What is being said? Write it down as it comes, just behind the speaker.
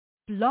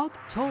Blog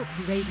Talk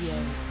Radio.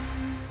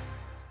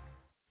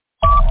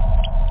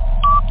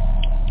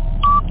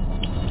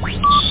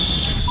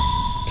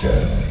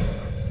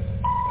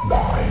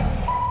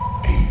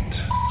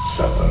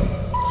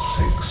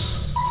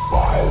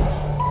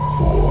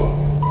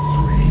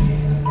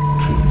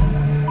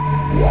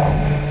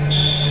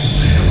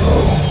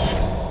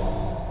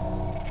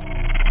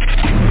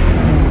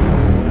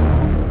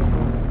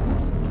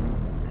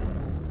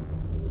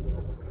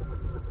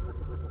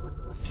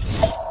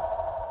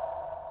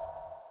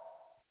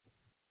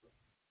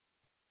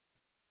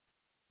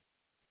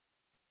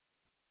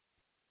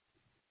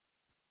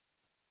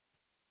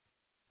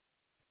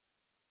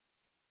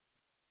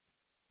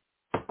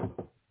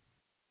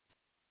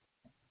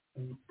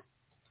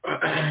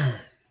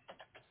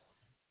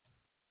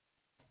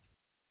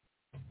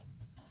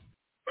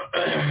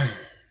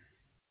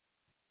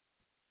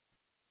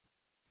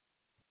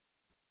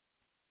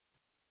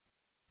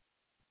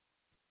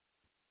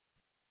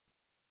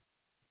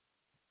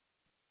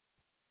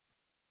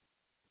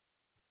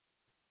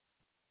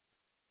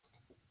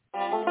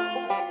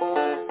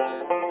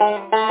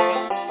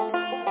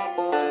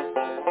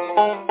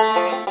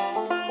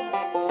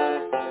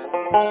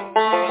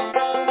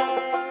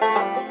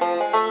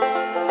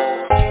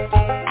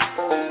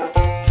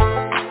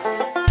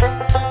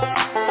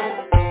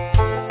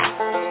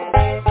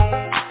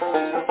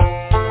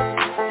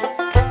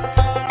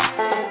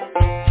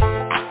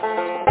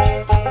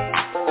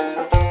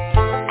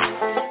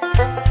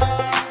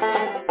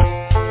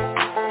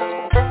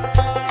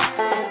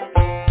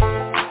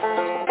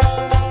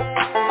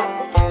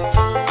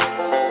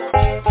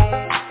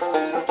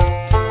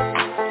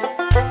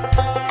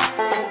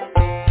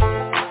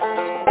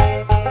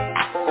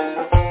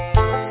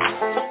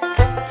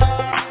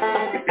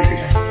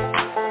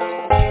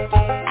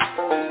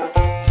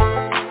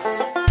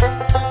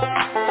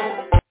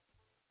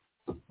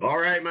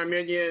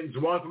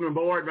 Welcome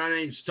aboard. My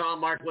name's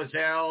Tom Marquis,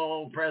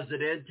 El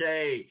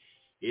Presidente.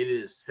 It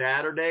is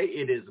Saturday.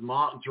 It is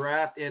mock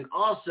draft. And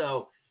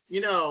also,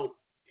 you know,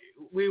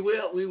 we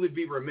would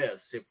be remiss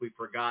if we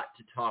forgot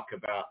to talk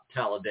about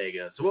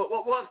Talladega. So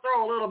we'll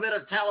throw a little bit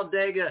of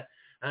Talladega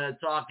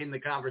talk in the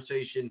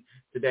conversation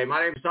today.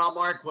 My name's Tom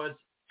Marquis,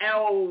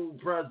 El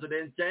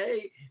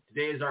Presidente.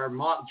 Today is our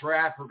mock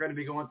draft. We're going to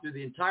be going through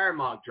the entire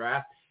mock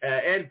draft.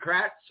 Ed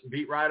Kracz,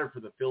 beat writer for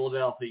the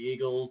Philadelphia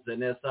Eagles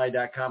and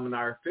SI.com and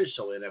our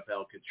official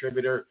NFL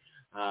contributor,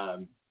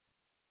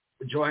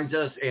 joins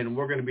us, and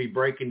we're going to be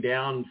breaking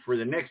down for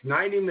the next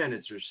 90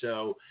 minutes or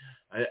so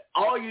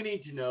all you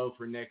need to know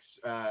for next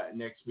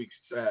week's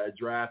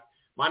draft.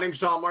 My name's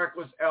Tom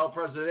Marquis, El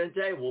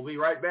Presidente. We'll be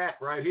right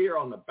back right here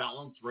on the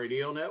Balance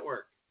Radio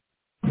Network.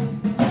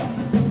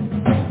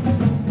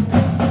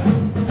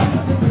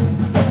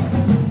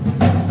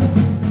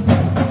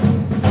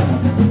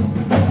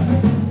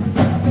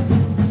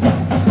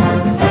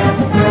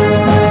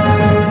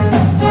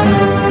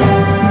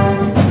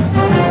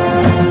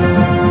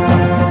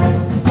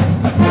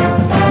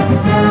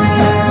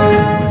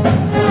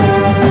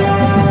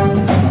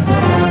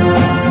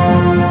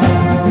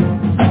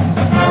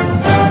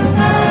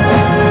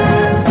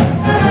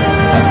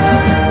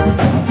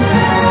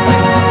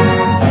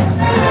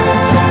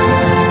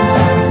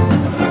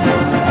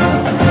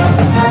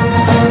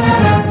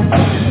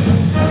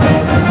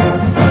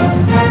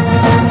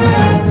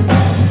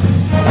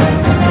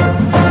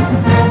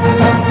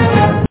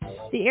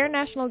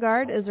 National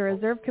Guard is a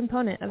reserve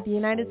component of the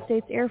United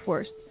States Air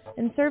Force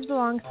and serves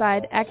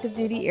alongside active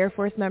duty Air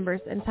Force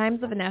members in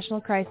times of a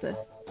national crisis.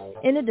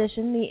 In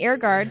addition, the Air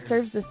Guard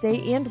serves the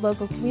state and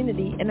local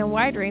community in a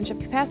wide range of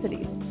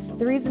capacities.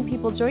 The reason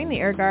people join the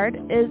Air Guard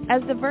is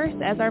as diverse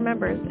as our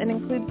members and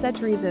includes such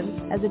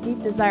reasons as a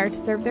deep desire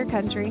to serve their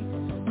country,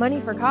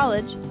 money for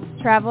college,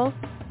 travel,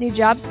 new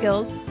job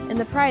skills, and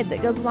the pride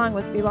that goes along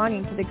with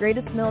belonging to the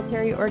greatest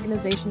military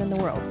organization in the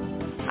world.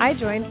 I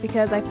joined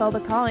because I felt a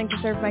calling to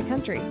serve my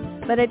country,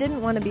 but I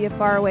didn't want to be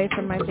far away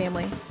from my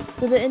family,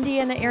 so the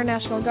Indiana Air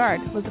National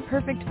Guard was a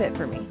perfect fit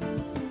for me.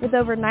 With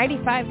over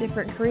 95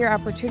 different career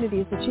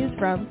opportunities to choose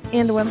from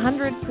and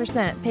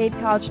 100% paid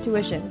college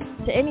tuition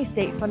to any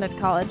state-funded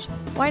college,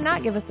 why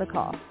not give us a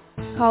call?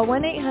 Call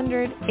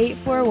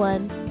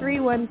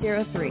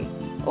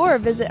 1-800-841-3103 or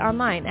visit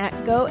online at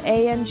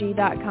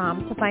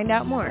goang.com to find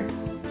out more.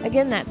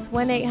 Again, that's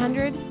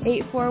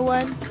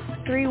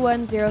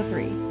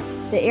 1-800-841-3103.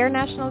 The Air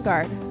National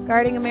Guard,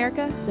 guarding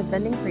America,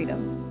 defending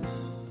freedom.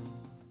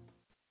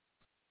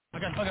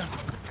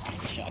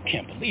 I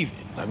can't believe it.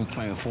 I've been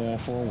playing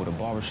 4-on-4 with a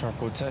barbershop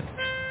quartet.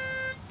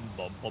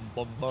 Pass the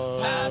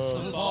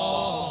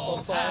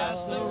ball, pass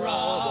the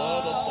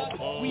rock.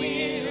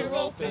 We're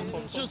open,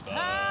 just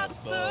pass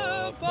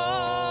the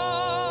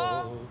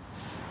ball.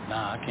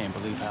 Nah, I can't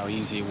believe how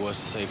easy it was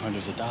to save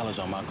hundreds of dollars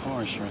on my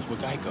car insurance with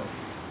Geico.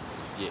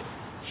 Yeah.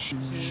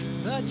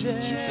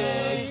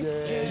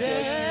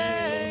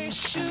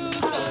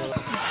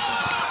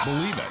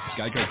 Believe it,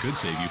 Geico could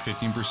save you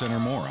 15% or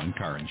more on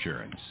car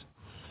insurance.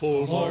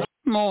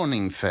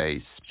 Morning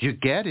face. You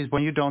get it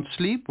when you don't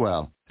sleep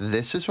well.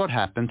 This is what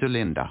happened to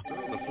Linda.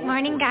 The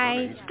Morning,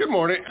 guys. Good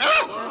morning.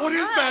 Ah, what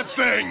is that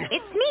thing?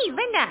 It's me,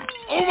 Linda.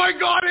 Oh, my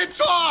God, it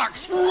talks!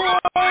 Run!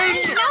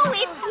 No,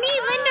 it's me,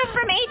 Linda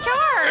from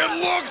HR. It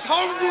looks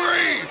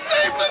hungry!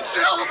 Save the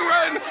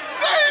children!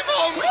 Save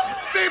them!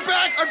 Stay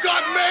back! I've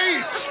got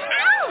mace!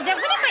 Ow, that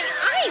went in my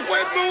eye.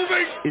 Quit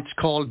moving! It's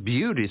called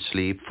beauty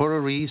sleep for a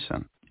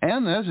reason.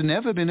 And there's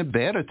never been a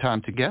better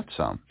time to get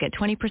some. Get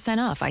 20%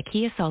 off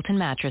IKEA Sultan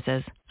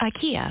mattresses.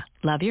 IKEA,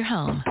 love your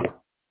home.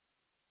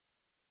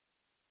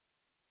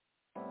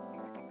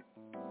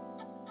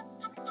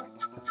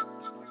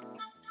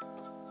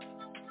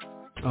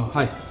 Oh,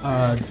 hi.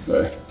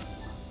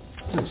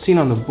 Seen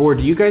on the board,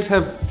 do you guys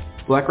have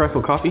Black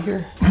Rifle coffee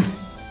here?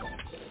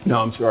 No,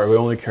 I'm sorry. We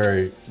only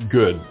carry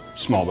good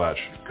small batch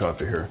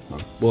coffee here.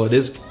 Well, it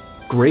is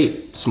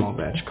great small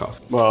batch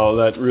coffee. Well,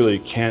 that really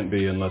can't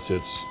be unless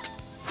it's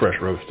fresh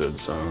roasted.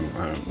 So,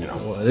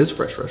 Well, it is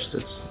fresh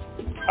roasted.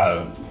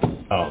 I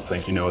don't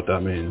think you know what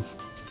that means.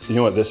 You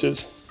know what this is?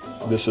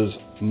 This is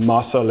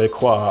masa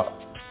lequa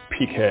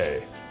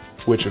pique,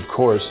 which, of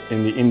course,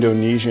 in the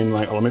Indonesian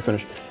language. Let me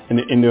finish. In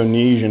the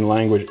Indonesian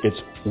language,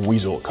 it's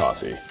weasel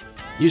coffee.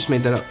 You just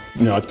made that up.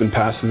 No, it's been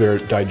passed through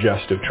their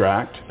digestive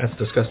tract. That's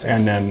disgusting.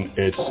 And then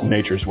it's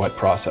nature's wet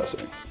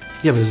processing.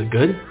 Yeah, but is it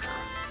good?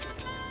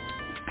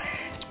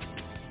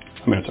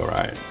 I mean, it's all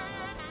right.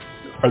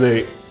 Are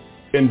they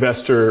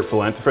investor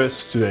philanthropists?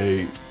 Do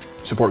they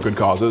support good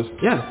causes?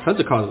 Yeah, tons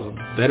of causes.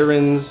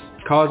 Veterans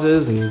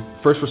causes and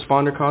first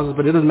responder causes,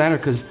 but it doesn't matter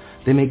because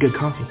they make good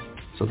coffee.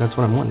 So that's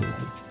what I'm wondering.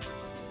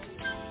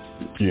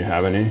 Do you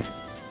have any?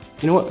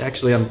 You know what?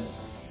 Actually, I'm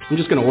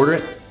just going to order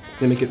it.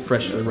 They make it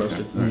fresh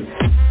roasted.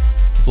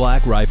 Right.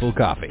 Black Rifle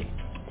Coffee.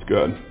 It's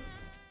good.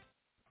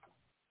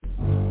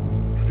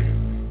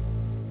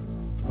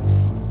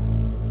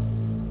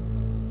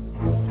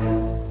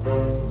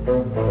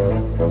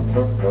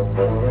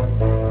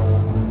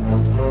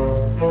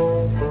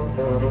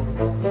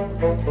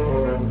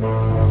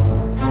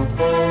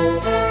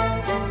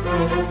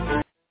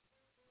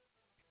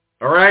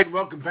 All right,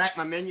 welcome back,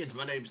 my minions.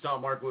 My name's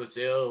Tom Marquis,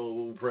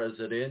 El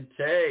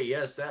Presidente.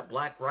 Yes, that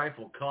Black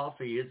Rifle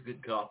coffee is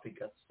good coffee.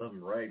 Got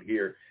some right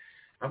here.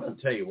 I'm going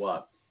to tell you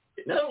what.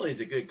 Not only is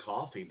it good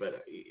coffee,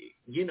 but,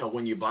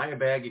 when you buy a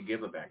bag, you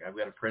give a bag. I've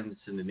got a friend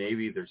that's in the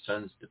Navy. Their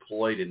son's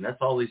deployed, and that's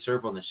all they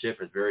serve on the ship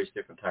is various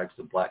different types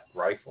of Black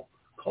Rifle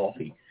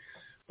coffee.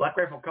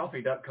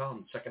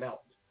 BlackRifleCoffee.com. Check it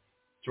out.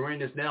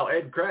 Joining us now,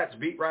 Ed Kracz,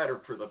 beat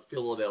writer for the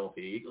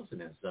Philadelphia Eagles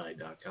and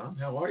Inside.com.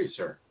 How are you,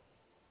 sir?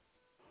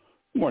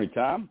 Good morning,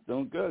 Tom.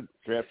 Doing good.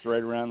 Draft's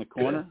right around the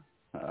corner.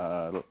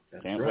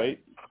 Can't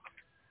wait.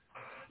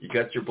 You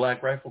got your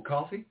Black Rifle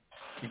coffee?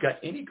 You got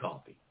any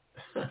coffee?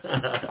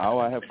 Oh,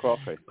 I have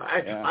coffee.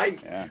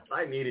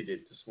 I needed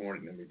it this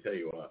morning. Let me tell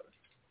you what.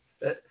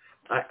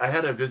 I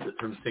had a visit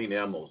from St.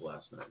 Elmo's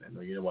last night. I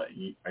know you know what.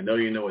 I know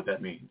you know what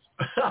that means.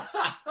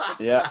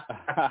 Yeah.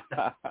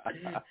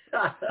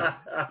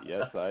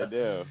 Yes, I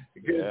do.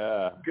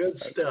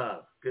 Good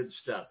stuff. Good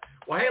stuff.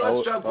 Well, hey,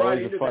 let's jump right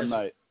into this. Always a fun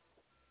night.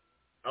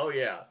 Oh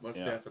yeah, most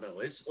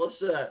definitely.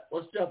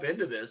 Let's jump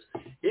into this.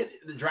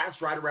 The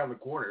draft's right around the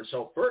corner.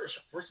 So first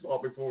of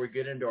all, before we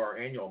get into our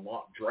annual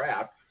mock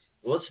draft,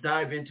 let's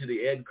dive into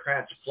the Ed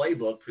Kracz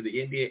playbook for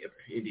the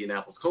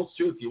Indianapolis Colts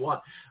too, if you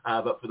want.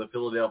 But for the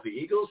Philadelphia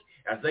Eagles,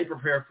 as they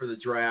prepare for the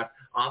draft,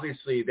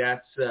 obviously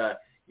that's they're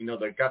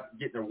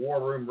getting their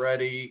war room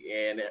ready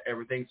and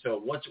everything. So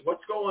what's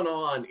going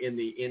on in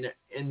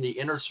the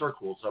inner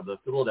circles of the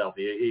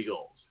Philadelphia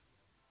Eagles?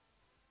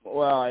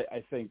 Well,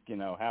 I think,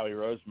 Howie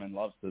Roseman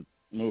loves to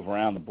move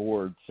around the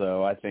board.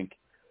 So I think,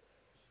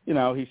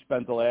 he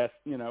spent the last,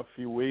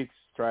 few weeks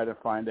trying to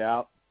find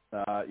out,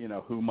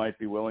 who might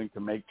be willing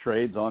to make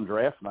trades on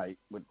draft night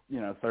with,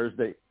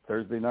 Thursday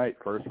night,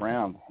 first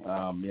round.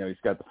 He's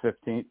got the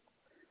 15th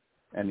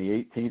and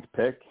the 18th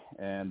pick.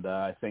 And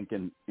I think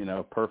in,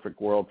 a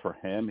perfect world for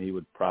him, he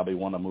would probably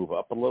want to move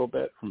up a little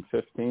bit from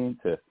 15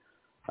 to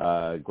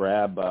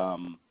grab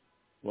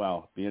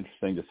it'd be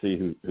interesting to see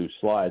who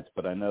slides,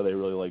 but I know they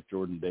really like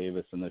Jordan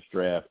Davis in this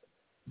draft.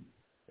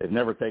 They've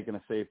never taken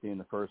a safety in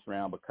the first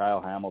round, but Kyle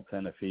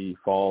Hamilton, if he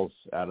falls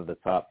out of the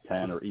top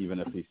 10 or even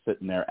if he's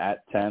sitting there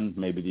at 10,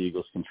 maybe the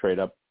Eagles can trade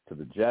up to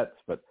the Jets.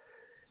 But,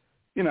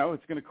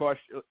 it's going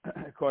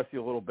to cost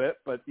you a little bit.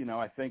 But,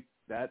 I think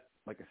that,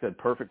 like I said,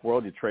 perfect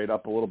world, you trade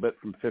up a little bit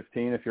from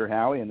 15 if you're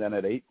Howie, and then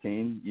at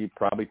 18, you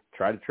probably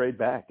try to trade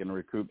back and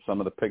recoup some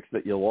of the picks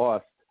that you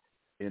lost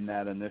in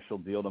that initial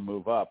deal to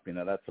move up.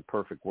 That's a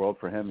perfect world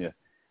for him. You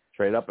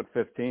trade up at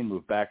 15,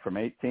 move back from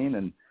 18,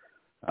 and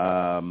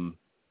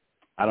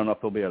I don't know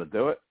if they'll be able to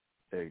do it.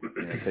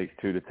 It takes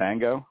two to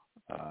tango.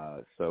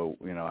 So,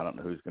 I don't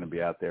know who's going to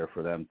be out there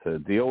for them to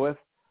deal with.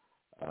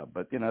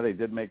 But, they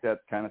did make that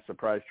kind of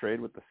surprise trade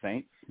with the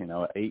Saints, an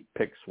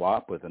 8-pick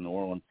swap with the New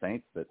Orleans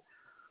Saints that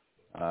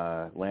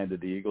landed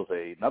the Eagles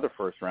another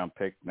first-round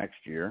pick next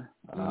year.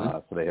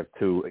 So they have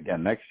 2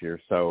 again next year.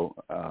 So,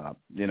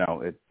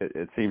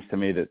 it seems to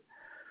me that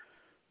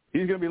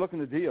he's going to be looking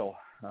to deal.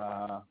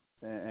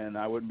 and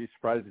I wouldn't be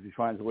surprised if he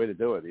finds a way to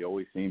do it. He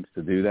always seems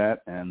to do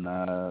that, and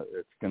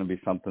it's going to be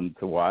something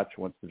to watch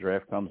once the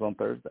draft comes on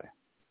Thursday.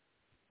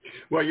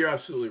 Well, you're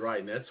absolutely right,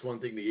 and that's one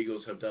thing the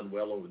Eagles have done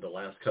well over the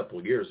last couple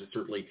of years. It's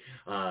certainly,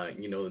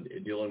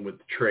 dealing with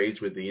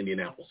trades with the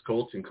Indianapolis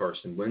Colts and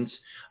Carson Wentz.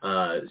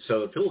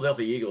 So the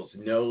Philadelphia Eagles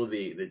know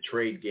the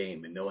trade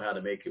game and know how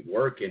to make it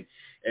work. And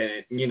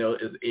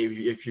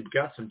if you've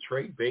got some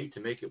trade bait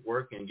to make it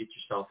work and get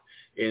yourself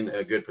in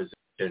a good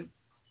position,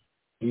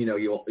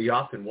 you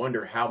often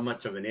wonder how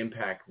much of an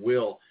impact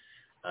will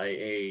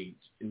a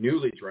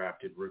newly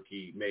drafted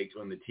rookie make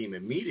on the team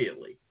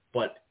immediately.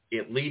 But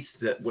at least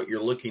that what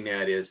you're looking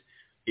at is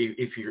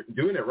if you're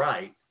doing it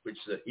right, which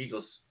the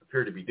Eagles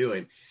appear to be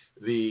doing,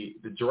 the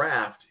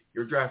draft,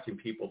 you're drafting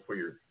people for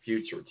your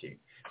future team.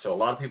 So a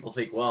lot of people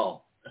think,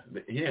 well,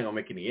 he ain't going to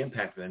make any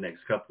impact for the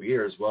next couple of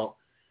years. Well,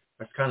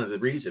 that's kind of the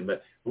reason.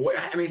 But,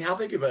 I mean, how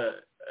big of a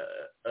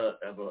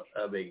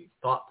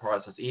thought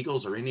process,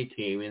 Eagles or any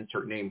team,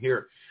 insert name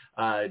here,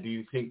 do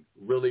you think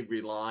really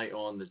rely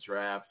on the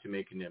draft to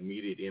make an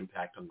immediate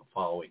impact on the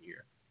following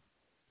year?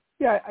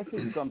 Yeah, I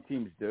think some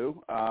teams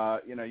do.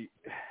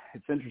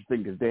 It's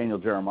interesting because Daniel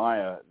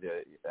Jeremiah,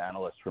 the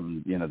analyst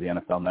from, the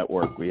NFL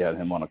Network, we had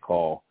him on a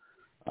call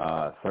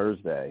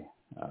Thursday,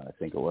 I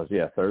think it was.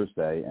 Yeah,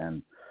 Thursday.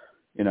 And,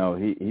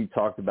 he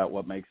talked about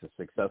what makes a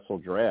successful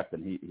draft.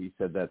 And he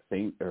said that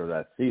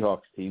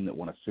Seahawks team that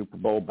won a Super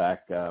Bowl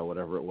back,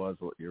 whatever it was,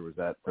 what year was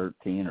that,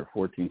 13 or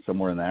 14,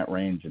 somewhere in that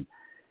range. And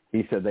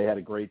he said they had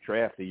a great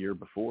draft the year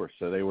before.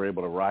 So they were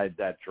able to ride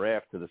that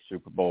draft to the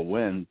Super Bowl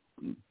win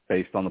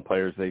based on the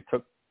players they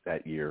took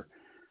that year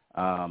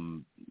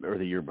or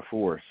the year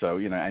before. So,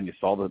 and you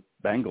saw the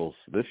Bengals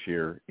this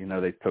year,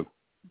 they took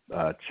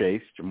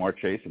Jamar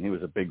Chase, and he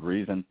was a big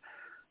reason,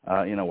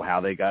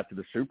 how they got to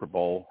the Super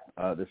Bowl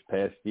this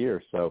past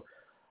year. So,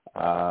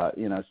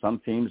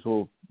 some teams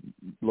will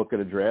look at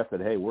a draft that,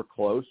 hey, we're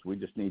close. We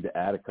just need to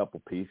add a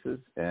couple pieces.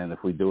 And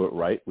if we do it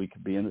right, we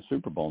could be in the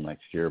Super Bowl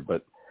next year.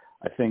 But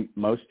I think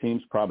most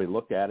teams probably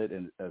look at it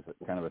as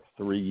a kind of a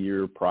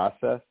 3-year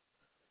process.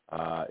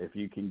 If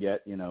you can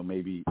get,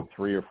 maybe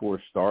 3 or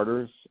 4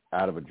 starters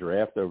out of a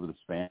draft over the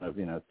span of,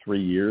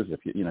 3 years, if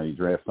you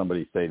draft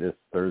somebody, say, this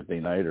Thursday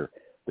night or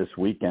this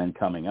weekend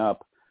coming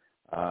up,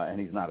 and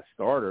he's not a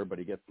starter, but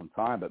he gets some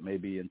time, but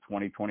maybe in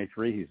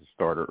 2023 he's a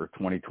starter or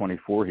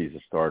 2024 he's a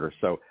starter.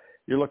 So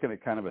you're looking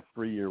at kind of a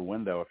 3-year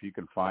window. If you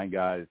can find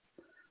guys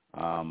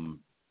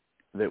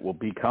that will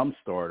become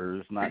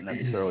starters, not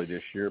necessarily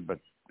this year, but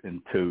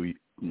in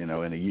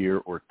a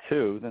year or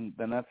two, then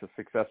that's a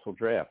successful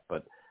draft.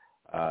 But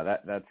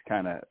that's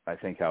kind of, I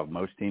think, how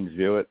most teams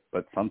view it.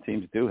 But some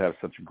teams do have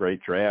such a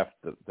great draft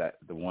that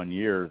the 1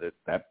 year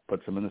that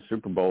puts them in the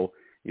Super Bowl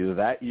either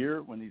that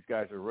year when these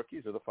guys are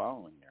rookies or the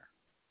following year.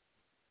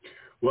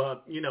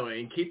 Well,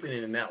 in keeping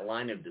it in that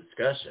line of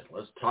discussion,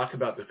 let's talk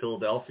about the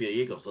Philadelphia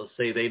Eagles. Let's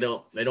say they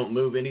don't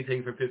move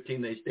anything from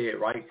 15; they stay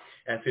right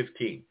at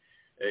 15.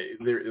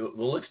 There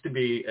looks to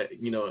be,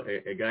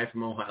 a guy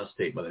from Ohio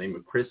State by the name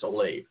of Chris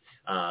Olave,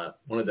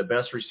 one of the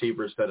best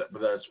receivers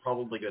that's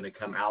probably going to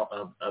come out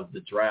of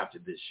the draft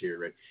this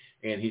year,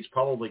 and he's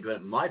probably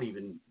might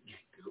even.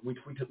 We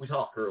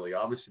talked earlier.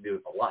 Obviously,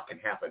 a lot can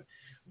happen,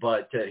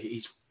 but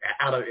he's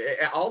out of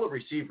all the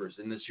receivers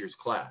in this year's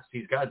class.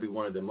 He's got to be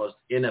one of the most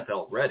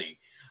NFL ready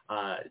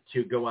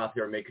to go out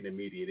there and make an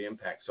immediate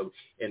impact. So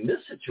in this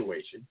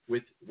situation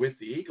with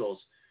the Eagles,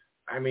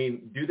 I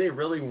mean, do they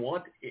really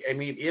want? I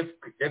mean,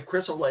 if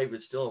Chris Olave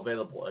is still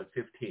available at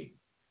 15,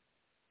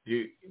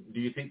 do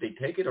you think they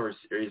take it, or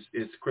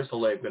is Chris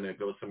Olave going to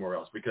go somewhere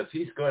else? Because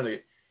he's going to.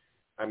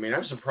 I mean,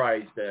 I'm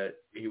surprised that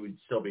he would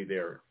still be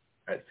there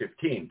at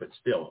 15, but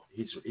still,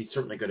 he's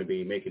certainly going to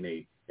be making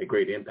a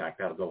great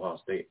impact out of Ohio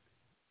State.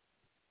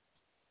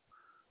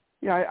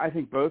 Yeah, I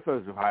think both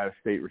those Ohio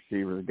State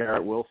receivers,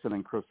 Garrett Wilson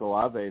and Chris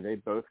Olave, they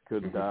both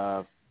could,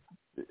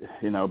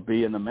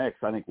 be in the mix.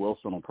 I think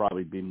Wilson will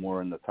probably be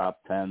more in the top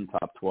 10,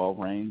 top 12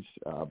 range,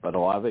 but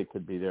Olave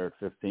could be there at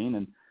 15,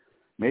 and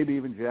maybe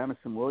even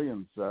Jamison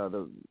Williams,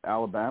 the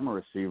Alabama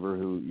receiver,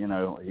 who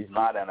he's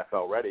not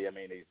NFL ready. I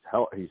mean,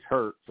 he's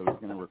hurt, so he's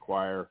going to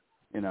require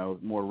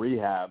more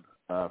rehab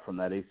from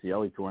that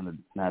ACL he tore in the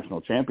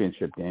national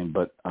championship game.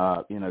 But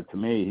to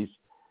me, he's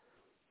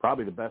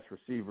probably the best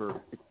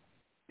receiver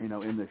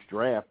in this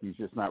draft. He's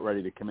just not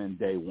ready to come in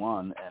day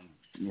one and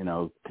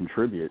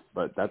contribute,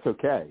 but that's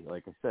okay.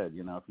 Like I said,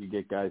 if you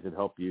get guys that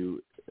help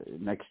you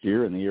next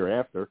year and the year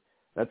after,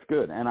 that's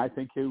good. And I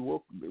think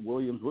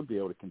Williams would be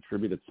able to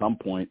contribute at some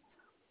point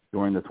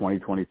during the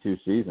 2022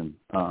 season.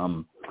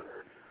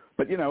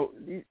 But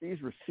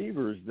these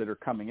receivers that are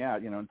coming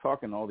out, and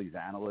talking to all these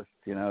analysts,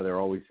 they're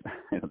always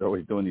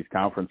doing these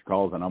conference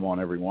calls, and I'm on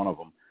every one of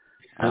them.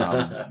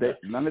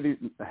 None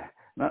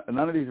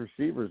of these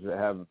receivers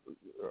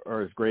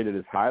are as graded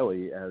as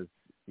highly as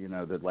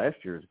that last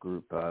year's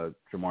group.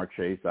 Jamar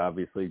Chase,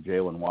 obviously,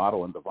 Jalen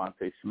Waddle, and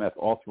Devontae Smith.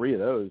 All three of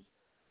those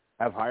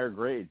have higher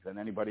grades than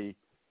anybody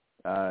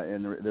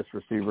in this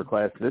receiver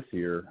class this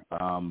year.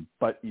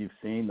 But you've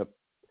seen the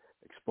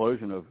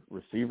explosion of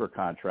receiver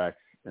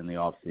contracts in the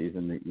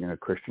offseason. You know,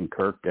 Christian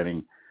Kirk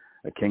getting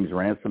a king's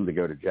ransom to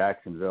go to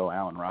Jacksonville,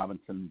 Allen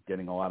Robinson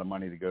getting a lot of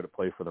money to go to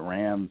play for the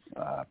Rams.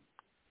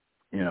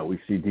 You know, we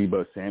see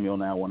Deebo Samuel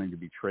now wanting to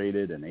be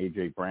traded, and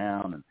A.J.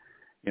 Brown. And,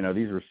 you know,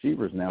 these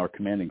receivers now are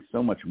commanding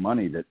so much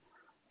money that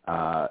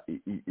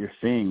you're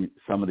seeing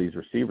some of these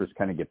receivers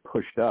kind of get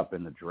pushed up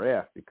in the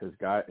draft because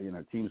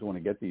teams want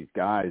to get these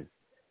guys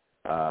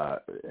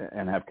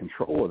and have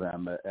control of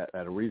them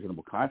at a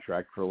reasonable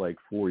contract for like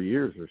 4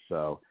 years or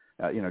so.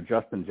 You know,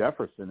 Justin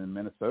Jefferson in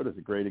Minnesota is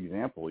a great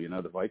example. You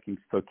know, the Vikings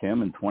took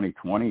him in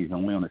 2020. He's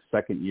only on his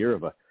second year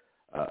of a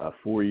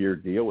 4-year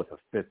deal with a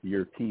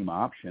fifth-year team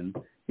option.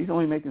 He's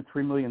only making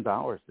 $3 million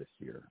this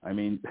year. I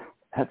mean,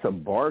 that's a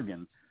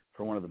bargain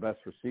for one of the best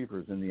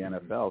receivers in the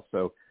NFL.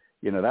 So,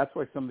 you know, that's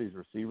why some of these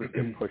receivers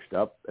get pushed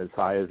up as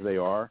high as they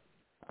are.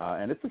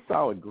 And it's a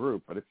solid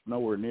group, but it's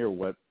nowhere near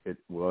what it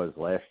was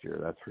last year,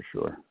 that's for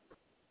sure.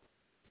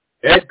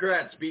 Ed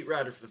Kracz, beat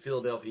writer for the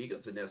Philadelphia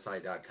Eagles at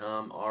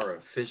SI.com, our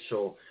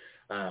official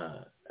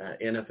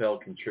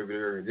NFL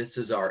contributor. This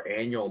is our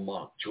annual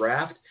mock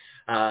draft.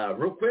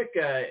 Real quick,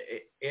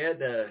 Ed,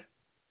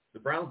 the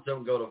Browns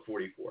don't go to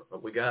 44,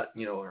 but we got,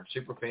 you know, our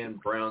superfan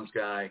Browns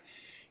guy.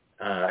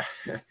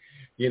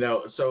 You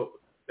know, so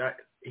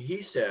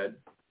he said,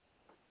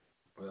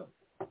 well,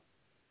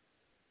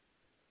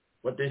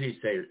 what did he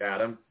say,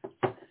 Adam?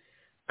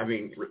 I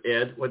mean,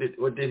 Ed, what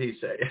did he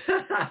say?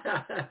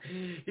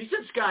 He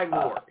said Sky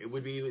Moore. It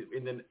would be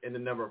in the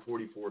number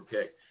 44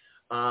 pick.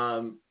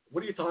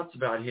 What are your thoughts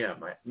about him?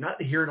 I'm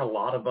not hearing a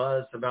lot of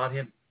buzz about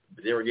him,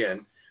 but there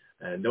again,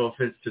 no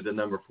offense to the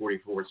number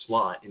 44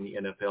 slot in the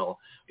NFL.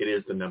 It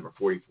is the number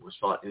 44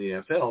 slot in the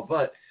NFL,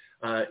 but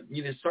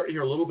you know, start to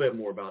hear a little bit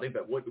more about him.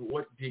 But what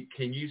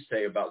can you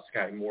say about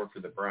Sky Moore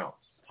for the Browns?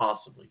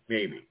 Possibly,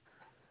 maybe.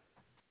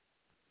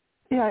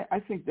 Yeah, I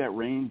think that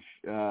range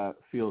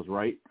feels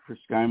right for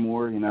Sky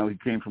Moore. You know, he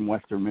came from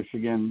Western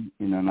Michigan,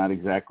 you know, not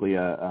exactly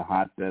a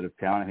hotbed of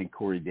talent. I think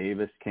Corey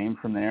Davis came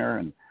from there,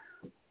 and,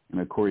 you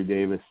know, Corey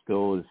Davis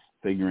still is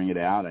figuring it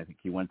out. I think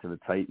he went to the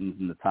Titans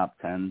in the top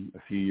 10 a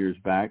few years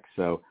back.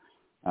 So,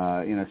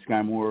 you know,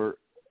 Sky Moore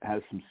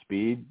has some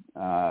speed.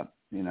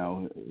 You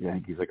know, I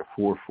think he's like a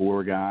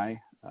 4.4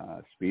 guy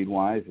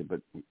speed-wise,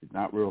 but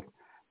not real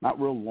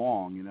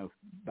long, you know,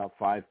 about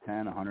 5'10",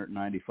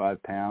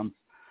 195 pounds.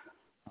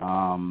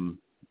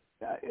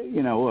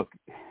 You know, look,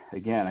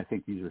 again, I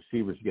think these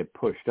receivers get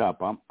pushed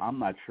up. I'm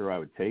not sure I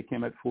would take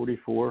him at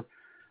 44.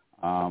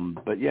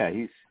 But yeah,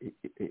 you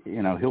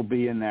know, he'll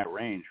be in that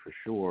range for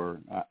sure.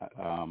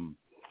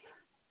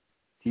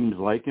 Teams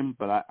like him,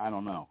 but I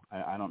don't know.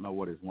 I don't know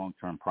what his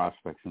long-term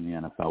prospects in the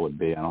NFL would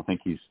be. I don't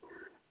think he's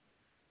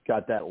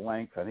got that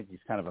length. I think he's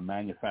kind of a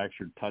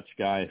manufactured touch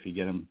guy. If you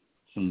get him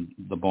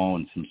the ball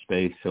and some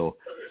space, he'll,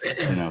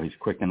 you know, he's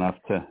quick enough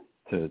to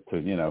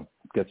you know,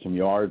 get some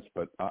yards,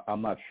 but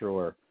I'm not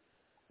sure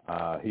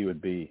he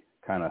would be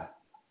kind of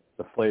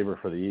the flavor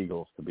for the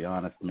Eagles, to be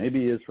honest.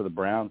 Maybe he is for the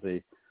Browns.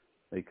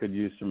 They could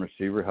use some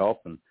receiver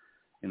help, and,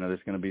 you know,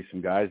 there's going to be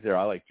some guys there.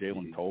 I like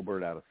Jalen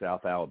Tolbert out of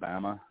South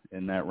Alabama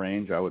in that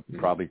range. I would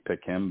probably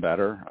pick him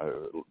better. I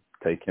would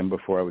take him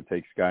before I would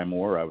take Sky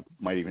Moore. I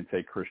might even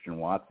take Christian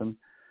Watson,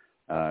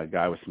 a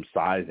guy with some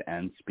size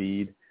and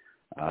speed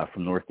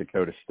from North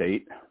Dakota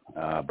State.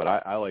 But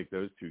I like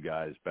those two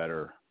guys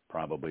better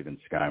probably than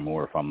Sky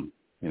Moore if I'm,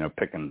 you know,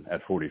 picking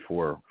at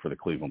 44 for the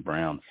Cleveland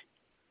Browns.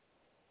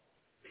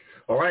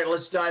 All right,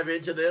 let's dive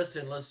into this,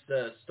 and let's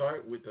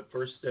start with the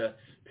first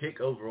pick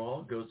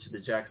overall. Goes to the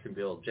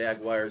Jacksonville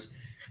Jaguars.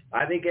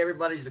 I think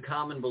everybody's a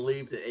common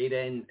belief that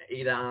Aidan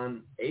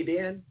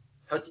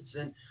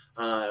Hutchinson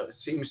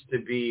seems to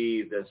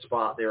be the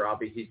spot there.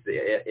 Obviously, he's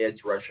the edge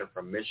rusher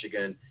from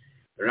Michigan.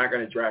 They're not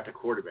going to draft a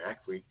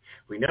quarterback. We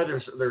know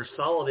they're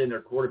solid in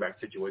their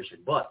quarterback situation,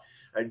 but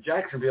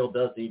Jacksonville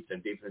does need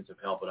some defensive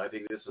help, and I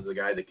think this is the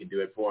guy that can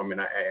do it for them.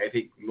 And I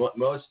think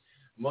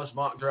most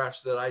mock drafts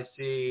that I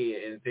see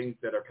and things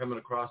that are coming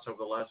across over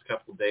the last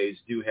couple of days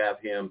do have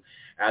him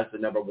as the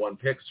number one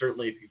pick.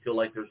 Certainly, if you feel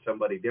like there's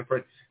somebody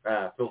different,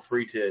 feel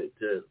free to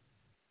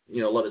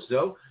you know, let us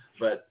know.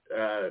 But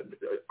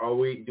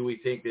do we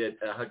think that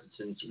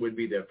Hutchinson would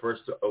be the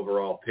first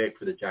overall pick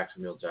for the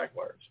Jacksonville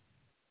Jaguars?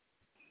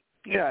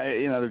 Yeah,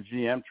 you know, their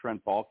GM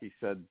Trent Baalke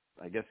said,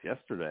 I guess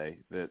yesterday,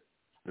 that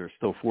there's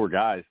still 4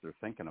 guys they're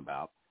thinking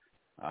about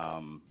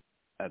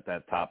at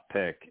that top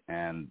pick.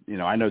 And, you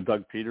know, I know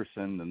Doug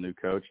Peterson, the new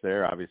coach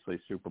there, obviously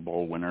Super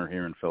Bowl winner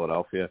here in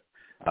Philadelphia.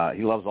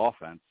 He loves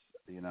offense.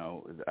 You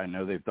know, I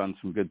know they've done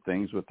some good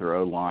things with their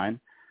O-line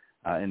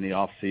in the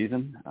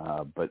offseason.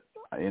 But,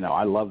 you know,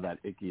 I love that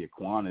Ike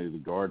Ekwonu, the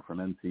guard from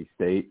NC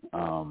State.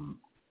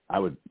 I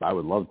would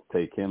love to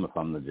take him if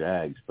I'm the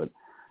Jags. But,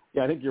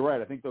 yeah, I think you're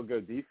right. I think they'll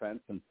go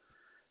defense. And,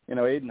 you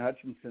know, Aidan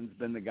Hutchinson's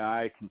been the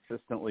guy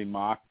consistently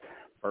mocked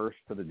first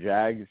to the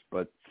Jags,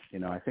 but, you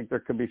know, I think there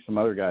could be some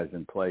other guys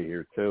in play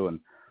here too. And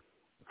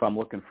if I'm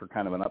looking for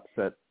kind of an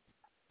upset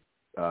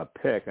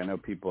pick, I know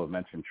people have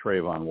mentioned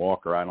Trayvon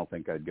Walker. I don't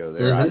think I'd go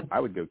there. Mm-hmm. I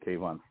would go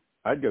Kayvon.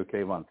 I'd go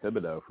Kayvon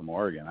Thibodeau from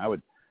Oregon. I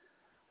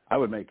I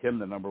would make him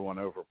the number one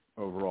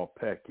overall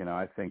pick.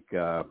 I think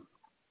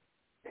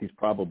he's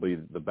probably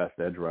the best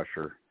edge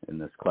rusher in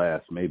this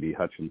class. Maybe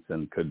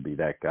Hutchinson could be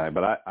that guy,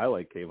 but I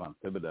like Kayvon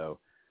Thibodeau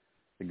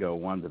to go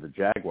 1 to the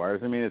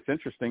Jaguars. I mean, it's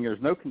interesting.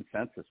 There's no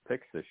consensus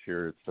picks this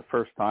year. It's the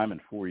first time in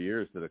 4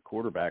 years that a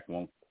quarterback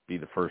won't be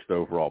the first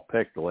overall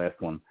pick. The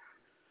last one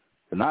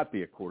to not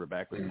be a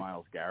quarterback was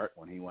Myles Garrett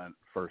when he went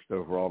first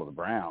overall to the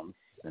Browns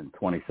in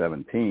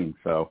 2017.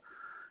 So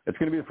it's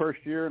going to be the first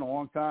year in a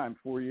long time,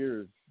 4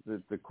 years,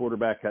 that the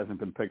quarterback hasn't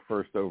been picked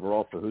first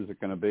overall. So who's it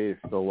going to be?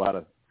 Still a lot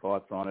of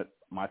thoughts on it.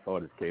 My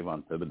thought is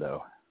Kayvon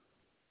Thibodeau.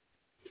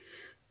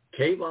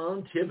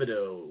 Kayvon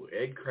Thibodeau,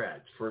 Ed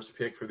Kracz, first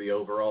pick for the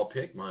overall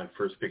pick, my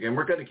first pick. And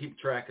we're going to keep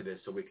track of this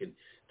so we can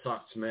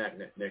talk smack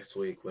next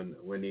week when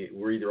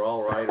we're either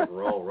all right or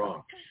we're all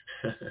wrong.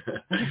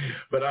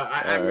 But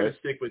I'm going to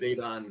stick with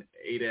Aidan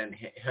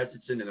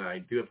Hutchinson, and I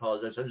do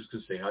apologize. I'm just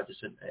going to say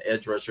Hutchinson,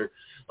 edge rusher.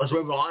 Let's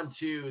move on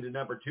to the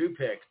number 2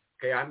 pick.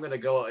 Okay, I'm going to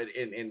go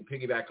and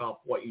piggyback off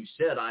what you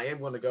said. I am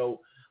going to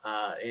go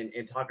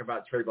and talk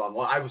about Trayvon.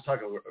 Well, I was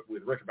talking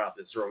with Rick about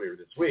this earlier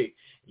this week.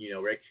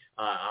 Rick,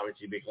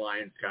 obviously a big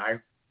Lions guy.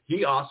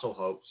 He also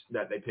hopes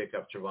that they pick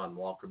up Trayvon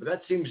Walker, but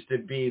that seems to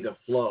be the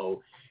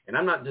flow. And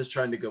I'm not just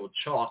trying to go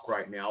chalk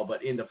right now,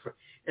 but in the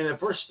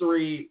first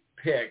 3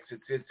 picks,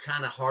 it's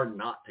kind of hard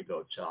not to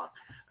go chalk.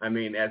 I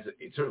mean,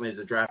 certainly as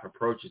the draft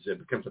approaches, it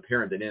becomes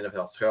apparent that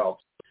NFL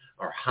scouts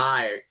are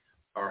high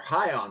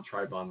on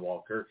Trayvon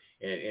Walker,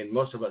 and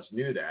most of us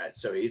knew that.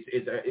 So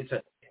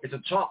it's a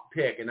chalk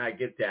pick, and I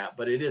get that,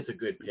 but it is a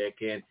good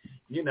pick. And,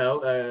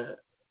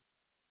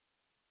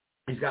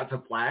 he's got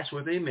some flash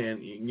with him,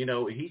 and,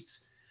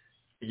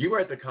 you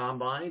were at the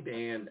Combine,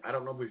 and I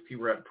don't know if you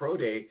were at Pro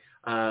Day,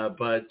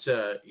 but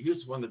he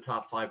was one of the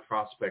top 5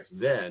 prospects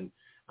then.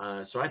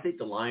 So I think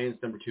the Lions,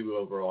 number 2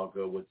 overall,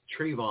 go with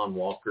Trayvon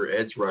Walker,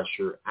 edge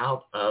rusher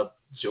out of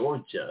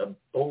Georgia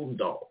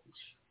Bulldogs.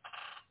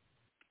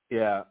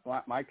 Yeah,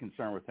 my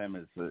concern with him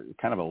is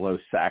kind of a low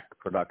sack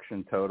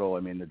production total. I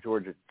mean, the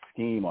Georgia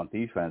scheme on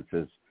defense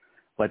is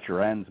let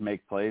your ends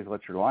make plays,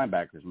 let your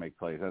linebackers make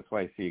plays. That's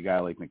why I see a guy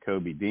like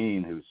Nakobe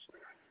Dean, who's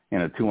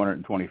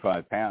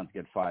 225 pounds,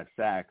 get 5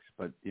 sacks,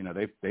 but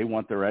they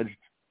want their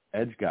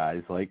edge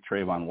guys like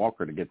Trayvon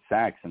Walker to get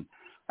sacks. And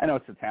I know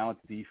it's a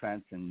talented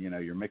defense, and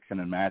you're mixing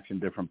and matching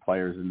different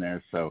players in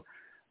there, so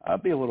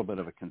be a little bit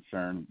of a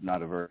concern.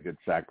 Not a very good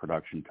sack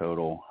production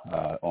total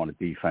on a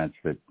defense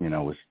that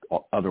was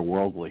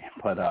otherworldly,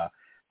 but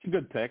it's a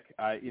good pick.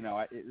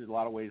 There's a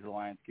lot of ways the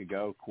Lions could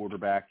go.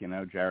 Quarterback,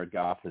 Jared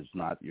Goff is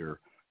not your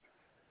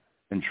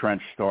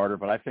entrenched starter,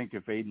 but I think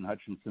if Aidan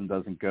Hutchinson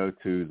doesn't go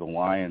to the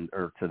Lions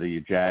or to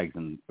the Jags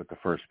and with the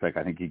first pick,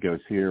 I think he goes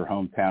here.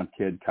 Hometown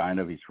kid, kind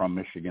of. He's from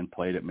Michigan,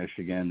 played at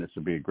Michigan. This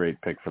would be a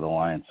great pick for the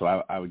Lions. So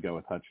I would go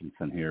with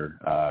Hutchinson here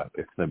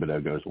if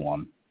Thibodeau goes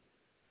 1.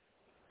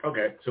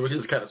 Okay, so we're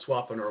just kind of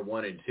swapping our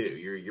 1 and 2.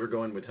 You're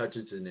going with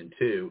Hutchinson in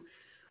 2.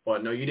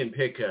 Well, no, you didn't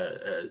pick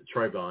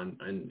Trayvon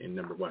in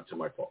number 1, so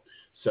my fault.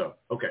 So,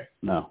 okay.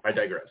 No. I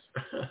digress.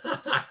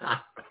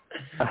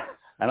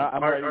 And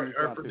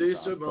our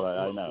producer,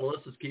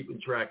 Melissa's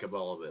keeping track of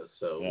all of this,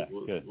 so yeah,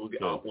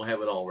 we'll have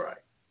it all right.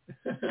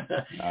 All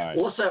right.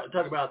 Well, let's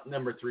talk about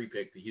number 3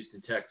 pick, the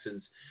Houston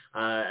Texans.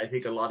 I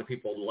think a lot of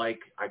people like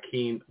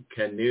Akeem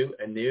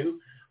Anu,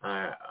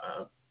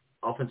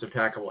 offensive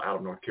tackle out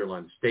of North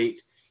Carolina State.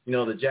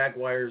 The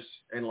Jaguars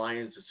and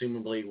Lions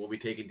assumably will be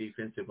taking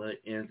defensive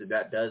ends, and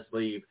that does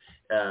leave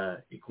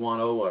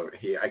Iquano or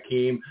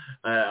Akeem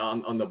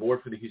on the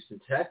board for the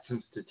Houston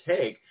Texans to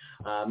take.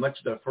 Much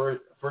of the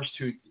first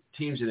 2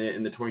 teams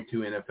in the 22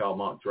 NFL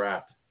mock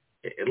draft,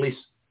 at least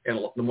in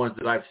the ones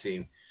that I've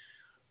seen.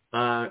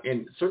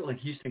 And certainly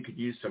Houston could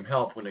use some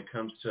help when it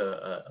comes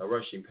to a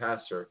rushing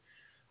passer.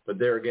 But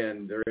there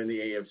again, they're in the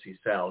AFC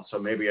South, so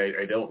maybe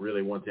I don't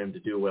really want them to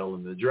do well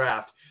in the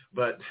draft.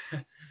 But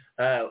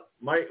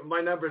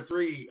my number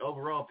 3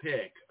 overall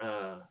pick,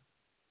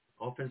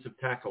 offensive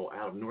tackle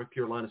out of North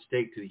Carolina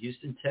State to the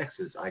Houston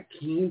Texans,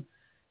 Akeem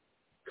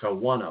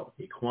Iquano.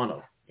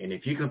 And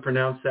if you can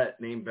pronounce that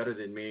name better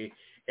than me,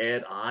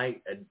 Ed, I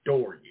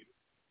adore you.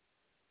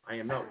 I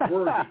am not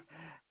worthy.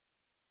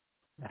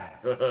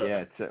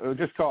 Yeah, we'll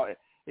just call it.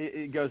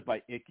 It goes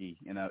by Icky,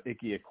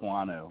 Icky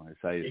Iquano is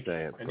how you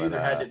say it. I knew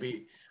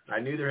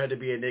there had to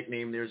be a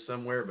nickname there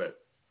somewhere, but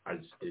I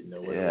just didn't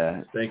know what it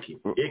was. Thank you,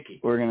 Icky.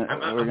 We're gonna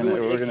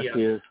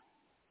see it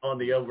on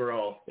the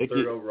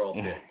third overall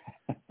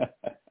pick.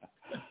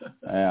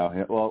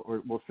 Yeah, well,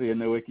 we'll see a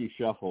new Icky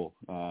shuffle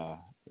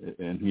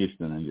in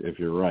Houston, if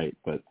you're right.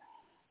 But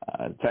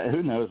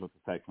who knows what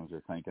the Texans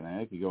are thinking? I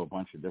think it could go a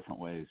bunch of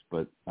different ways,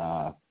 but.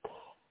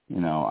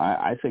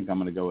 I think I'm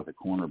going to go with a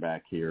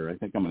cornerback here. I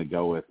think I'm going to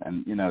go with,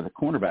 and, the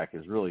cornerback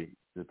is really,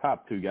 the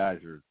top 2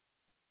 guys are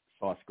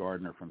Sauce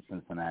Gardner from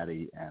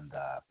Cincinnati and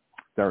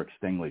Derek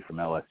Stingley from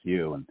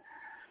LSU. And,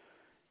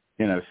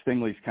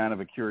 Stingley's kind of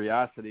a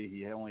curiosity.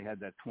 He only had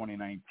that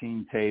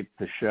 2019 tape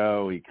to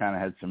show. He kind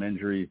of had some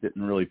injuries,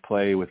 didn't really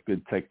play with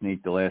good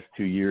technique the last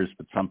 2 years,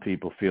 but some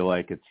people feel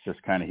like it's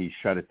just kind of he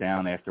shut it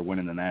down after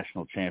winning the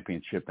national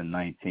championship in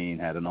 19,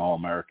 had an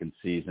All-American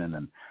season,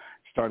 and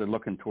started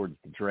looking towards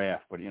the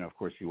draft. But, of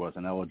course, he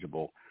wasn't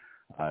eligible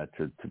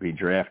to be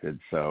drafted.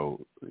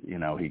 So,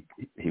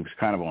 he was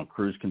kind of on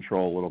cruise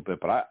control a little bit.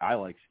 But I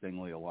like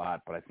Stingley a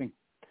lot. But I think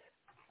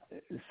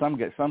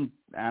some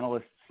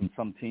analysts and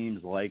some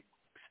teams like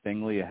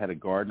Stingley ahead of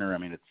Gardner. I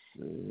mean,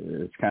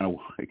 it's kind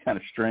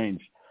of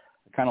strange.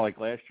 Kind of like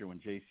last year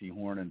when J.C.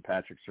 Horn and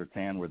Patrick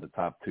Surtain were the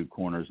top two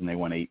corners, and they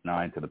went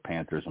 8-9 to the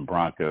Panthers and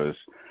Broncos.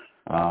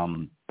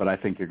 But I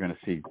think you're going to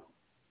see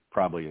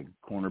probably a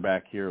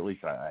cornerback here. At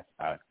least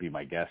I'd be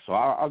my guess. So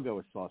I'll go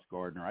with Sauce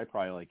Gardner. I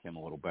probably like him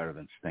a little better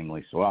than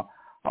Stingley. So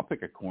I'll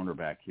pick a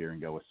cornerback here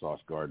and go with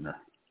Sauce Gardner.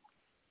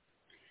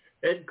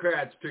 Ed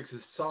Kracz picks a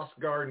Sauce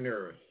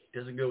Gardner.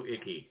 Doesn't go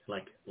Icky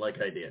like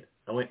I did.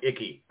 I went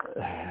Icky.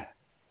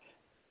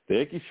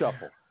 The Icky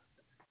shuffle.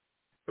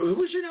 Who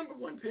was your number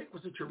one pick?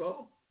 Was it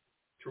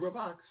Trevor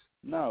Box?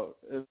 No,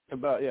 it's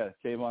about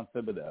Kayvon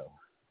Thibodeau.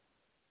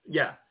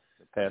 Yeah.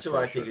 The pass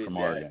rusher from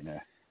Oregon. Yeah.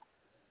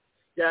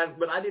 Yeah,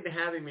 but I didn't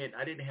have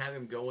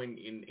him going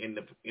in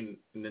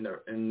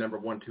number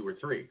 1, 2, or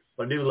 3.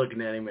 But I do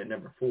looking at him at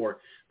number 4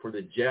 for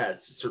the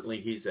Jets.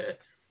 Certainly, he's a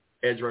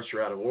edge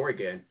rusher out of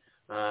Oregon.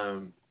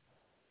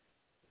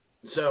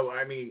 So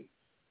I mean,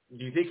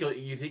 do you think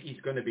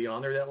he's going to be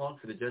on there that long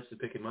for the Jets to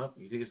pick him up?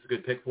 You think it's a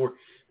good pick for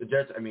the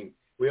Jets? I mean,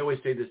 we always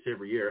say this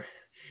every year.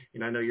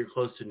 I know you're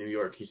close to New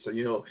York, so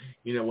you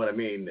know what I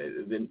mean.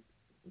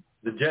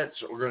 The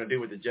Jets are going to do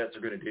what the Jets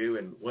are going to do,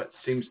 and what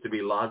seems to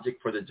be logic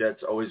for the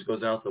Jets always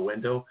goes out the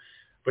window.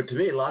 But to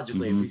me,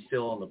 logically, if he's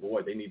still on the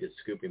board, they need to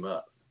scoop him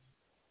up.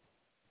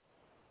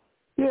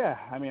 Yeah,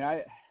 I mean,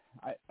 I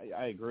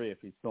agree. If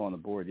he's still on the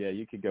board,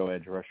 you could go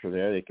edge rusher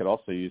there. They could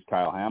also use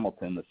Kyle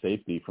Hamilton, the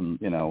safety from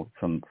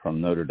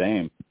Notre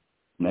Dame.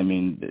 I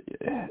mean,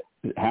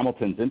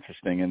 Hamilton's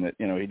interesting in that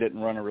he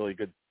didn't run a really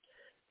good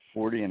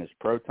 40 in his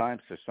pro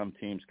time, so some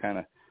teams kind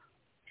of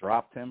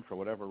dropped him for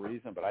whatever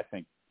reason. But I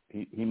think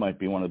he might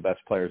be one of the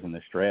best players in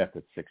this draft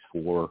at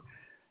 6'4",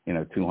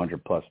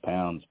 200 plus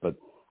pounds. But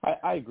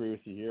I agree with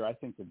you here. I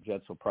think the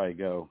Jets will probably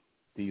go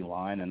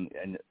D-line,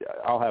 and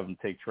I'll have them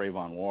take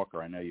Trayvon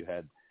Walker. I know you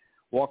had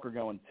Walker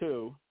going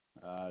 2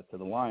 to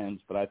the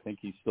Lions, but I think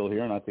he's still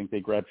here, and I think they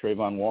grab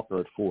Trayvon Walker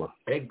at 4.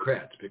 Ed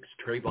Kracz picks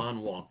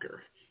Trayvon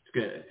Walker. He's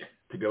going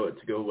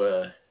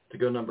to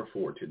go number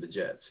 4 to the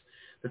Jets.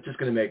 That's just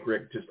going to make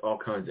Rick just all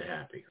kinds of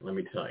happy. Let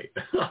me tell you.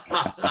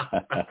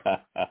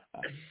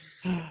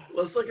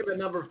 Let's look at the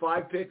number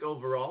 5 pick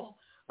overall.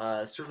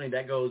 Certainly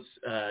that goes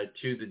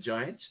to the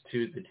Giants,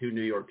 to the 2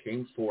 New York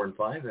Kings, 4 and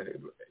 5.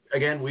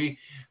 Again, we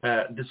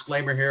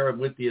disclaimer here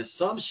with the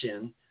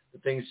assumption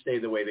that things stay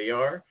the way they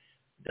are.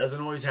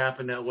 Doesn't always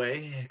happen that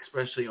way,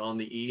 especially on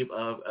the eve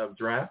of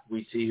draft.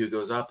 We see who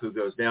goes up, who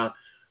goes down.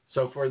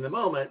 So for the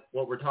moment,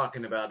 what we're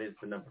talking about is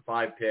the number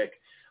 5 pick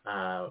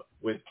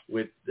with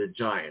the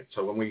Giants.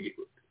 So when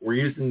we're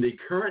using the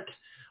current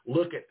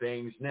look at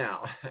things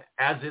now,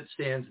 as it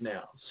stands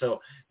now.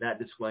 So that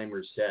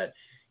disclaimer is said.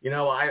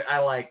 I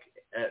like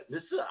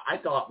this. I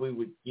thought we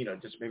would,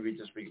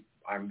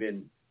 I've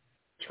been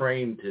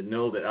trained to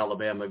know that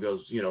Alabama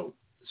goes,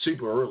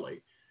 super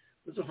early.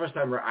 This is the first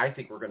time where I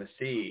think we're going to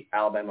see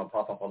Alabama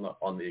pop up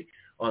on the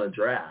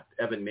draft.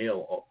 Evan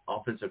Neal,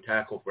 offensive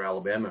tackle for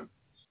Alabama,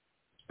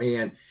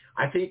 and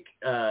I think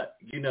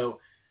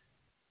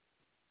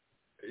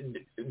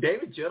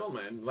David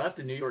Gettleman left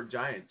the New York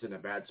Giants in a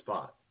bad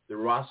spot. The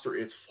roster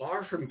is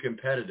far from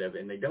competitive,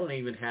 and they don't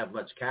even have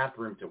much cap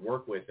room to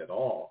work with at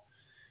all.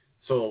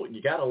 So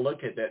you got to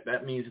look at that.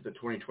 That means that the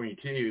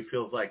 2022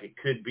 feels like it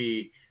could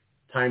be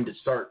time to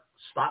start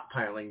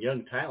stockpiling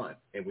young talent,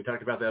 and we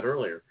talked about that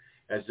earlier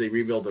as they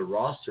rebuild the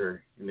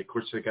roster. And, of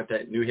course, they got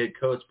that new head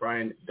coach,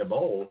 Brian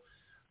DeBole.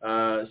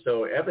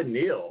 So Evan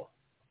Neal,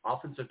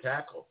 offensive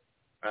tackle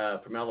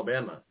from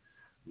Alabama,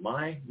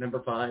 my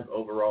number 5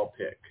 overall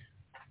pick.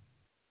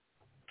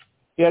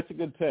 Yeah, it's a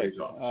good pick.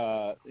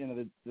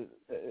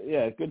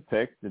 Good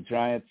pick. The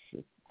Giants,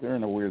 they're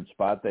in a weird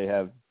spot. They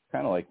have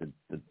kind of like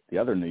the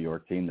other New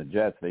York team, the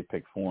Jets. They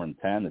pick 4 and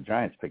 10. The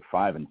Giants pick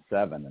 5 and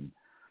 7. And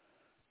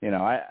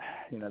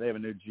they have a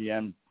new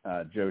GM,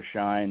 Joe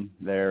Shine,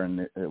 there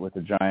and with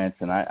the Giants,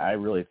 and I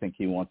really think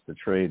he wants to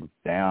trade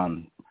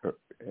down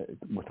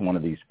with one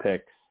of these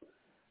picks.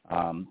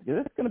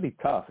 It's going to be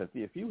tough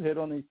if you hit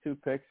on these 2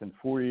 picks in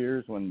 4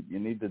 years when you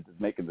need to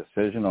make a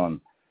decision on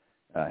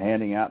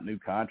handing out new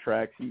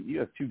contracts. You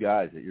have 2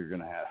 guys that you're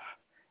going to have.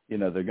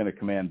 They're going to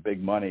command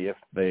big money if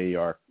they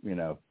are,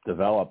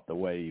 developed the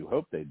way you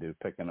hope they do,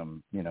 picking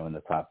them, in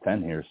the top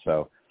 10 here.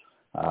 So,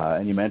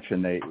 and you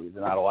mentioned there's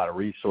not a lot of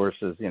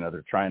resources.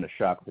 They're trying to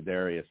shop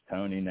Kadarius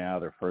Toney now,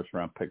 their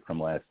first-round pick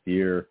from last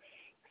year.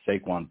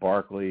 Saquon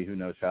Barkley, who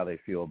knows how they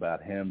feel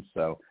about him.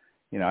 So,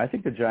 I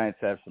think the Giants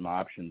have some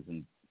options.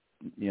 And,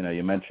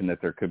 you mentioned that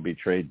there could be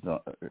trades,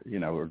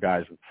 where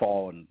guys would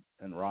fall and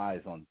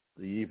rise on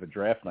the eve of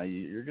draft night,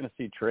 you're going to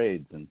see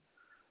trades in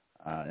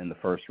the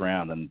first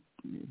round, and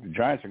the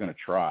Giants are going to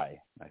try,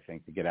 I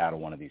think, to get out of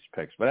one of these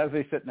picks. But as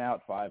they sit now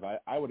at 5,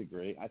 I would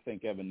agree. I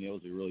think Evan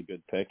Neal's a really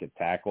good pick at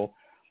tackle.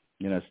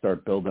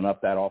 Start building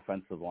up that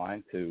offensive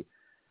line to,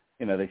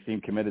 they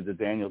seem committed to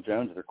Daniel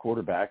Jones, their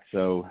quarterback.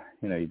 So,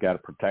 you got to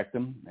protect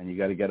him and you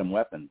got to get him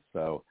weapons.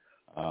 So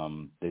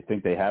they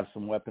think they have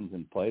some weapons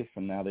in place,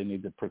 and now they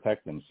need to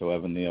protect them. So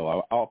Evan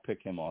Neal, I'll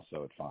pick him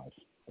also at 5,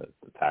 the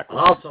tackle.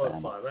 Also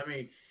at 5.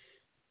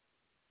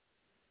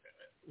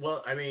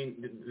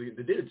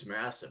 The dude's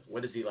massive.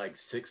 What is he, like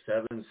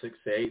 6'7",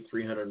 6'8",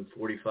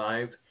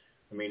 345?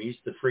 I mean, he's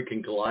the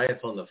freaking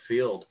Goliath on the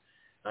field.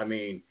 I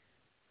mean,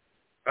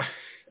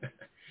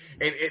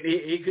 and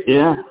he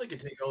really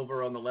could take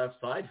over on the left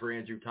side for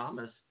Andrew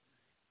Thomas.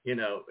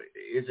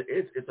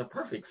 It's a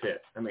perfect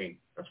fit. I mean,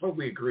 that's why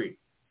we agree.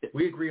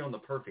 We agree on the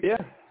perfect.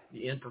 Yeah.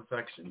 The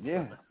imperfection.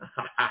 Yeah.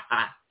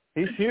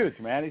 He's huge,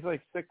 man. He's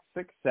like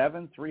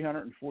 6'7",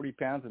 340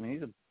 pounds. I mean,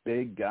 he's a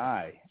big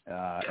guy.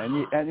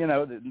 Landon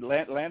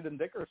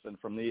Dickerson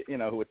from the,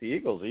 with the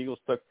Eagles. The Eagles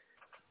took,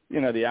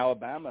 the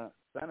Alabama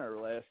center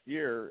last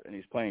year, and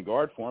he's playing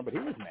guard for him, but he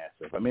was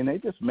massive. I mean, they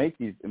just make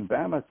these, in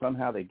Bama,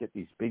 somehow they get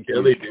these big,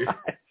 huge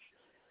guys.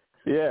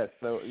 Yeah,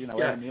 so,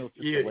 Evan Neal's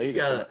just the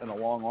latest in a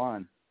long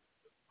line.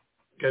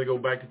 Got to go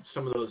back to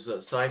some of those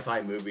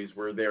sci-fi movies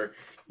where they're,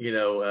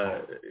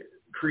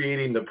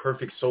 creating the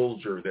perfect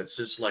soldier that's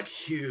just like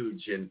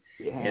huge and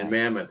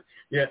mammoth.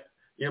 Yeah.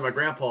 My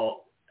grandpa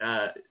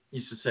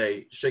used to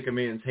say, shake a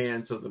man's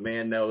hand so the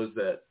man knows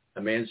that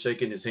a man's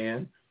shaking his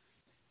hand.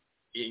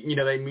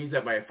 They mean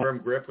that by a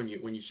firm grip when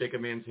you shake a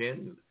man's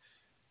hand.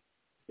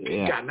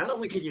 Yeah. God, not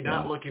only can you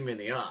not look him in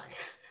the eye,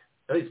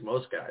 at least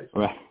most guys,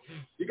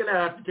 you're going to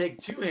have to take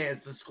 2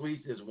 hands to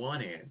squeeze his one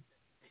hand.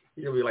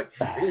 You'll be like,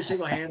 are you going to shake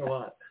my hand or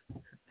what?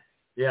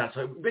 Yeah,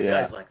 so big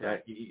guys like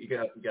that, you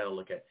got to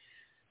look at.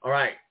 All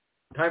right,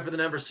 time for the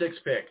number 6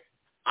 pick.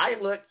 I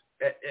looked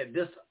at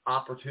this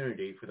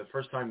opportunity for the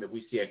first time that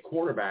we see a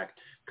quarterback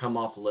come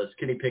off the list.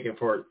 Kenny Pickett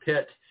for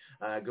Pitt,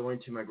 going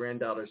to my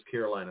granddaughter's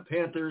Carolina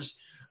Panthers.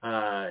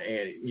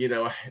 And,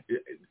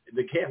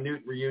 the Cam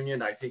Newton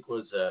reunion, I think,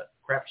 was a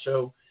crap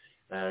show.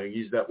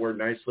 Used that word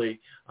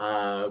nicely.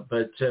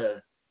 But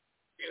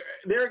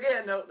there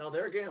again,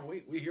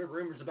 we hear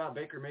rumors about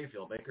Baker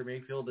Mayfield. Baker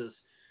Mayfield is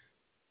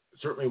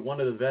certainly one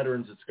of the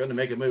veterans that's going to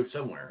make a move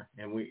somewhere.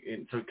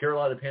 And so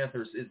Carolina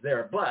Panthers is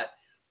there. But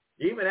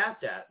even at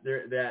that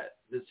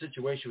the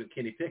situation with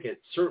Kenny Pickett,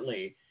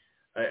 certainly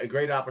a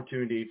great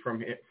opportunity for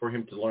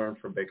him to learn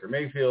from Baker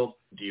Mayfield.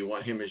 Do you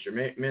want him as your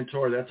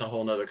mentor? That's a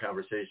whole other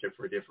conversation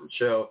for a different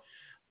show.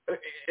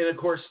 And of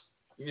course,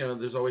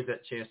 there's always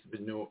that chance to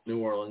be New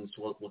Orleans.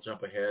 We'll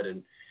jump ahead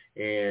and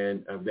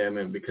of them,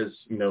 and because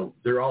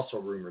they're also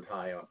rumored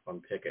high on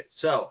Pickett.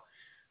 So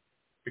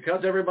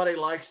because everybody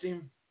likes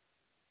him,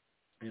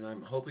 and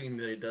I'm hoping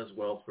that he does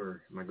well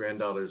for my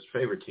granddaughter's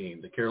favorite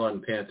team, the Carolina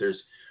Panthers.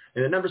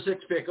 And the number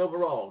 6 pick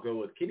overall, go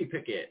with Kenny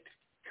Pickett,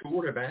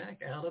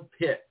 quarterback out of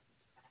Pitt.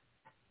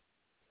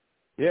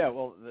 Yeah,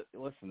 well,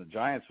 listen, the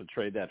Giants would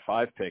trade that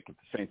 5 pick if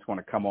the Saints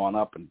want to come on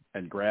up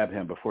and grab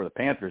him before the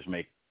Panthers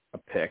make a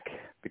pick.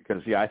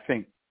 Because, I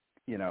think,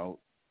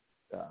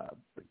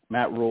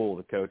 Matt Rule,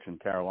 the coach in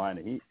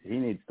Carolina, he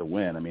needs to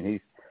win. I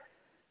mean,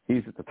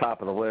 he's at the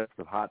top of the list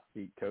of hot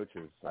seat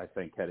coaches, I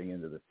think, heading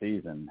into the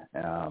season.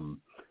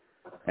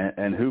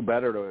 And who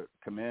better to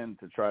come in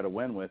to try to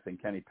win with than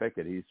Kenny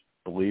Pickett? He's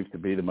believed to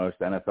be the most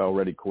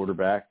NFL-ready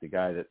quarterback, the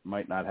guy that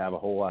might not have a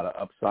whole lot of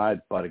upside,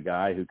 but a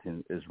guy who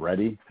is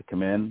ready to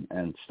come in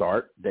and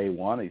start day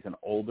one. He's an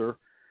older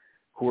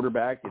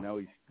quarterback.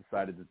 He's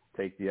decided to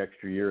take the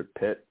extra year at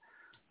Pitt.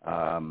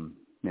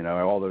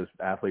 All those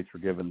athletes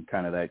were given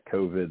kind of that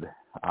COVID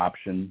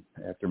option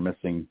after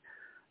missing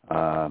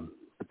the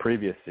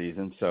previous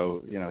season.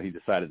 So, he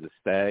decided to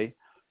stay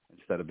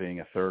instead of being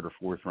a 3rd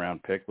or 4th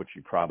round pick, which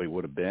he probably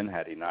would have been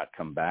had he not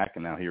come back.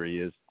 And now here he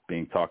is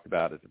being talked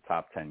about as a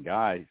top 10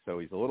 guy. So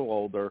he's a little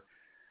older,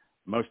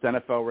 most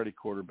NFL ready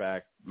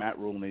quarterback. Matt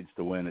Rule needs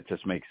to win. It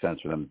just makes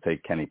sense for them to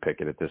take Kenny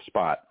Pickett at this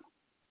spot.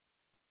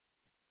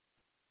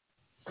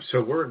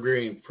 So we're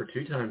agreeing for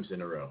 2 times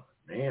in a row,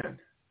 man.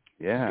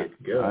 Yeah,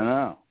 go. I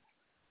know.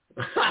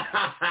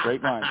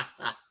 Great minds.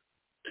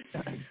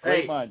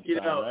 Great minds.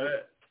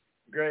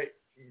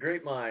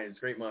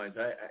 Great minds.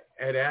 I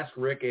had asked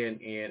Rick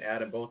and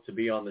Adam both to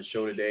be on the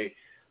show today,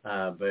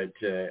 but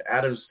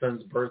Adam's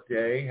son's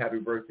birthday. Happy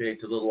birthday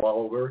to little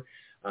Oliver.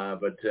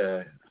 But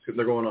they're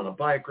going on a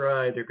bike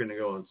ride. They're going to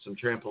go on some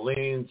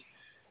trampolines,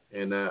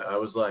 and I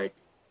was like,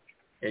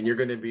 "And you're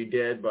going to be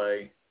dead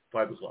by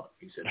 5 o'clock."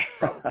 He said,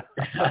 "Probably."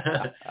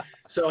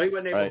 So he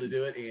wasn't able to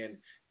do it,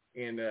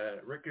 and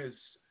Rick has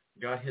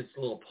got his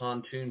little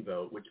pontoon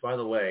boat, which, by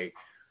the way,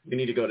 we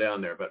need to go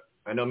down there. But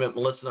I know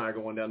Melissa and I are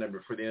going down there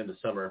before the end of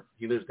summer.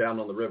 He lives down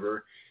on the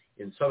river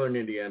in southern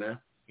Indiana,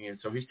 and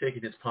so he's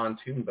taking his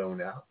pontoon boat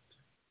out.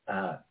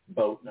 Not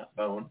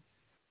bone,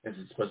 as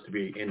it's supposed to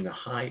be in the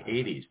high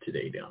 80s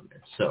today down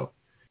there. So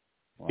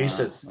he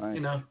says,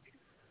 nice.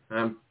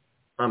 I'm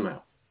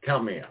out.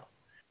 Count me out.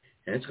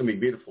 And it's going to be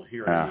beautiful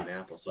here in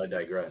Indianapolis. I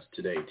digress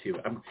today, too.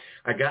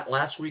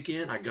 Last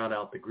weekend, I got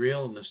out the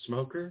grill and the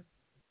smoker.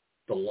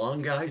 The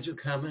lawn guys are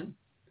coming.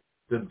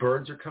 The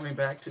birds are coming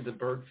back to the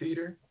bird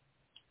feeder.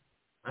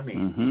 I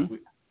mean, we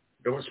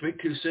don't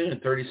speak too soon.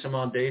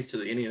 30-some-odd days to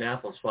the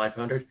Indianapolis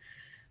 500.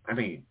 I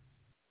mean,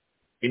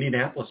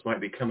 Indianapolis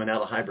might be coming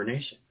out of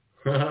hibernation.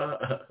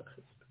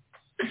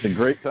 It's a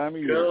great time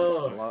of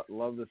year.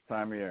 Love this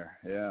time of year.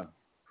 Yeah,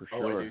 for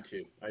sure. Oh,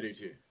 I do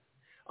too.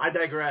 I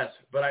digress,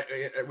 but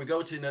we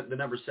go to the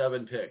number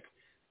 7 pick.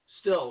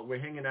 Still, we're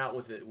hanging out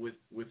with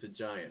the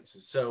Giants.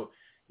 So,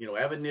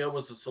 Evan Neal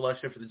was the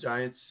selection for the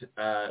Giants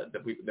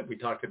that we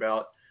talked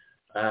about.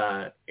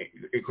 Of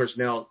course,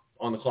 now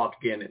on the clock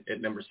again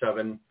at number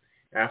 7.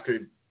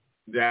 After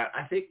that,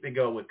 I think they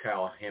go with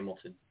Kyle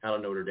Hamilton out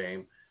of Notre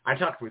Dame. I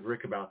talked with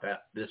Rick about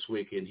that this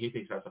week, and he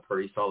thinks that's a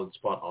pretty solid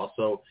spot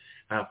also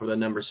for the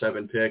number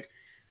 7 pick.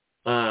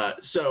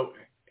 So,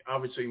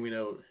 obviously, we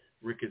know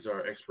Rick is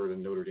our expert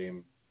in Notre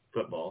Dame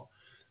football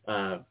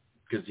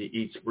because he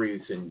eats,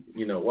 breathes, and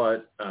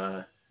Notre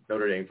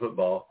Dame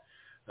football.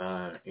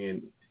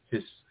 And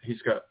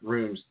he's got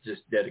rooms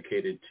just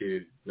dedicated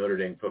to Notre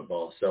Dame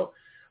football. So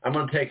I'm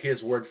going to take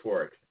his word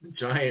for it. The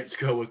Giants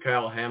go with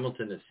Kyle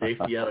Hamilton, the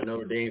safety out of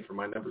Notre Dame, for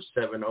my number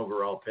 7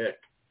 overall pick.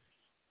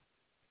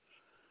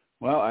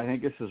 Well, I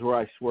think this is where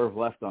I swerve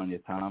left on you,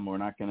 Tom. We're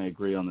not going to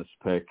agree on this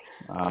pick.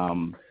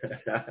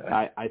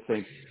 I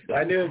think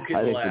I knew it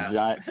could laugh. The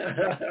Giants.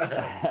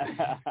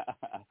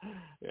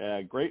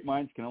 Yeah, great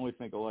minds can only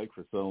think alike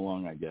for so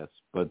long, I guess.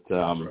 But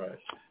that's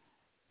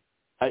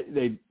right.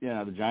 The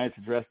Giants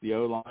addressed the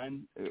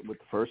O-line with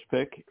the first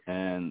pick,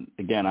 and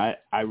again,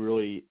 I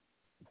really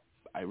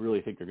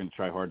think they're going to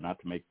try hard not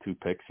to make 2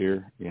 picks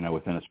here,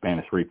 within a span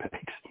of 3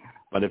 picks.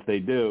 But if they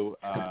do,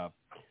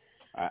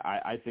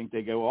 I think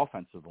they go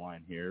offensive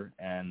line here,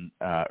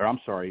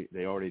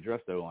 they already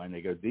addressed O-line.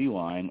 They go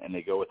D-line, and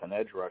they go with an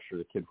edge rusher,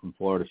 the kid from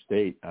Florida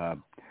State,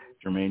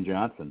 Jermaine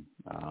Johnson.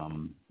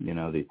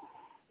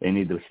 They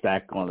need to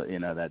stack on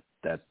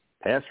that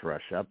pass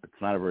rush up. It's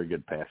not a very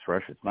good pass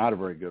rush. It's not a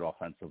very good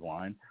offensive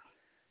line.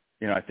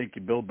 I think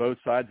you build both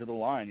sides of the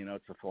line.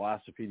 It's a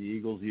philosophy the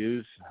Eagles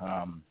use,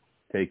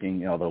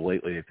 although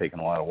lately they've taken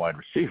a lot of wide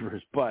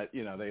receivers, but,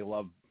 they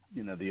love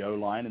the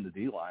O-line and the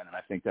D-line, and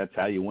I think that's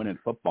how you win in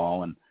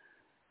football. And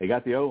they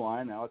got the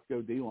O-line. Now let's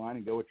go D-line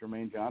and go with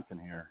Jermaine Johnson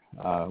here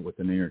with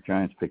the New York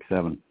Giants, pick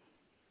 7.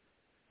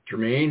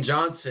 Jermaine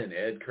Johnson,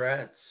 Ed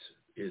Kracz,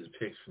 is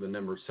picked for the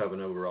number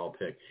 7 overall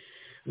pick.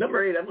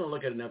 Number 8, I'm going to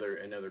look at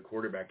another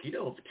quarterback.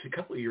 A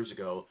couple of years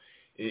ago,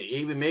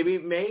 even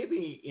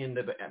maybe in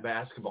the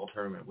basketball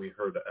tournament, we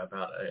heard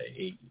about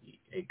a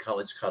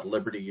college called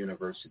Liberty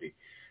University.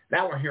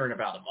 Now we're hearing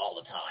about them all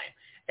the time.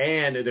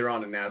 And they're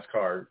on a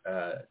NASCAR.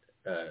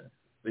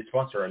 They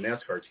sponsor our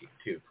NASCAR team,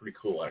 too. Pretty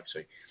cool,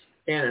 actually.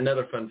 And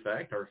another fun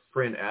fact, our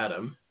friend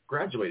Adam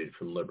graduated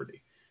from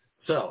Liberty.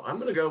 So I'm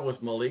going to go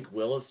with Malik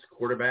Willis,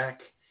 quarterback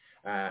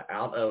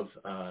out of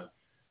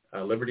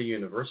Liberty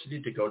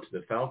University, to go to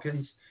the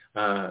Falcons.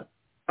 Up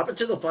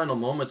until the final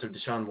moments of the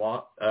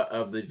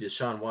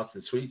Deshaun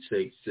Watson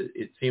sweepstakes,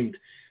 it seemed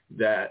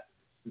that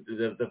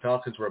the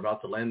Falcons were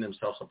about to land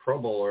themselves a Pro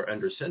Bowler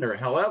under center.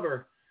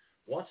 However,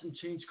 Watson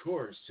changed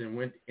course and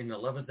went in the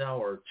 11th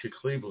hour to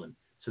Cleveland.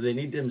 So they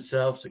need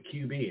themselves a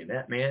QB, and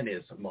that man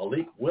is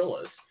Malik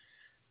Willis,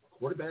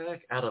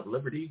 quarterback out of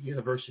Liberty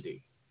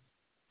University.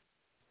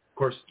 Of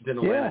course, then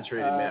Atlanta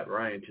traded Matt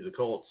Ryan to the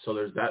Colts, so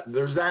there's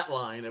that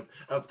line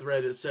of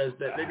thread that says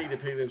that they need to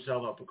pick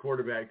themselves up a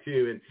quarterback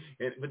too.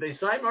 But they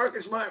signed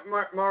Marcus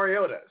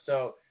Mariota,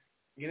 so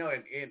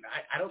and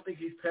I don't think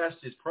he's past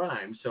his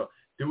prime. So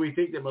do we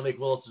think that Malik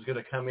Willis is going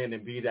to come in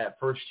and be that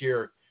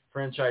first-year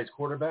franchise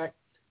quarterback?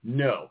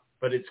 No,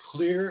 but it's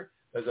clear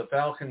that the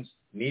Falcons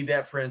need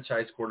that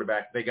franchise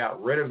quarterback. They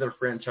got rid of their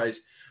franchise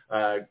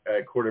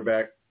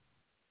quarterback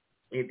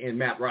in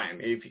Matt Ryan,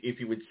 if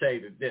you would say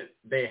that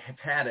they have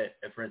had a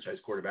franchise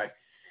quarterback.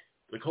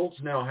 The Colts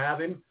now have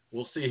him.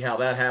 We'll see how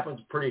that happens.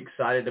 Pretty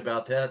excited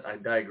about that. I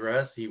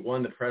digress. He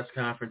won the press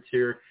conference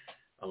here.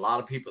 A lot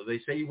of people, they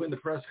say you win the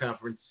press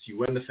conference, you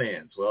win the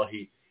fans. Well,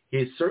 he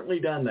has certainly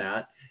done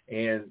that,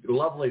 and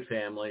lovely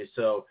family.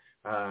 So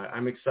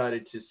I'm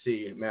excited to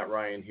see Matt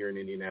Ryan here in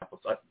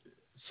Indianapolis.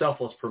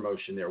 Selfless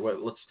promotion there.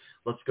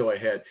 Let's go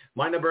ahead.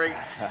 My number 8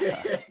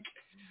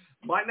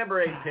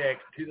 pick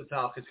to the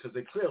Falcons, because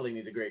they clearly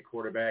need a great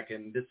quarterback,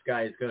 and this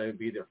guy is going to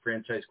be their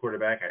franchise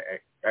quarterback.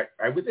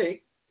 I would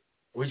think.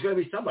 Well, he's going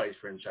to be somebody's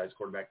franchise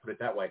quarterback, put it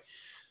that way.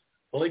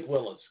 Malik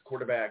Willis,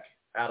 quarterback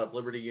out of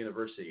Liberty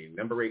University,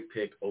 number 8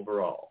 pick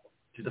overall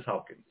to the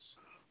Falcons.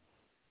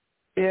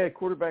 Yeah,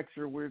 quarterbacks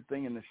are a weird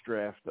thing in this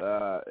draft.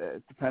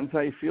 It depends how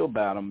you feel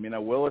about them.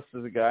 Willis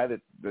is a guy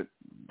that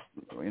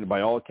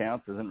by all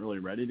accounts isn't really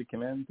ready to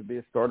come in to be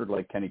a starter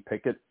like Kenny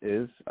Pickett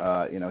is.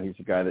 He's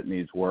a guy that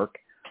needs work.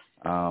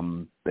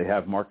 They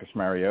have Marcus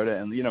Mariota,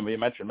 and you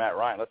mentioned Matt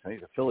Ryan. Listen,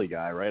 he's a Philly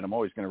guy, right? I'm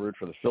always going to root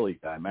for the Philly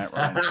guy, Matt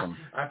Ryan.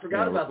 I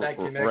forgot about that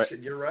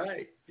connection. You're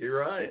right.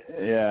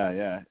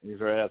 Yeah. He's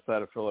right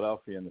outside of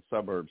Philadelphia in the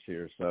suburbs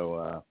here.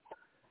 So,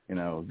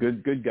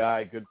 good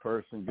guy, good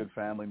person, good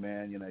family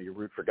man. You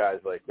root for guys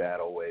like that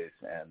always,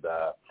 and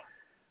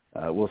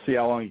we'll see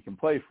how long he can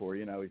play for.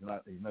 He's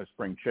no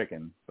spring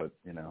chicken, but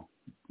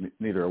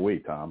neither are we,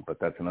 Tom. But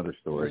that's another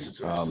story. This is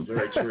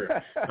very true.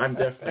 I'm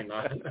definitely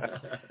not.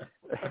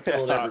 I'm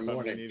told every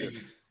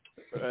morning.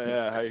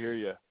 Yeah, I hear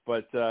you.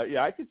 But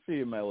I could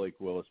see a Malik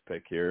Willis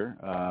pick here.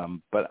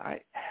 But I'm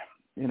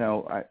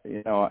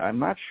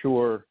not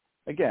sure.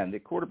 Again, the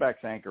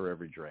quarterbacks anchor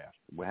every draft.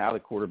 How the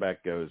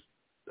quarterback goes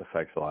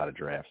affects a lot of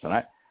drafts, and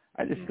I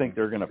just think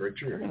they're going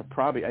to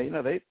probably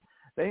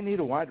they need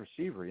a wide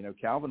receiver.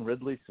 Calvin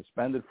Ridley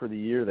suspended for the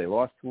year. They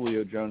lost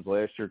Julio Jones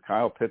last year.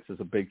 Kyle Pitts is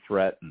a big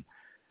threat, and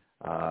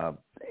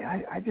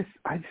I just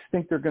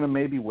think they're going to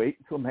maybe wait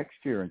until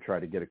next year and try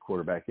to get a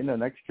quarterback.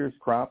 Next year's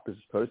crop is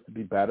supposed to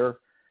be better.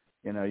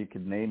 You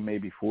could name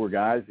maybe 4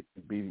 guys that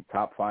could be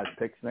top 5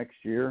 picks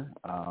next year.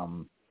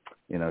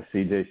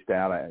 C.J.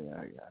 Stroud, I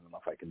don't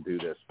know if I can do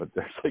this, but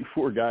there's like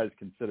 4 guys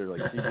considered,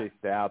 like C.J.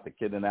 Stroud, the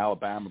kid in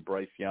Alabama,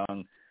 Bryce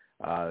Young,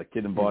 the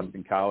kid in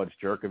Boston College,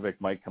 Jerkovic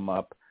might come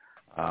up.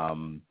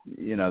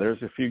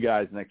 There's a few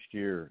guys next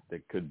year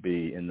that could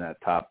be in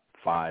that top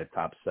 5,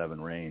 top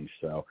 7 range.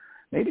 So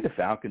maybe the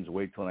Falcons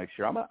wait till next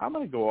year. I'm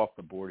going to go off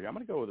the board here. I'm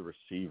going to go with a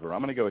receiver. I'm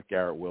going to go with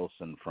Garrett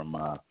Wilson from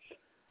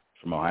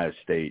Ohio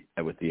State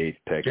with the 8th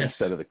pick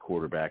instead of the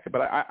quarterback.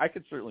 But I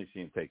could certainly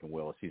see him taking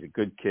Willis. He's a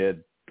good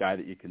kid, guy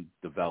that you can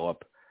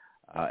develop,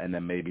 and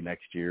then maybe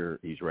next year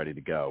he's ready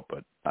to go.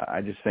 But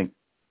I think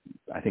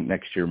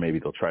next year maybe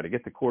they'll try to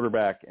get the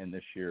quarterback, and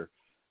this year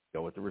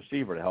go with the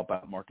receiver to help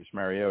out Marcus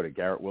Mariota.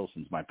 Garrett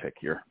Wilson's my pick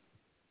here.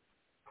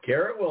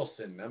 Garrett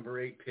Wilson, number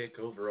 8 pick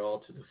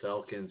overall to the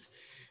Falcons.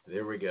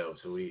 There we go.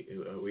 So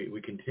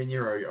we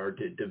continue our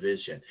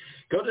division.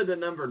 Go to the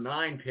number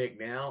 9 pick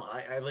now.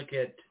 I look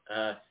at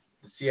the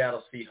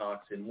Seattle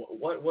Seahawks, and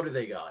what do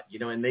they got?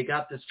 And they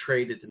got this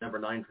trade at the number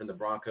 9 from the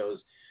Broncos.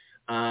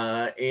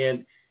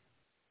 And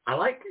I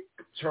like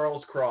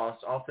Charles Cross,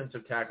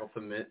 offensive tackle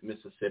from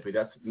Mississippi.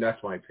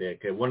 That's my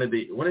pick. One of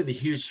the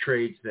huge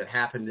trades that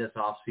happened this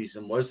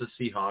offseason was the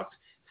Seahawks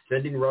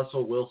sending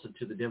Russell Wilson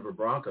to the Denver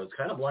Broncos.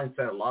 Kind of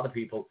blindsided a lot of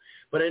people.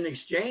 But in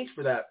exchange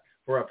for that,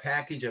 for a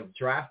package of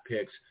draft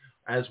picks,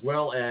 as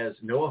well as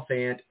Noah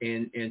Fant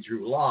and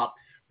Drew Lock,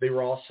 they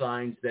were all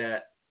signs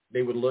that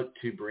they would look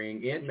to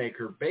bring in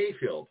Baker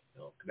Mayfield.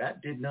 Well,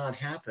 that did not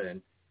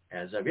happen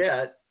as of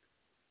yet.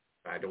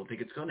 I don't think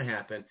it's going to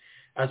happen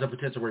as a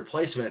potential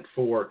replacement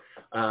for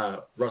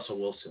Russell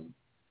Wilson.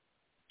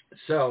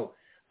 So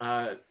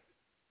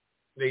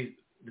the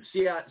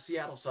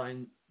Seattle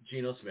signed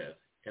Geno Smith,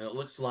 and it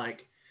looks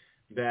like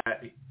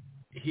that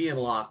he and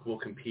Locke will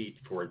compete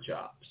for a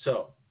job.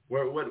 So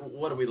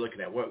what are we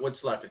looking at?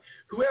 What's left?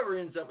 Whoever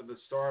ends up with the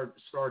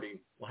starting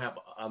will have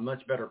a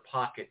much better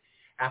pocket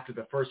after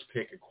the first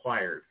pick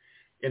acquired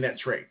in that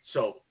trade.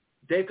 So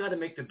they've got to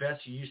make the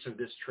best use of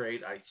this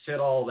trade. I said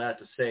all that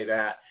to say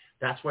that.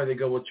 That's why they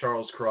go with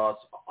Charles Cross,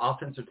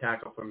 offensive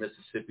tackle from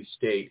Mississippi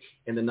State,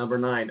 in the number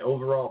 9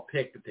 overall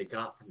pick that they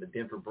got from the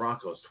Denver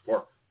Broncos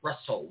for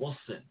Russell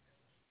Wilson.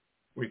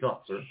 What do you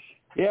thought, sir?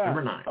 Yeah.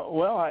 Number 9.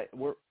 Well,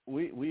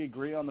 we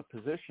agree on the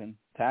position,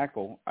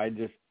 tackle. I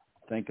just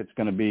think it's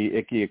going to be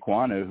Ike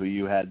Ekwonu, who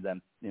you had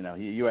them.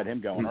 You had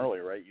him going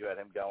earlier, right? You had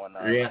him going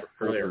earlier,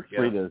 for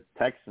the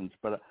Texans.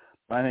 But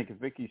I think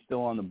if Ike's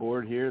still on the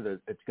board here, that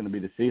it's going to be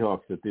the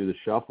Seahawks that do the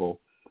shuffle.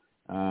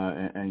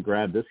 And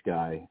grab this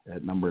guy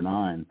at number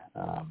 9.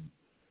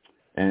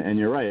 And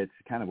you're right, it's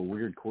kind of a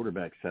weird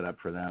quarterback setup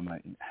for them. I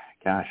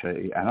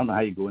don't know how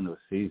you go into a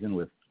season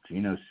with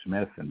Geno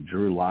Smith and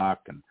Drew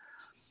Lock and,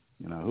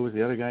 who was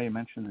the other guy you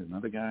mentioned? There's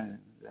another guy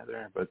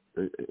there, but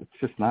it's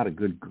just not a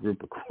good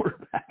group of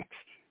quarterbacks.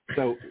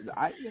 So,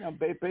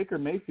 Baker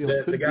Mayfield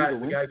could be the guy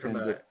from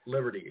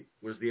Liberty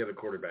was the other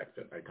quarterback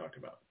that I talked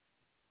about.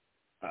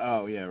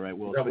 Oh, yeah, right.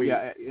 Well, I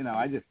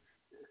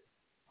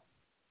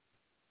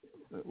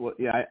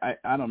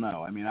don't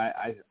know. I mean,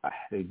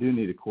 they do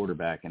need a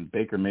quarterback, and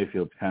Baker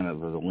Mayfield's kind of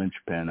the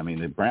linchpin. I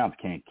mean, the Browns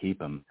can't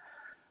keep him.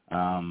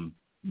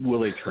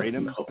 Will they trade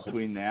him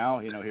between now?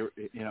 Here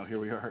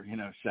we are.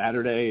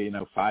 Saturday.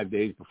 5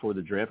 days before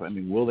the draft. I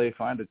mean, will they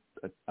find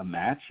a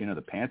match?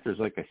 The Panthers,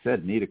 like I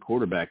said, need a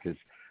quarterback because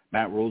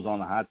Matt Rule's on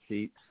the hot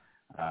seat.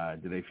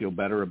 Do they feel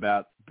better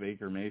about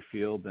Baker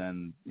Mayfield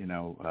than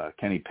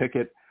Kenny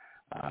Pickett?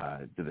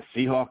 Do the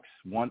Seahawks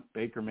want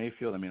Baker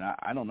Mayfield? I mean,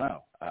 I don't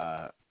know.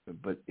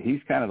 But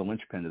he's kind of the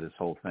linchpin to this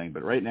whole thing.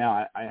 But right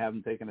now, I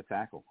haven't taken a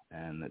tackle,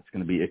 and it's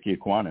going to be Ike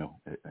Ekwonu,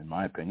 in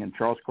my opinion.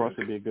 Charles Cross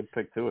would be a good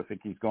pick, too, if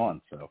Ike's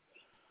gone. So,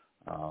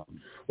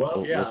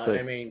 we'll see.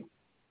 I mean,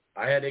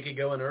 I had Ike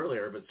going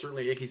earlier, but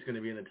certainly Ike's going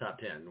to be in the top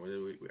 10.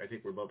 I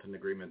think we're both in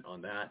agreement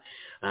on that.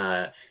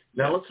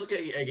 Now, let's look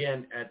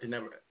again at the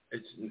number.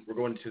 We're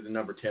going to the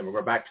number 10. We're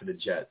going back to the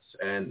Jets,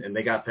 and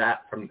they got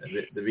that from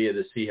via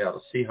the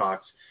Seahawks.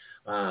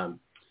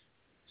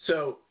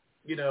 So,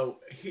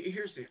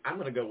 I'm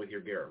going to go with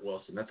your Garrett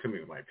Wilson. That's going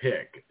to be my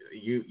pick.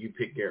 You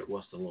picked Garrett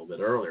Wilson a little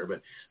bit earlier,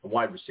 but a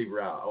wide receiver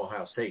out of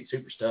Ohio State,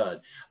 super stud.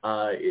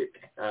 I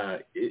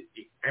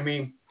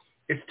mean,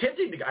 it's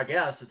tempting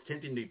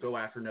to go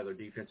after another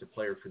defensive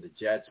player for the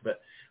Jets,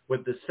 but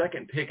with the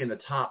second pick in the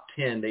top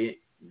 10,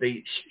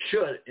 they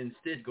should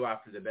instead go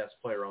after the best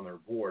player on their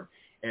board.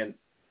 And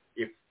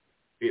if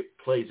it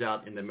plays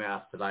out in the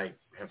math that I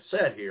have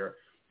said here,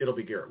 it'll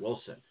be Garrett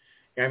Wilson.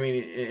 I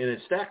mean, in a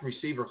stacked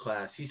receiver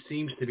class, he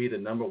seems to be the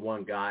number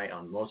one guy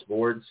on most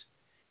boards.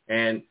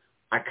 And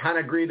I kind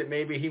of agree that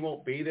maybe he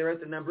won't be there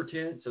at the number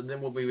 10, so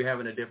then we'll be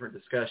having a different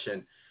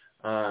discussion.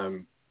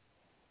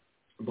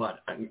 But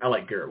I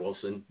like Garrett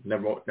Wilson,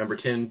 number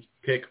 10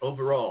 pick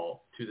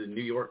overall to the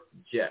New York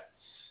Jets.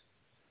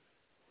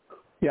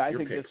 Yeah, I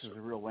think this is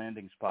a real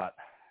landing spot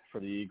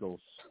for the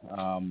Eagles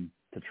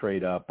to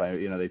trade up.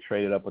 They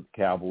traded up with the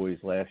Cowboys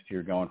last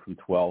year going from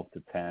 12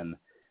 to 10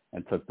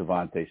 and took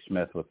Devontae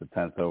Smith with the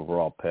 10th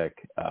overall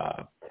pick.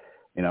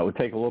 It would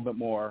take a little bit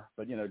more,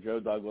 but, Joe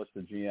Douglas,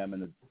 the GM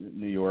in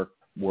New York,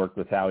 worked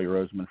with Howie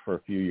Roseman for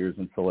a few years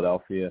in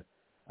Philadelphia.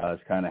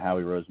 It's kind of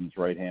Howie Roseman's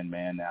right-hand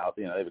man now.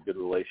 They have a good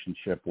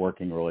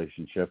working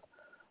relationship.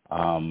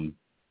 I'm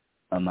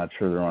not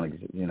sure they're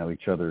on,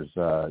 each other's,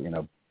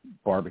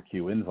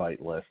 barbecue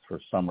invite list for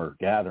summer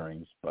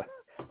gatherings, but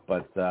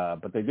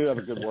they do have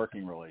a good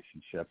working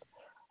relationship.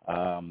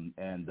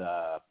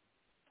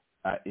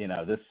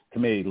 This to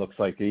me looks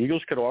like the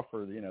Eagles could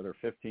offer, their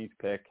 15th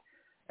pick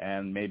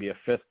and maybe a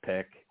 5th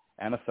pick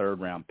and a 3rd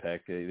round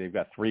pick. They've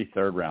got 3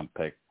 3rd-round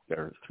picks. There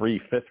are 3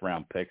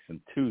 5th-round picks and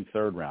 2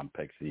 3rd-round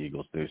picks the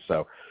Eagles do.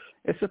 So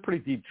it's a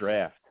pretty deep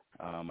draft.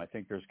 I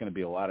think there's going to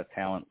be a lot of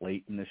talent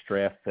late in this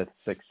draft, 5th,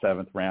 6th,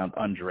 7th round.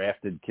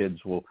 Undrafted kids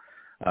will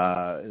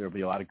there'll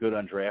be a lot of good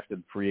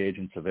undrafted free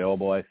agents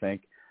available, I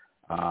think.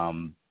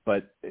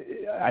 But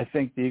I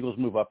think the Eagles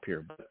move up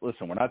here. But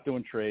listen, we're not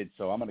doing trades,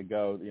 so I'm going to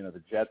go,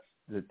 the Jets,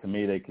 to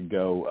me, they could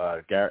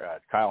go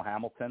Kyle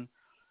Hamilton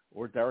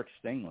or Derek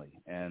Stingley.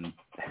 And,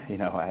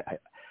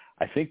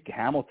 I think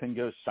Hamilton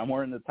goes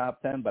somewhere in the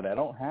top 10, but I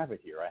don't have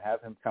it here. I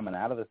have him coming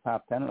out of the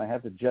top 10, and I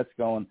have the Jets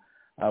going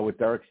with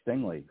Derek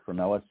Stingley from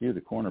LSU,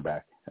 the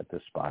cornerback, at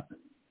this spot.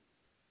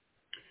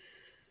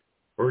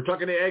 We're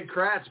talking to Ed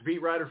Kracz,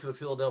 beat writer for the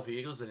Philadelphia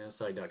Eagles and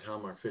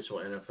Inside.com, our official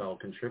NFL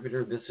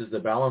contributor. This is The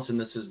Balance, and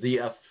this is the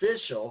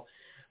official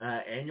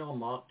annual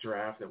mock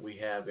draft that we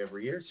have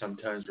every year.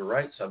 Sometimes we're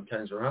right,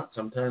 sometimes we're not.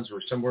 Sometimes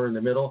we're somewhere in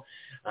the middle.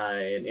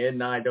 And Ed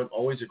and I don't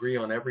always agree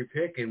on every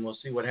pick, and we'll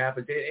see what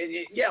happens.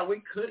 Yeah,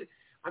 we could.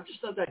 I'm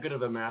just not that good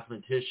of a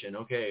mathematician.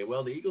 Okay,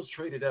 well, the Eagles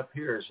traded up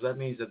here, so that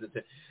means that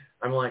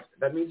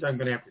that means I'm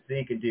going to have to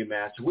think and do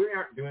math. So we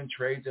aren't doing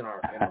trades in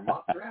our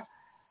mock draft,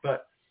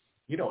 but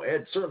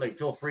Ed, certainly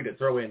feel free to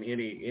throw in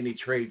any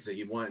trades that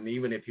you want, and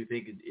even if you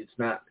think it's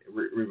not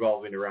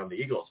revolving around the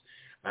Eagles.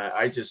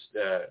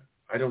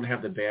 I don't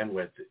have the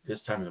bandwidth this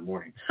time of the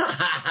morning.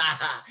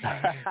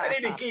 I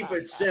need to keep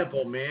it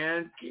simple,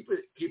 man. Keep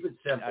it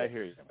simple. I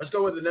hear you. Let's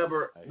go with the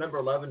number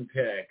 11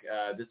 pick.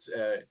 This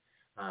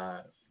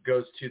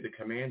goes to the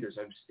Commanders.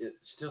 I'm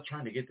still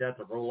trying to get that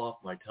to roll off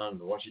my tongue,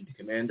 the Washington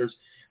Commanders.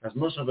 As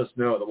most of us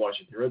know, the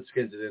Washington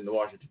Redskins and then the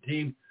Washington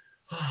team.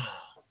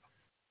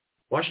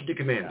 Washington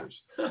Commanders.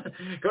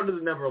 Go to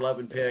the number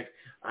 11 pick.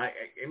 I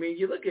mean,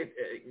 you look at,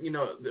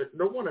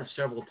 they're one of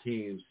several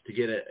teams to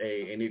get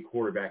a new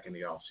quarterback in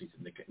the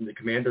offseason. The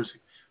Commanders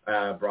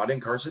brought in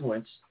Carson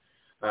Wentz,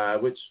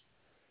 which,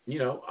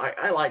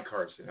 I like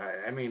Carson.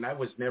 I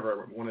was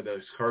never one of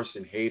those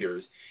Carson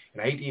haters,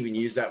 and I hate to even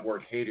use that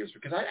word haters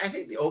because I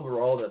think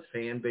the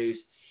fan base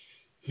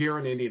here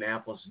in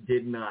Indianapolis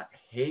did not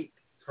hate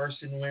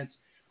Carson Wentz.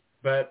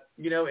 But,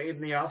 in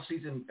the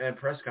off-season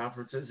press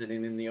conferences and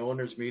in the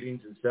owners'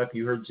 meetings and stuff,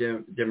 you heard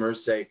Jim Demers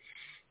say,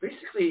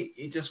 basically,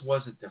 it just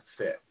wasn't the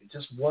fit. It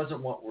just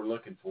wasn't what we're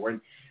looking for.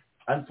 And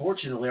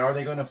unfortunately, are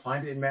they going to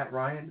find it in Matt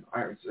Ryan?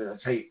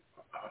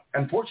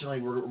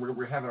 Unfortunately,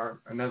 we're having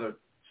another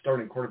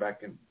starting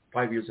quarterback in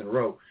 5 years in a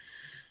row.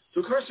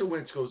 So Carson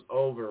Wentz goes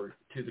over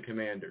to the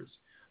Commanders.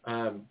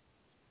 Obviously,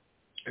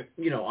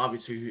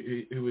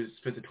 who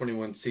spent the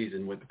 21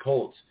 season with the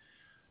Colts.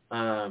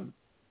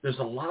 There's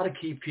a lot of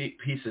key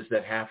pieces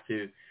that have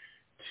to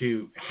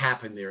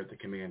happen there at the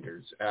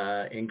Commanders,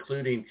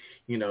 including,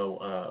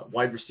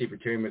 wide receiver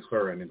Terry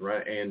McLaurin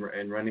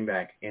and running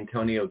back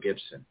Antonio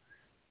Gibson.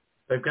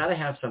 They've got to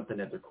have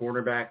something at their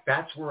cornerback.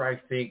 That's where I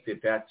think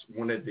that's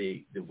one of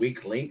the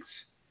weak links.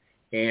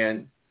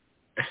 And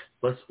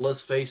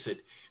let's face it,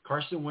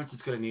 Carson Wentz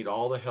is going to need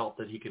all the help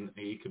that he can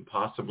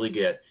possibly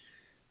get.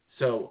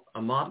 So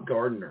Ahmad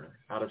Gardner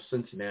out of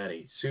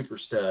Cincinnati, super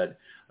stud,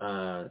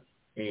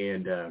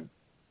 and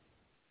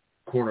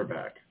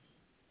cornerback.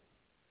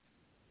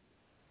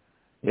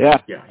 Yeah,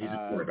 he's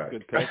a cornerback.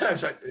 Good pick.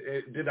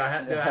 Did I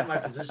have my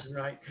position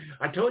right?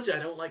 I told you I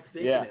don't like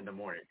thinking in the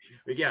morning.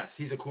 But yes,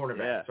 he's a cornerback.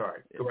 Yeah.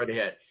 Sorry. Go right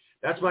ahead.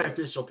 That's my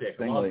official pick,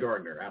 Ahmad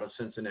Gardner out of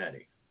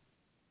Cincinnati.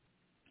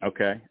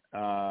 Okay.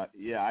 I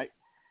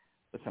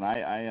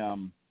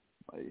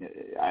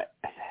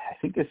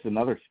think it's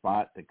another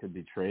spot that could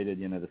be traded.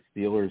 The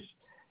Steelers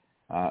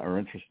are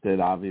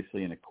interested,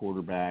 obviously, in a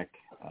quarterback.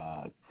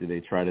 Do they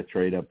try to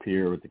trade up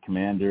here with the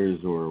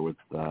Commanders or with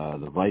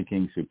the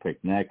Vikings who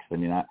pick next?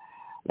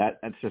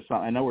 that's just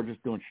something. I know we're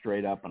just doing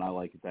straight up, and I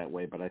like it that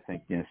way, but I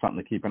think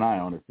something to keep an eye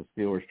on is the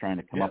Steelers trying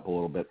to come up a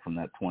little bit from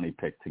that 20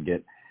 pick to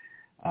get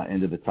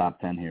into the top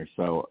 10 here.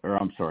 So, or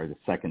I'm sorry, the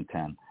second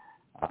 10,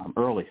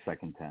 early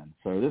second 10.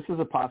 So this is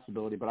a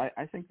possibility, but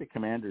I think the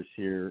Commanders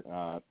here,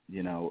 are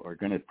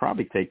going to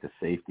probably take the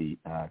safety,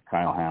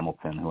 Kyle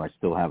Hamilton, who I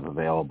still have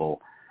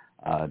available,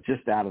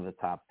 just out of the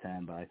top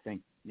 10. But I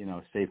think,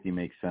 safety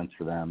makes sense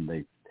for them.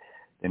 They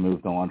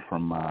moved on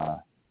from,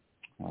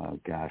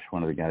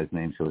 one of the guys'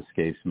 names who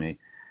escapes me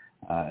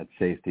at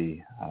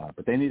safety,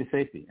 but they need a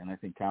safety, and I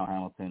think Kyle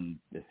Hamilton,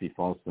 if he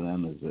falls to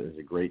them, is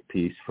a great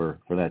piece for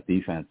that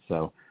defense.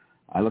 So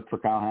I look for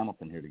Kyle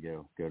Hamilton here to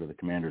go to the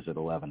Commanders at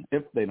 11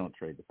 if they don't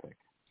trade the pick.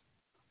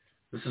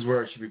 This is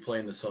where I should be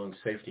playing the song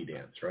 "Safety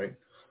Dance," right?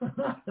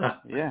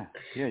 Yeah,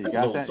 you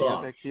got that. You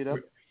got that queued up.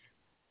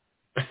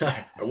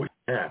 I would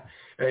have.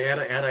 Had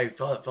I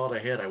thought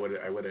ahead, I would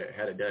have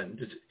had it done.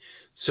 Just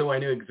so I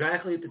knew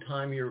exactly at the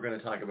time you were going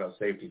to talk about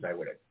safeties, I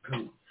would have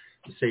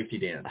the safety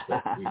dance.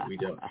 But we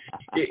don't.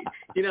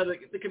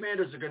 The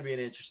Commanders are going to be an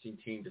interesting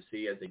team to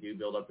see as they do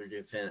build up their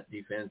defense.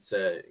 This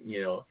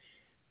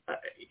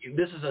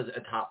is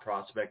a top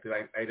prospect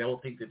that I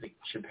don't think that they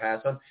should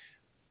pass on.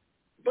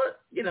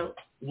 But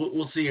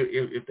we'll see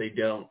if they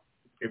don't,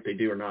 if they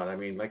do or not. I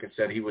mean, like I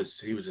said, he was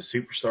a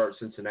superstar at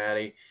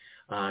Cincinnati.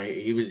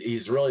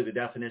 He's really the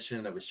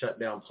definition of a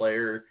shutdown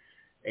player.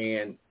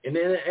 And in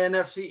the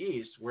NFC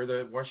East, where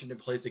the Washington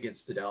plays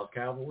against the Dallas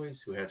Cowboys,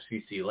 who have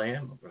C.C.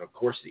 Lamb, and of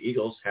course the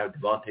Eagles have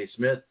Devontae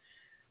Smith,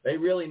 they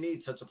really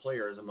need such a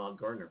player as Ahmad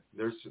Gardner.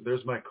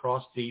 There's my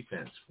cross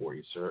defense for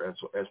you, sir,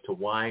 as to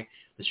why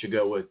they should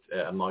go with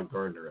Ahmad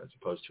Gardner as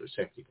opposed to a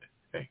safety.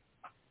 Hey,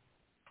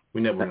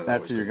 we never know.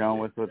 That's who you're going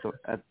with you're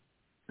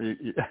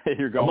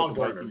going Ahmad with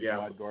Gardner, yeah.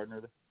 Ahmad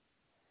Gardner.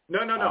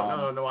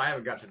 No. I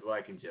haven't got to the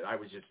Vikings yet. I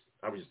was just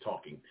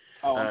talking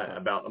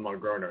about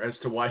Ahmad Gardner as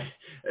to why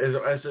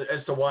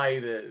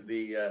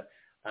the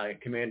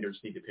Commanders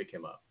need to pick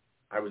him up.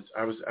 I was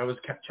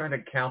trying to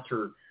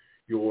counter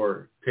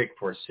your pick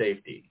for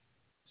safety.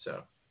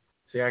 So,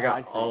 see, I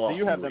got all off. So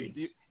you have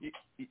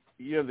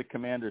you have the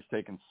Commanders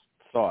taking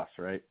Sauce,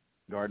 right?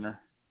 Gardner?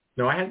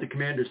 No, I had the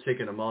Commanders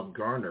taking Ahmad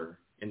Gardner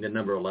in the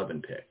number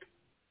 11 pick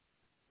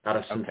out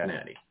of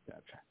Cincinnati. Okay.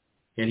 Gotcha.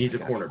 And he's a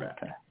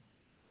cornerback. Okay.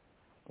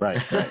 Right.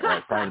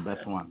 Probably the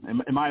best one.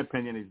 In my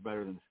opinion, he's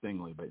better than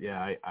Stingley. But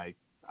yeah, I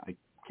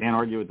can't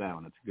argue with that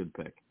one. It's a good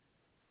pick.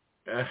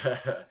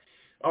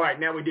 All right,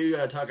 now we do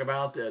talk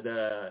about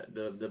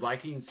the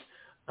Vikings.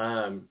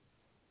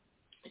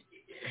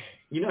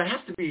 It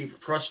has to be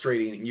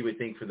frustrating, you would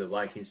think, for the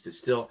Vikings to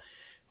still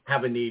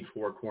have a need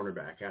for a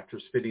cornerback after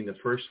spending the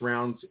first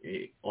rounds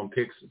on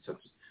picks such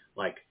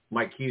like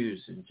Mike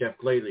Hughes and Jeff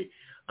Gladley.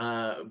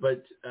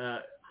 But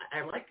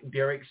I like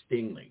Derek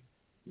Stingley.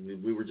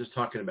 We were just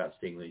talking about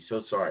Stingley.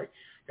 So sorry.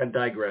 Got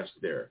digressed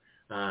there.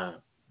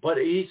 But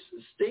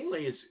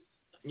Stingley is,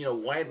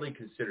 widely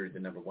considered the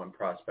number one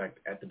prospect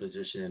at the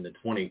position in the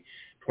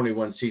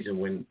 2021 season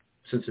when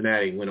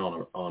Cincinnati went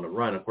on a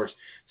run. Of course,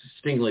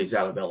 Stingley's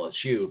out of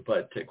LSU,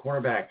 but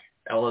cornerback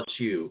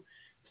LSU,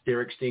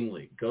 Derek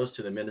Stingley, goes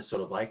to the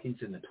Minnesota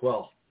Vikings in the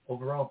 12th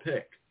overall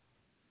pick.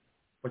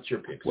 What's your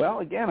pick? Well,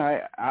 again,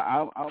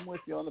 I'm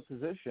with you on the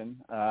position.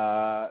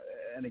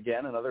 And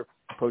again, another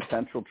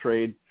potential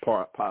trade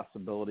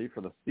possibility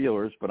for the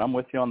Steelers, but I'm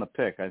with you on the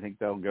pick. I think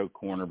they'll go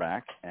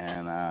cornerback,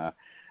 and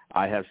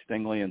I have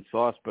Stingley and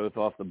Sauce both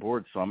off the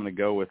board, so I'm going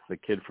to go with the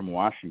kid from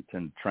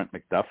Washington, Trent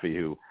McDuffie,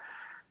 who,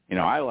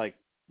 I like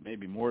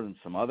maybe more than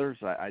some others.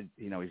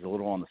 He's a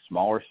little on the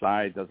smaller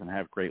side, doesn't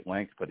have great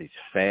length, but he's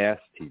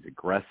fast, he's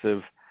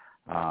aggressive.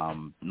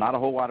 Not a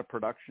whole lot of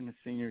production his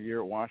senior year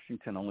at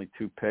Washington, only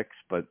 2 picks,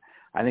 but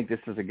I think this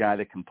is a guy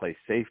that can play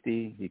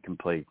safety, he can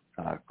play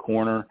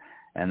corner,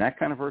 and that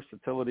kind of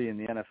versatility in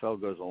the NFL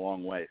goes a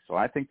long way. So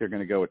I think they're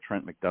going to go with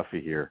Trent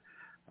McDuffie here,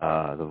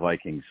 the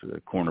Vikings, the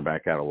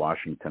cornerback out of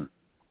Washington.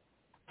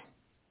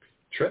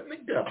 Trent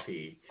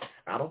McDuffie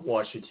out of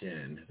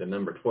Washington, the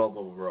number 12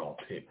 overall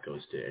pick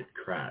goes to Ed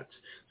Kracz.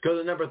 Let's go to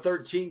the number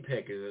 13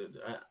 pick. Is it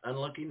an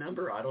unlucky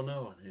number? I don't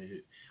know.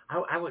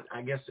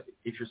 I guess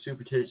if you're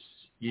superstitious,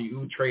 you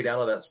would trade out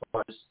of that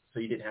spot just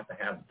so you didn't have to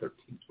have the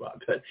 13th spot.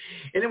 But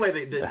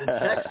anyway, the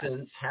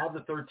Texans have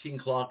the 13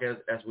 clock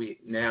as we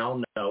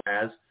now know,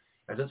 as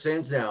it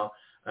stands now,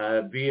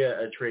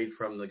 via a trade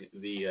from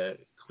the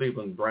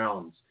Cleveland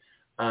Browns.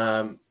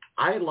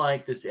 I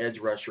like this edge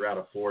rusher out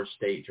of Florida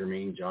State,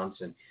 Jermaine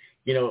Johnson.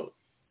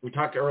 We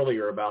talked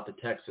earlier about the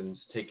Texans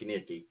taking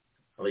Icky,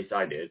 at least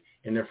I did,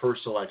 in their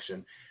first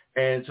selection.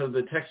 And so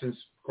the Texans,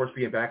 of course,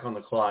 being back on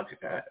the clock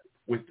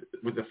with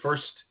the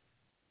first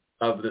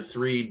of the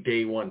 3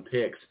 day one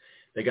picks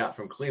they got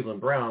from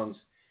Cleveland Browns,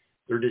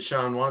 their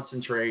Deshaun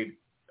Watson trade.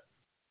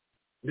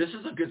 This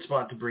is a good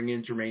spot to bring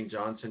in Jermaine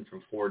Johnson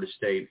from Florida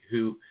State,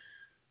 who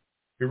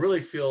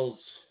really feels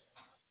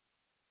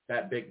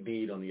that big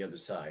need on the other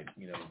side.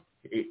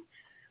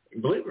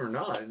 believe it or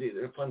not,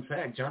 a fun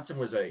fact, Johnson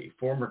was a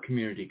former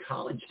community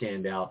college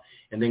standout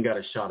and then got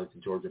a shot at the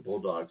Georgia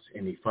Bulldogs,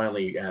 and he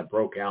finally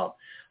broke out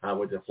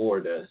with the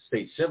Florida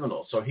State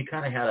Seminoles. So he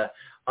kind of had a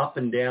up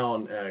and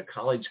down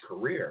college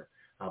career,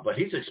 but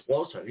he's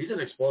explosive. He's an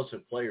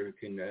explosive player who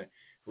can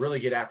really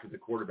get after the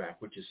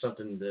quarterback, which is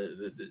something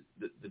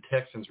the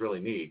Texans really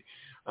need.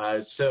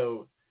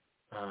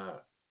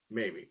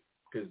 Maybe.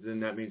 Because then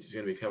that means he's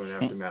going to be coming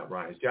after Matt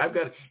Ryan. See, I've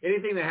got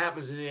anything that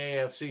happens in the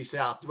AFC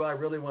South. Do I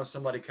really want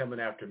somebody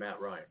coming after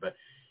Matt Ryan? But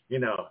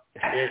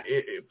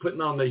putting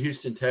on the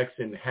Houston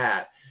Texan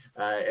hat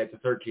at the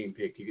 13th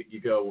pick,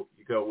 you go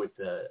with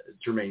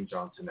Jermaine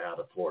Johnson out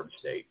of Florida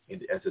State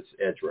as its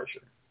edge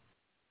rusher.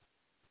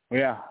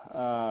 Yeah,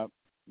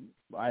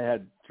 I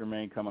had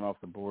Jermaine coming off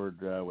the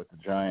board with the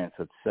Giants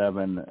at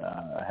 7.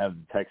 I have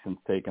the Texans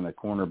taking a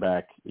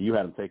cornerback. You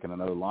had them taking an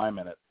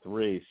O-lineman at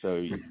 3,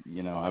 so,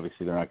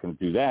 obviously they're not going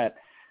to do that.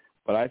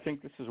 But I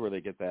think this is where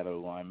they get that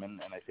O-lineman,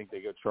 and I think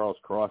they go Charles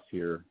Cross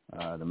here,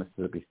 the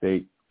Mississippi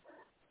State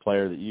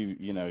player that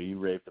you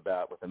raved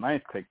about with a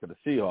 9th pick to the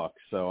Seahawks.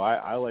 So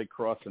I like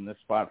Cross in this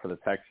spot for the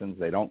Texans.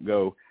 They don't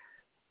go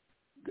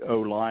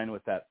O-line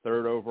with that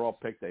 3rd overall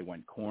pick. They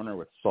went corner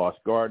with Sauce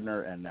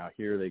Gardner, and now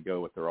here they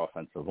go with their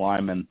offensive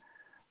lineman,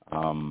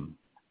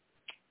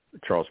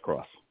 Charles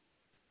Cross.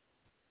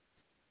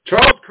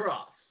 Charles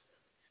Cross.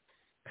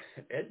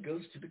 Ed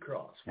goes to the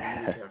cross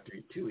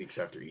 2 weeks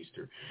after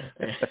Easter.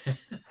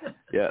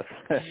 Yes.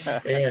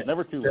 And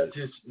never too late.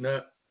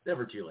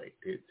 Never too late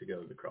to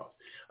go to the cross.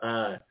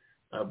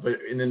 But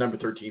in the number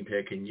 13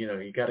 pick, and you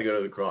got to go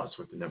to the cross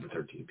with the number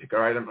 13 pick. All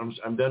right,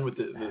 I'm done with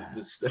the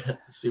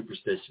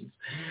superstitions.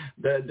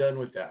 Done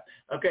with that.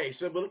 Okay,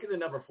 so we'll look at the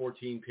number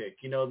 14 pick.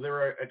 There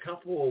are a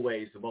couple of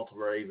ways the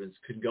Baltimore Ravens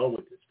could go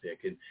with this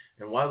pick,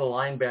 and while the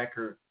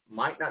linebacker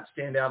might not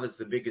stand out as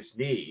the biggest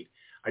need,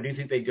 I do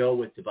think they go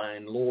with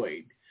Devin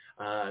Lloyd,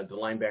 the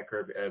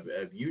linebacker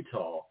of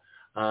Utah.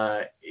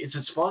 It's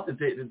a spot that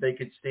they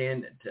could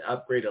stand to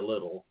upgrade a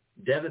little.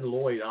 Devin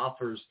Lloyd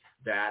offers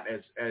that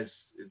as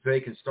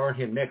they can start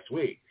him next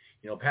week.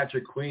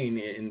 Patrick Queen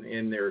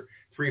in their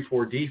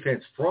 3-4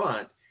 defense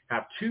front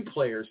have 2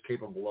 players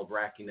capable of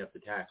racking up the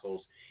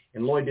tackles,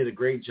 and Lloyd did a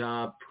great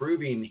job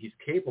proving he's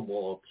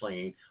capable of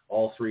playing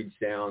all three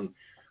downs,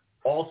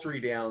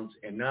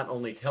 and not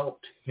only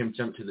helped him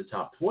jump to the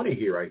top 20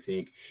 here, I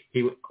think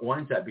he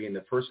winds up being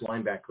the first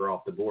linebacker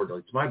off the board.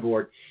 It's my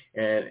board,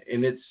 and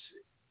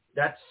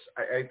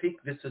I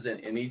think this is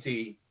an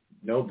easy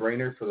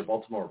no-brainer for the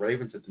Baltimore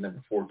Ravens at the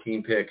number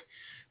 14 pick.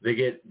 They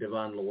get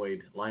Devin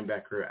Lloyd,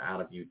 linebacker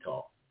out of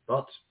Utah.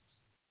 Thoughts?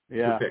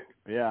 Yeah.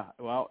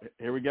 Well,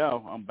 here we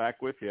go. I'm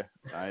back with you.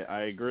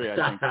 I agree. I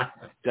think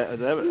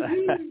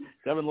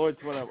Devin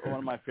Lloyd's one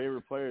of my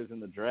favorite players in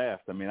the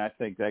draft. I mean, I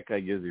think that guy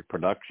gives you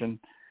production.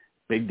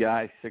 Big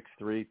guy,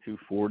 6'3",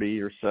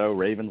 240 or so.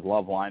 Ravens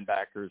love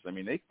linebackers. I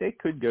mean, they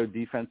could go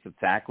defensive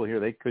tackle here.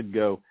 They could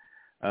go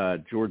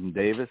Jordan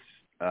Davis.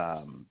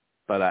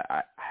 But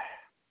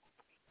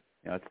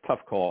it's a tough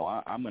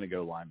call. I'm going to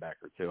go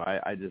linebacker too.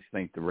 I just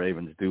think the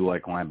Ravens do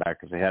like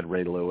linebackers. They had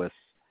Ray Lewis.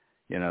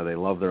 They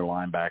love their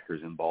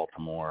linebackers in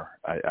Baltimore.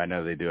 I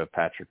know they do have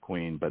Patrick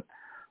Queen, but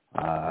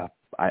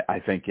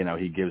I think,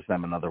 he gives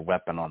them another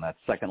weapon on that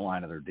second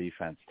line of their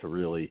defense to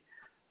really,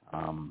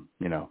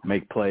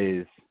 make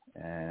plays.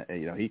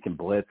 He can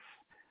blitz.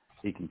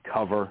 He can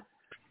cover.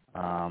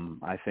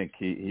 I think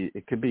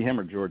it could be him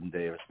or Jordan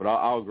Davis, but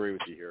I'll agree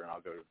with you here, and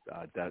I'll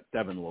go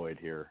Devin Lloyd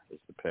here as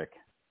the pick.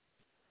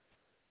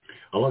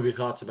 I love your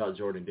thoughts about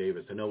Jordan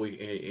Davis. I know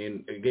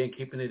and again,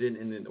 keeping it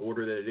in the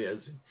order that it is.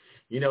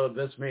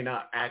 This may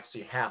not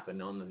actually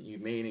happen. You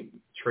may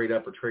trade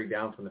up or trade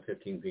down from the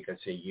 15th pick. I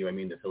say I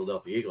mean the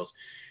Philadelphia Eagles.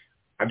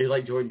 I do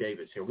like Jordan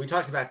Davis here. We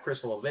talked about Chris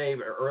Olave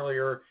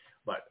earlier,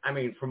 but I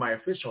mean, for my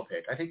official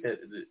pick, I think that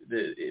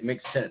it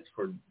makes sense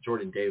for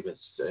Jordan Davis,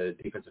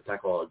 defensive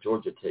tackle out of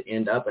Georgia, to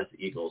end up as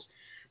the Eagles.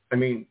 I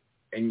mean,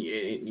 and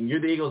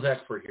you're the Eagles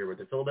expert here, but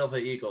the Philadelphia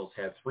Eagles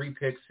have 3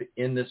 picks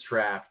in this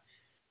draft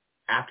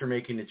after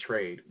making the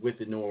trade with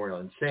the New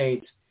Orleans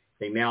Saints.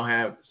 They now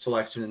have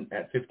selection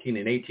at 15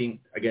 and 18.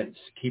 Again,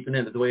 keeping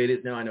it the way it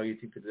is now. I know you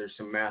think that there's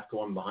some math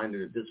going behind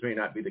it. This may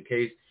not be the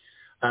case.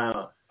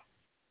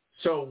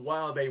 So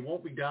while they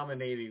won't be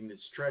dominating the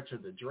stretch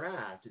of the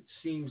draft, it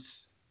seems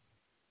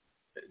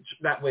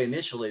that way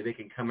initially they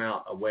can come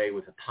out away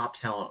with a top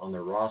talent on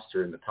their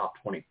roster in the top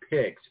 20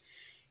 picks,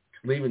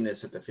 leaving this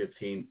at the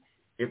 15.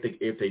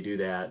 If they do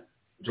that,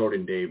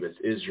 Jordan Davis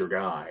is your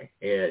guy,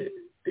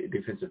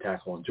 defensive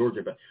tackle in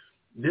Georgia. But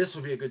this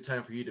will be a good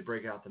time for you to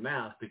break out the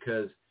math,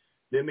 because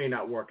it may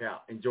not work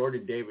out, and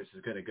Jordan Davis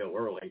is going to go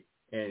early,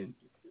 and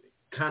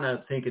kind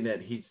of thinking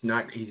that he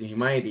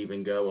might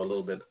even go a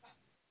little bit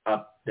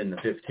up than the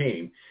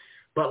 15.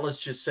 But let's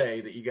just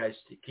say that you guys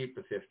keep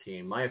the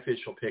 15. My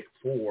official pick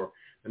for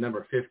the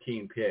number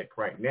 15 pick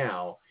right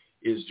now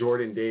is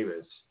Jordan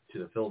Davis to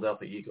the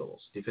Philadelphia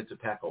Eagles,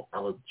 defensive tackle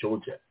out of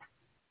Georgia.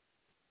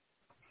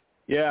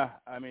 Yeah,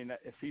 I mean,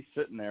 if he's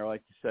sitting there,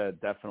 like you said,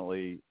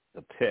 definitely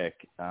the pick.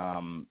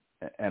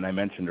 And I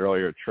mentioned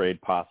earlier a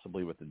trade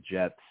possibly with the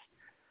Jets.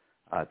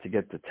 to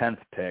get the 10th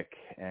pick,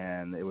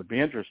 and it would be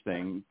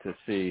interesting to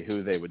see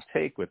who they would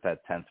take with that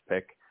 10th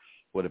pick.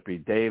 Would it be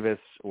Davis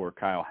or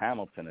Kyle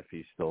Hamilton if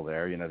he's still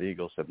there? You know, the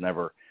Eagles have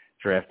never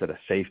drafted a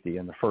safety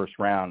in the first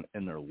round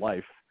in their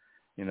life.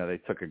 You know, they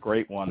took a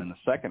great one in the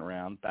second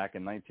round back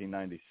in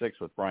 1996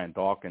 with Brian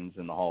Dawkins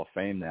in the Hall of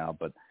Fame now,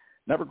 but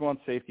never gone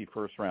safety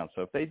first round.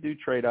 So if they do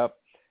trade up,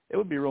 it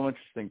would be real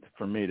interesting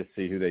for me to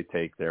see who they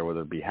take there,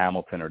 whether it be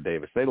Hamilton or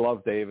Davis. They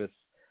love Davis.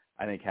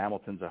 I think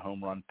Hamilton's a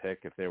home run pick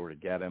if they were to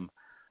get him.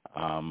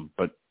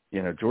 But,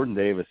 you know, Jordan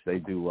Davis, they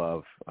do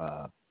love.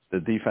 The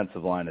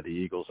defensive line of the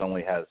Eagles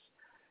only has,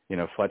 you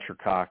know, Fletcher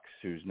Cox,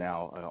 who's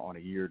now on a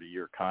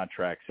year-to-year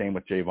contract. Same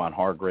with Javon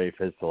Hargrave,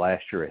 his the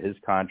last year of his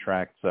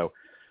contract. So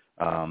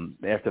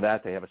after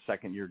that, they have a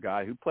second-year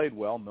guy who played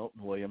well,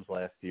 Milton Williams,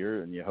 last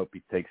year, and you hope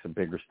he takes a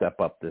bigger step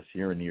up this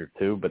year in year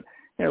two. But,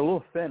 you know, a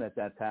little thin at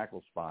that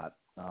tackle spot.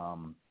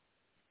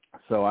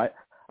 So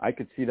I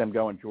could see them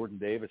going Jordan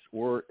Davis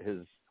or his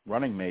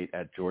running mate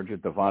at Georgia,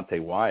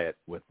 Devontae Wyatt,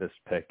 with this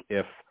pick.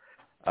 If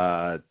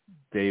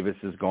Davis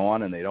is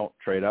gone and they don't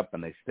trade up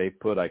and they stay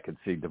put, I could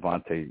see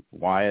Devontae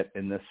Wyatt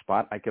in this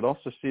spot. I could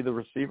also see the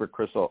receiver,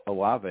 Chris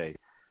Olave,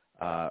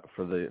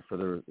 for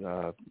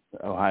the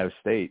Ohio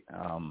State.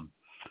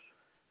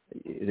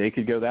 They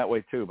could go that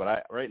way too,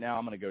 but right now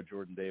I'm going to go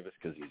Jordan Davis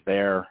because he's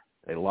there.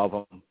 They love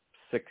him.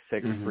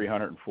 6'6",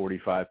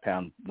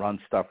 345-pound run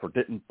stuffer.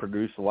 Didn't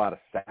produce a lot of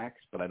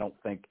sacks, but I don't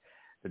think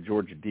the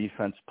Georgia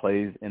defense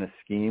plays in a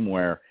scheme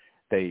where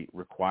they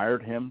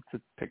required him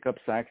to pick up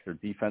sacks. Their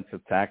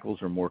defensive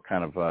tackles are more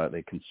kind of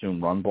they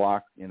consume run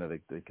block. You know,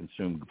 they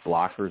consume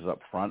blockers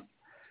up front.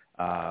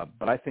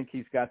 But I think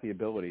he's got the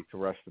ability to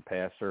rush the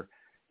passer.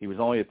 He was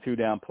only a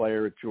two-down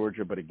player at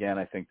Georgia, but again,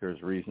 I think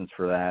there's reasons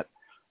for that.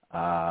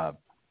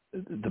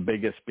 The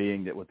biggest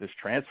being that with this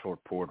transfer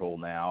portal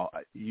now,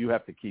 you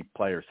have to keep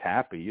players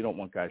happy. You don't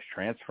want guys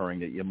transferring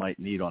that you might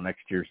need on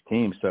next year's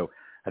team. So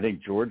I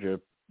think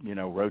Georgia, you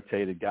know,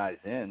 rotated guys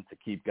in to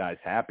keep guys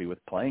happy with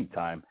playing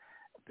time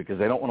because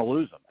they don't want to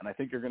lose them. And I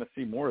think you're going to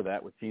see more of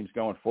that with teams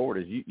going forward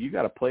is you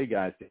got to play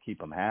guys to keep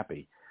them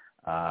happy.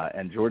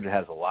 And Georgia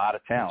has a lot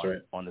of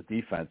talent on the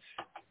defense.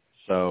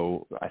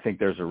 So I think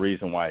there's a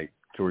reason why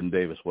Jordan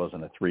Davis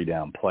wasn't a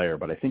three-down player,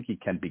 but I think he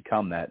can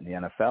become that in the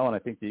NFL, and I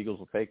think the Eagles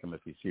will take him if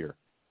he's here.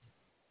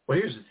 Well,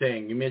 here's the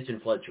thing. You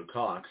mentioned Fletcher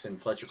Cox,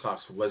 and Fletcher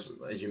Cox was,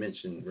 as you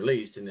mentioned,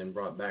 released and then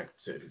brought back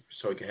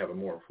so he could have a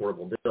more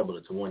affordable deal, but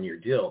it's a one-year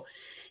deal.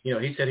 You know,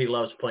 he said he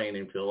loves playing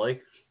in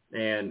Philly,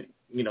 and,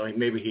 you know,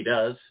 maybe he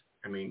does.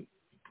 I mean,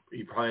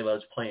 he probably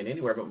loves playing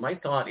anywhere, but my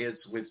thought is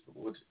with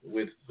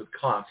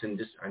Cox, and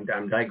just I'm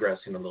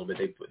digressing a little bit,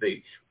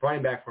 they brought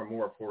him back for a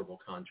more affordable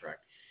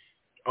contract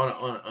on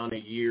a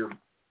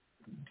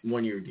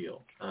one-year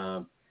deal.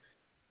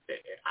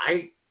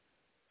 I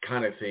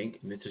kind of think,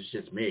 and this is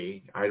just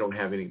me, I don't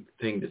have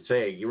anything to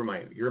say. You're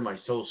my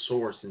sole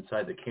source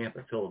inside the camp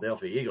of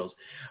Philadelphia Eagles,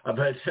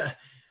 but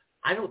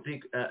I don't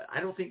think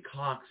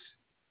Cox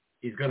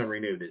is going to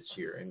renew this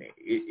year. I mean,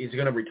 is he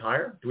going to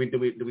retire? Do we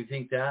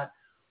think that?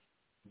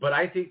 But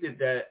I think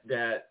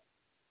that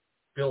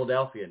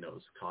Philadelphia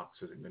knows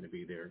Cox isn't going to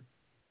be there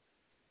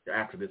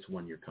after this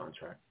one-year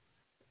contract.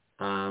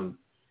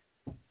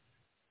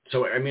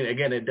 So, I mean,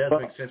 again, it does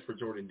make sense for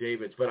Jordan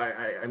Davis, but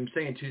I'm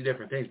saying two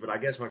different things. But I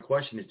guess my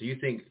question is, do you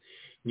think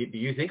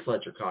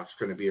Fletcher Cox is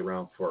going to be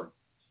around for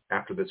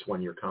after this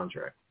one-year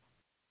contract?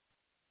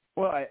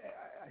 Well, I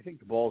think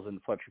the ball's in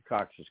Fletcher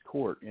Cox's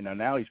court. You know,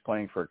 now he's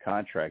playing for a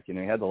contract. You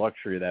know, he had the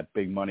luxury of that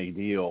big money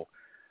deal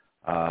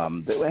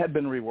that had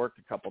been reworked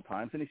a couple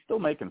times, and he's still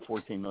making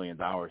 $14 million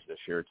this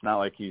year. It's not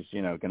like he's,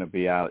 you know, going to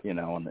be out, you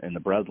know, in the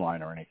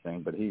breadline or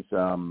anything, but he's,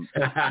 you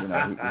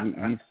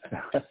know, he's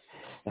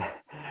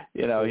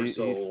you know,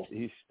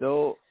 he's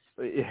still,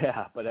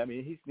 yeah, but I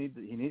mean, he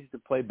needs to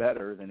play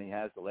better than he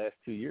has the last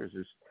 2 years.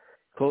 There's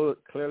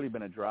clearly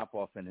been a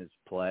drop-off in his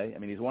play. I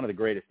mean, he's one of the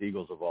greatest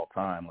Eagles of all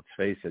time. Let's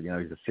face it. You know,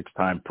 he's a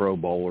six-time Pro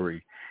Bowler.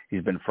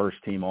 He's been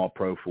first-team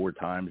All-Pro 4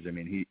 times. I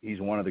mean,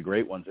 he's one of the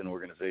great ones in the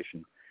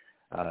organization's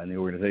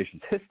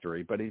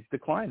history, but he's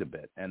declined a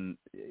bit. And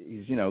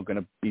he's, you know, going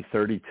to be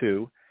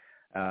 32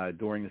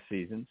 during the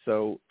season.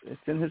 So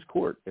it's in his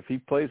court. If he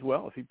plays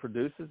well, if he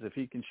produces, if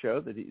he can show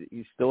that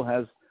he still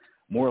has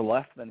more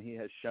left than he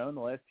has shown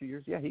the last 2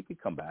 years, yeah, he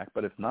could come back.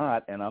 But if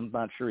not, and I'm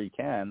not sure he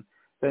can,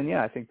 then,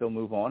 yeah, I think they'll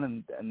move on,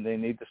 and they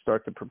need to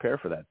start to prepare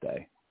for that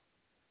day.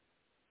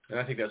 And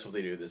I think that's what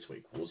they do this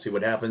week. We'll see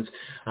what happens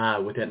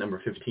with that number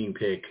 15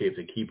 pick, if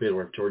they keep it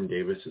or if Jordan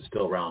Davis is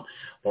still around.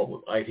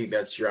 Well, I think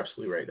you're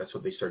absolutely right. That's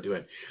what they start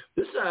doing.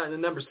 This the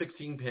number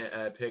 16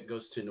 pick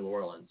goes to New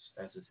Orleans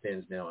as it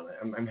stands now,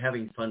 and I'm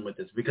having fun with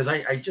this because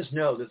I just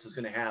know this is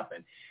going to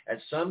happen. At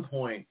some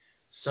point,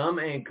 some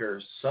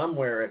anchor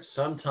somewhere at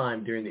some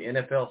time during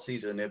the NFL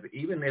season,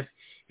 even if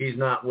he's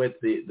not with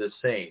the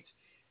Saints,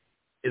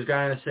 is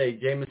going to say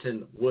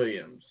Jameson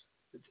Williams.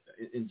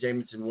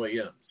 Jameson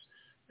Williams.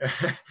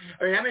 I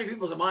mean, how many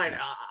people's mind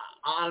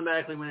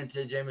automatically went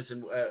into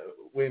Jameson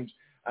Williams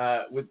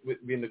with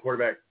being the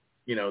quarterback,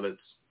 you know, that's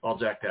all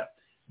jacked up?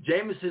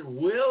 Jameson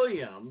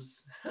Williams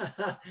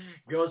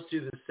goes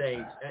to the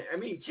Saints. I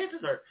mean,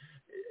 chances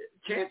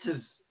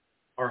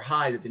are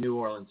high that the New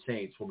Orleans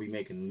Saints will be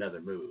making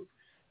another move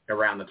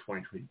around the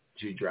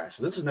 2022 draft.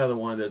 So this is another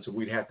one that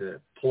we'd have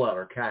to pull out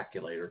our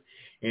calculator,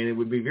 and it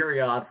would be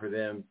very odd for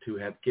them to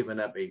have given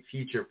up a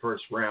future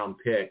first-round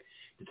pick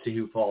to see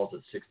who falls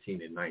at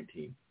 16 and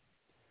 19.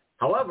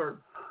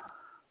 However,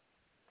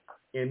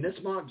 in this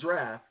mock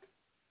draft,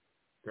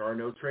 there are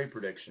no trade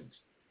predictions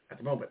at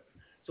the moment.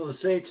 So the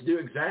Saints do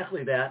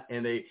exactly that,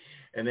 and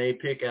they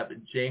pick up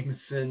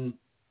Jameson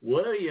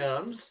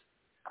Williams,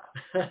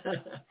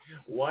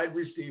 wide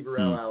receiver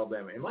out of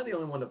Alabama. Am I the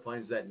only one that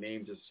finds that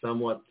name just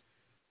somewhat?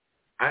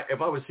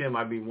 If I was him,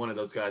 I'd be one of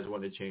those guys who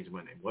wanted to change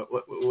my name.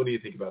 What do you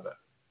think about that?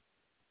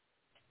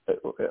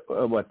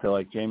 What, to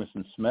like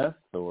Jameson Smith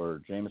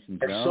or Jameson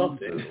Jones?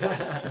 Or something.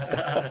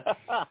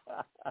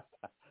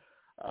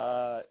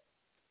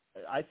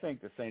 I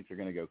think the Saints are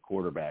going to go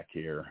quarterback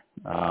here.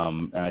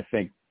 And I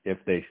think if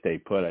they stay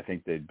put, I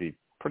think they'd be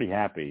pretty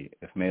happy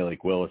if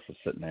Malik Willis is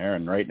sitting there.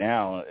 And right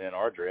now in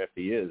our draft,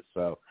 he is.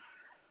 So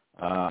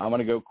I'm going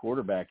to go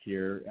quarterback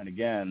here. And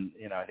again,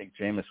 I think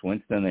Jameis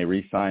Winston, they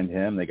re-signed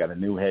him. They got a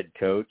new head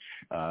coach.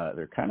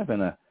 They're kind of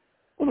in a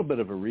little bit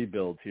of a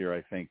rebuild here,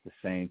 I think, the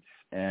Saints.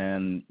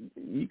 And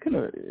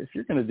if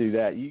you're going to do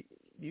that,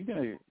 you're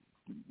going to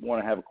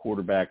want to have a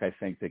quarterback, I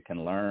think, that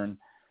can learn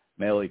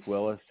Malik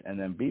Willis and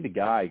then be the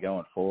guy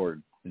going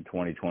forward in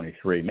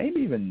 2023, maybe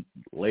even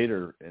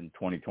later in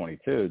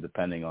 2022,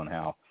 depending on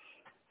how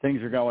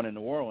things are going in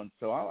New Orleans.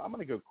 So I'm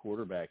going to go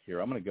quarterback here.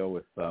 I'm going to go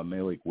with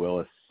Malik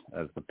Willis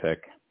as the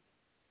pick.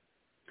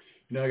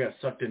 I got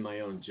sucked in my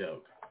own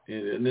joke.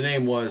 And the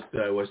name was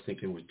that I was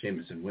thinking was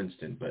Jameson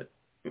Winston, but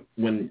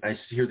when I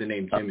hear the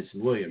name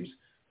Jameson Williams,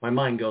 my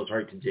mind goes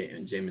right to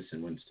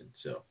Jameson Winston.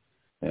 So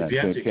if you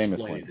have to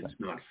explain it, it's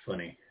not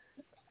funny.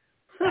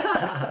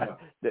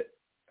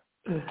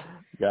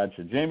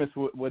 Gotcha.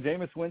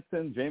 Jameis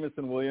Winston,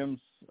 Jameson Williams,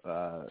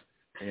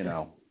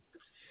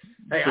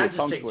 Hey, I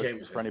just take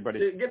Jameson. For anybody.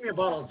 Give me a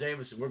bottle of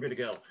Jameson. We're good to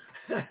go.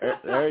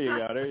 There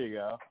you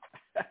go.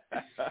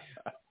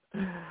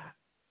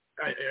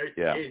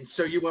 Yeah.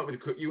 So you went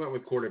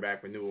with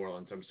quarterback with New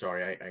Orleans. I'm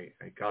sorry,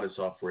 I got us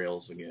off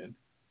rails again.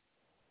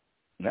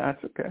 No,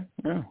 that's okay.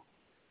 Yeah.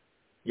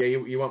 Yeah,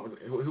 you went with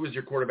who was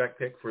your quarterback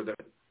pick for the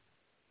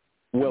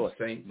Willis?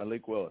 Saints?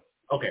 Malik Willis.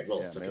 Okay,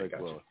 Willis. Yeah, okay, Malik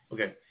gotcha. Willis.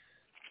 Okay.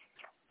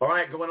 All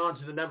right, going on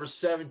to the number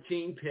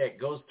 17 pick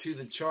goes to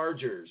the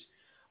Chargers.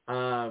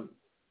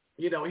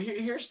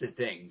 Here's the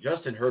thing: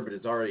 Justin Herbert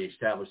has already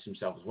established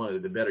himself as one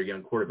of the better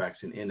young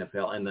quarterbacks in the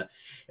NFL,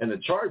 and the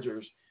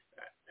Chargers.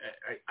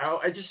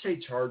 I just say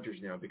Chargers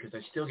now because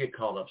I still get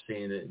called up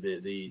saying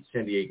the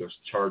San Diego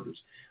Chargers,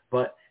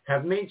 but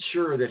have made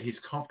sure that he's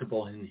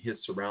comfortable in his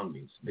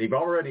surroundings. They've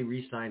already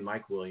re-signed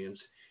Mike Williams,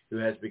 who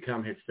has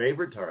become his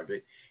favorite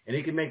target, and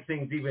he can make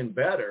things even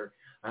better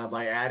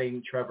by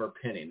adding Trevor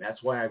Penning.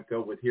 That's why I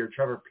go with here.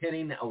 Trevor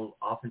Penning,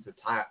 offensive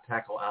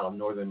tackle out of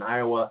Northern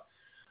Iowa,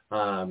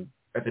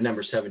 at the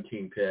number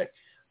 17 pick.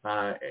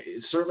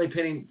 Certainly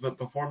Penning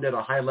performed at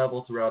a high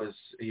level throughout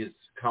his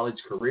college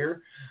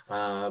career,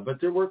 but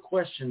there were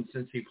questions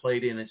since he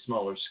played in a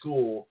smaller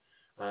school,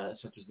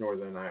 such as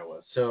Northern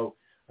Iowa. So,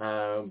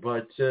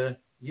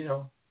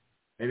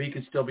 maybe he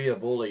can still be a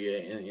bully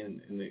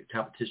in the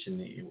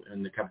competition,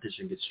 and the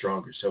competition gets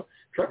stronger. So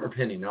Trevor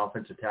Penning,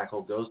 offensive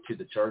tackle, goes to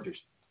the Chargers,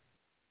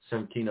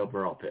 17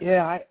 overall pick.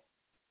 Yeah,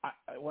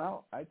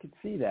 I could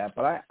see that,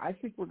 but I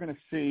think we're going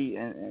to see,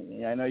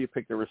 and I know you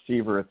picked a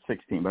receiver at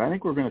 16, but I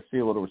think we're going to see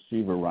a little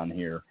receiver run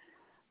here.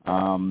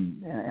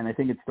 And I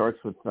think it starts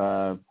with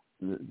the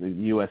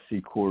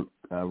USC court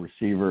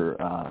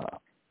receiver.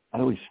 I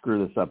always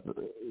screw this up.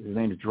 His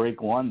name is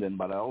Drake London,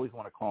 but I always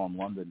want to call him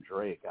London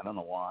Drake. I don't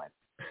know why.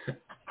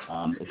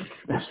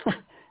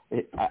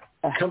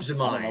 Comes to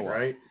mind,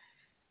 right?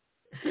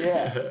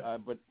 Yeah,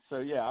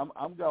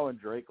 I'm going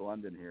Drake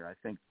London here. I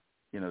think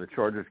the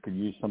Chargers could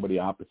use somebody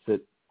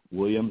opposite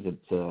Williams.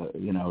 It's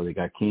they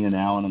got Keenan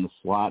Allen in the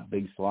slot,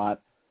 big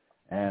slot,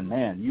 and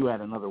man, you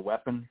had another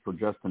weapon for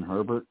Justin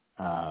Herbert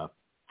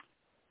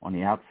on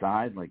the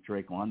outside like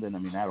Drake London. I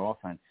mean, that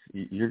offense,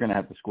 you're going to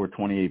have to score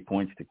 28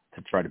 points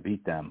to try to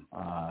beat them,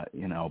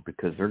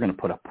 because they're going to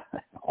put up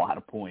a lot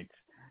of points.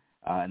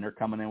 And they're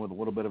coming in with a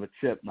little bit of a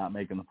chip, not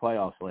making the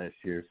playoffs last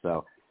year.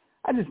 So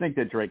I just think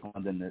that Drake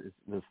London is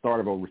the start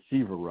of a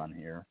receiver run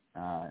here,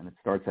 and it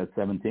starts at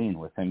 17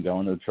 with him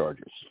going to the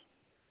Chargers.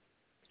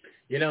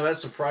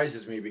 That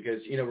surprises me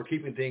because, we're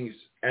keeping things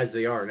as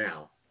they are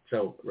now.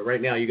 So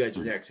right now you guys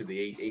are next to the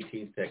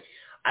 18th pick.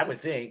 I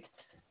would think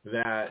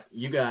that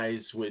you guys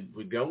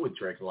would go with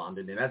Drake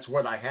London, and that's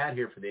what I had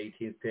here for the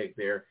 18th pick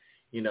there.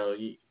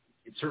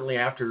 Certainly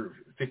after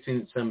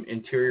fixing some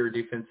interior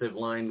defensive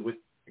line with,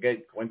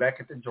 again, going back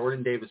at the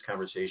Jordan Davis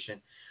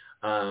conversation,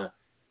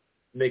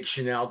 they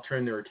should now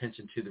turn their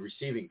attention to the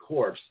receiving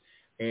corps.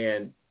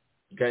 And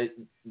the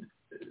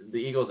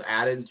Eagles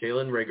added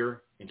Jalen Reagor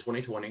in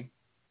 2020,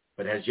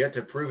 but has yet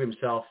to prove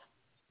himself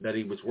that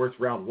he was worth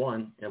round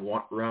one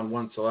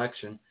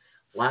selection.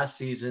 Last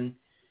season,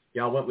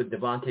 y'all went with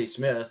Devontae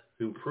Smith,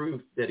 who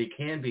proved that he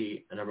can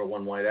be a number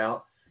one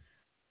wideout.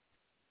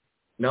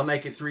 Now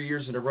make it 3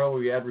 years in a row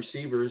where you add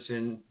receivers,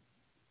 and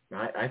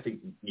I think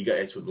you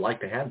guys would like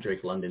to have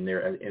Drake London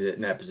there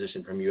in that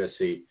position from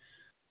USC.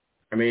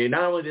 I mean,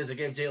 not only does it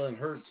give Jalen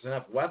Hurts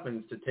enough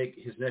weapons to take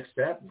his next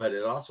step, but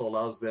it also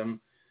allows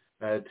them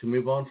to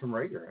move on from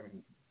Rager. I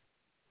mean,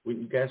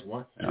 wouldn't you guys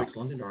want Drake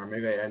London, or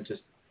maybe I'm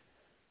just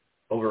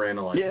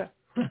overanalyzing?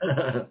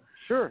 Yeah.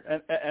 Sure,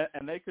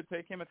 and they could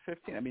take him at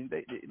 15. I mean,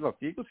 look,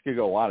 the Eagles could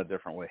go a lot of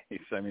different ways.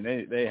 I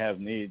mean, they have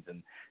needs,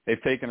 and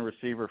they've taken a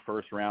receiver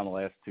first round the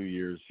last 2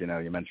 years. You know,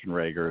 you mentioned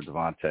Rager,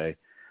 Devontae,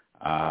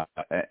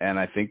 and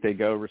I think they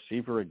go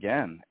receiver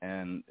again.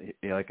 And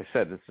like I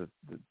said, this is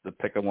the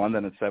pick of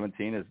London at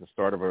 17 is the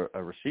start of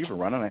a receiver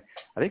run, and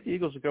I think the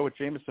Eagles will go with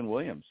Jamison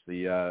Williams,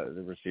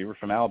 the receiver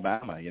from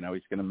Alabama. You know,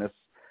 he's going to miss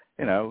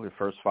the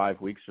first 5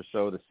 weeks or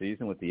so of the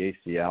season with the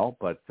ACL,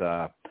 but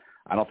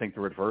I don't think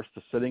they're adverse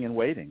to sitting and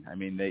waiting. I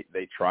mean,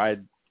 they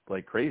tried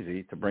like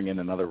crazy to bring in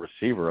another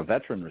receiver, a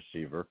veteran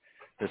receiver,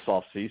 this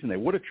offseason. They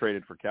would have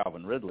traded for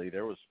Calvin Ridley.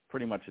 There was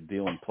pretty much a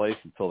deal in place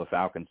until the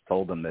Falcons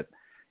told them that,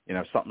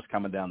 something's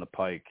coming down the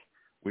pike.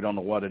 We don't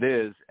know what it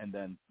is. And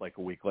then like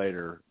a week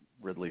later,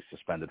 Ridley's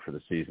suspended for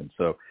the season.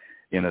 So,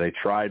 they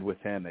tried with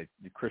him.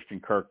 Christian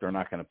Kirk, they're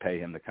not going to pay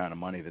him the kind of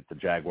money that the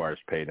Jaguars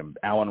paid him.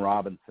 Allen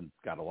Robinson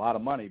got a lot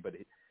of money, but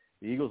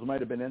the Eagles might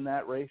have been in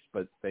that race,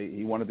 but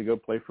he wanted to go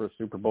play for a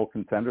Super Bowl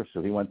contender,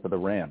 so he went to the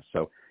Rams.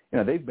 So,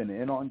 they've been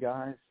in on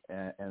guys,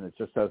 and it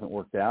just hasn't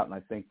worked out. And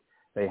I think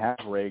they have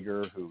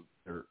Rager, who,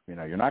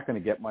 you're not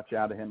going to get much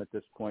out of him at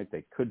this point.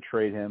 They could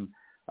trade him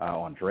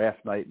on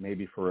draft night,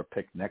 maybe for a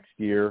pick next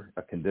year,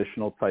 a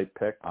conditional type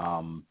pick,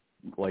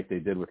 like they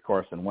did with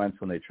Carson Wentz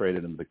when they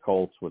traded him to the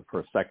Colts for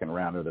a second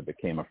rounder that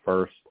became a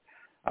first.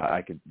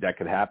 That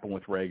could happen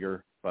with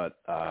Rager, but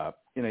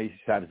you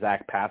have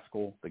Zach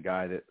Pascal, the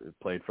guy that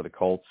played for the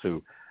Colts,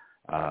 who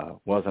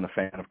wasn't a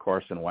fan of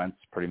Carson Wentz.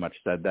 Pretty much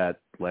said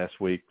that last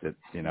week that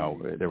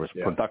there was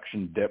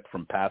production dip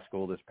from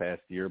Pascal this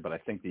past year, but I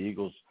think the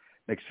Eagles,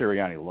 Nick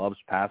Sirianni loves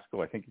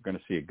Pascal. I think you're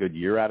going to see a good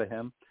year out of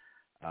him.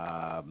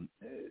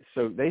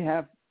 So they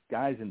have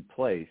guys in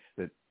place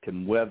that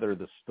can weather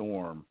the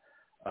storm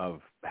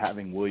of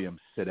having Williams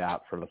sit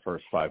out for the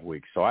first 5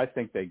 weeks. So I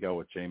think they go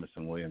with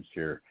Jamison Williams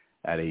here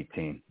at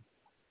 18.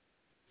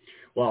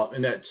 Well,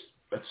 and that's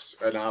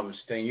an obvious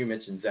thing. You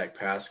mentioned Zach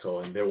Pascal,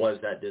 and there was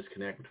that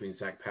disconnect between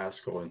Zach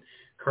Pascal and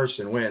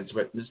Carson Wentz.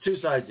 But there's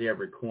two sides to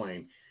every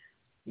coin.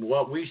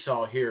 What we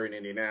saw here in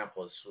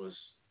Indianapolis was,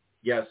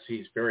 yes,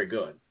 he's very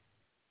good.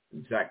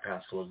 Zach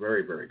Pascal is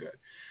very, very good.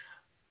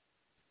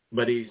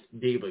 But he's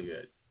diva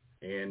good.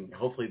 And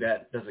hopefully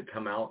that doesn't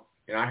come out.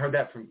 And I heard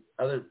that from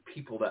other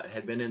people that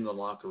had been in the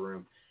locker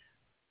room.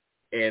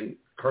 And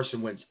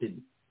Carson Wentz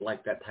didn't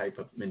like that type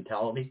of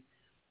mentality.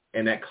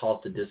 And that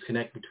caused a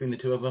disconnect between the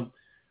two of them.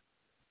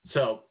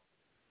 So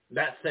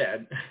that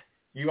said,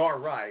 you are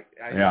right.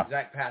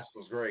 Zach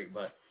Pascal's great,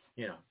 but,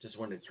 just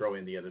wanted to throw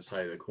in the other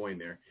side of the coin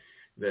there.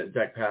 That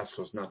Zach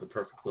Pascal's not the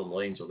perfect little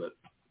angel that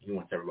he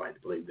wants everybody to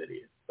believe that he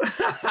is.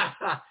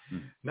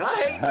 Not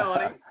hating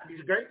on him. He's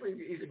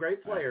a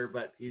great player,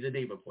 but he's a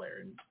diva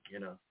player. And,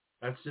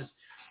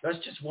 that's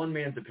just one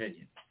man's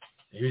opinion.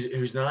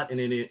 Who's not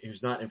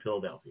in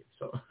Philadelphia.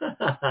 So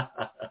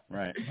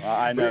right. Well,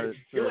 I know.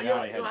 You'll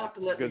have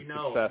to let me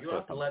know. You'll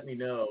have to let me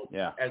know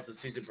as the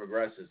season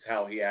progresses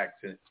how he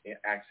acts and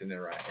interacts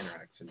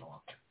in the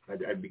locker.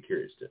 I'd be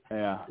curious to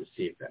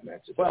see if that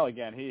matches. Well,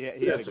 again, he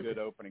had a good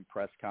opening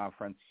press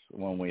conference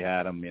when we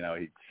had him.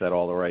 He said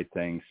all the right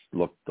things.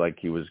 Looked like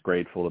he was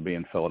grateful to be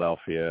in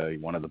Philadelphia. He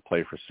wanted to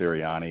play for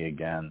Sirianni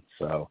again.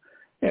 So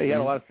he had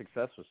a lot of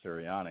success with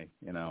Sirianni.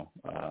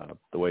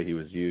 The way he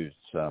was used.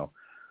 So.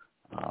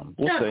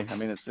 We'll see. I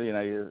mean, it's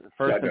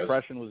first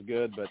impression was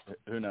good, but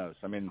who knows?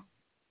 I mean,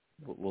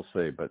 we'll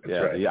see. But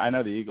I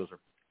know the Eagles are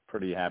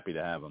pretty happy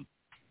to have him.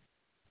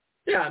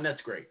 Yeah, and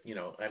that's great.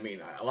 I mean,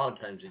 a lot of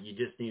times you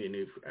just need a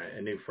new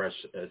fresh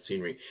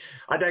scenery.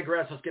 I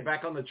digress. Let's get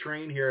back on the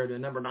train here. The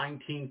number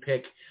 19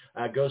 pick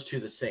goes to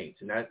the Saints,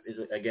 and that is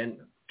again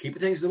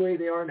keeping things the way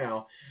they are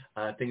now.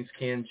 Things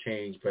can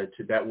change, but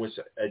that was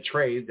a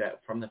trade that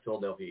from the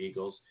Philadelphia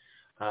Eagles.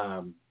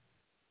 The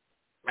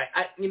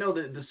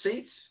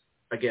Saints.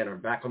 Again, are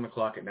back on the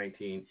clock at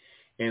 19,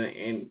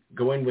 and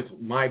going with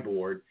my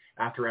board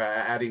after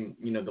adding,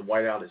 the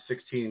wideout at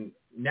 16.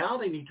 Now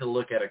they need to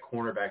look at a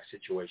cornerback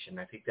situation.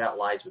 I think that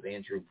lies with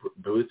Andrew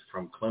Booth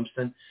from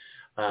Clemson.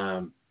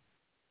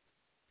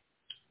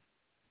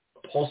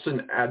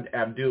 Paulson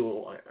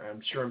Abdul,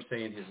 I'm sure I'm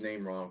saying his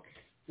name wrong,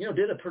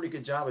 did a pretty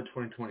good job in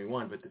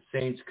 2021, but the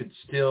Saints could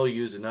still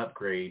use an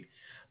upgrade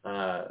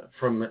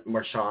from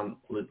Marshawn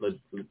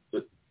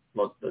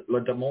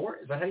Lattimore.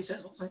 Is that how you say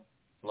it?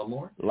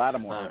 Lattimore.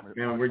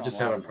 We're just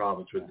having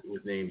problems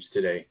with names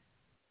today.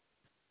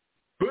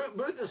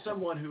 Booth is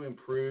someone who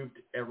improved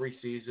every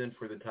season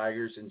for the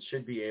Tigers and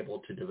should be able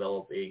to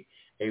develop a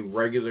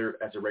regular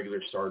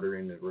starter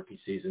in the rookie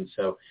season.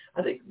 So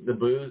I think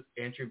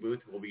Andrew Booth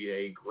will be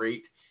a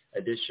great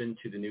addition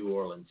to the New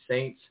Orleans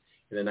Saints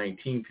in the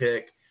 19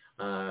 pick,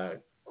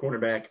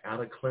 cornerback out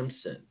of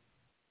Clemson.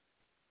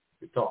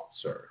 Your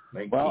thoughts, sir?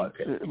 19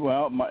 pick.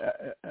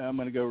 I'm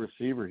going to go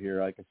receiver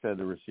here. Like I said,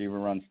 the receiver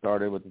run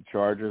started with the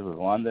Chargers, with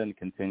London,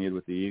 continued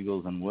with the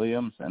Eagles and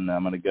Williams, and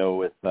I'm going to go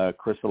with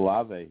Chris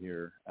Olave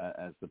here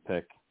as the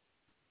pick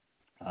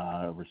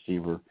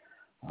receiver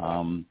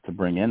to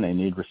bring in. They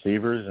need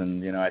receivers,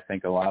 and, I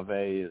think Olave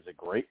is a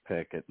great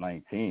pick at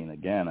 19.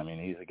 Again, I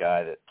mean, he's a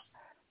guy that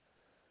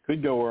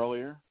could go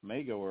earlier,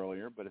 may go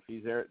earlier, but if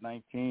he's there at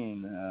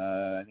 19,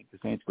 I think the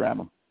Saints grab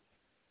him.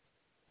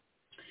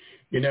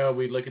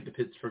 We look at the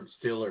Pittsburgh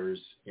Steelers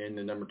in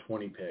the number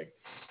 20 pick.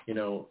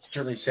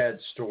 Certainly sad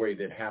story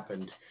that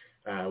happened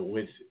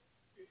with,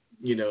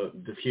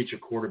 the future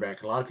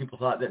quarterback. A lot of people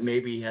thought that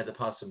maybe he had the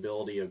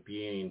possibility of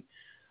being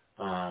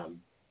the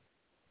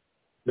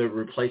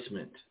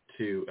replacement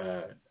to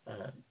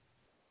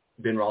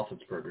Ben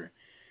Roethlisberger.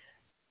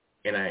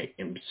 And I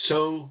am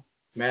so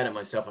mad at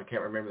myself. I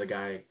can't remember the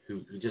guy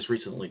who just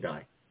recently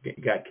got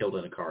killed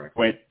in a car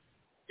accident.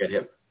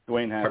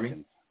 Dwayne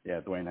Haskins. Yeah,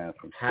 Dwayne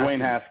Haskins.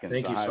 Dwayne Haskins,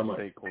 thank you so much.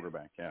 State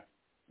quarterback,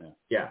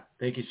 Yeah,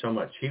 thank you so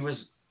much. He was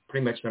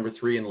pretty much number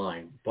 3 in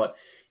line, but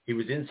he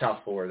was in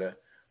South Florida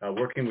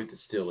working with the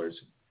Steelers.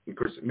 Of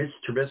course, Mitch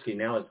Trubisky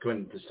now is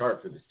going to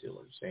start for the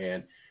Steelers,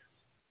 and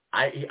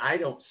I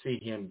don't see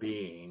him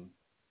being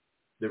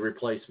the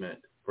replacement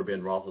for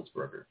Ben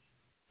Roethlisberger.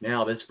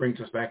 Now, this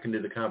brings us back into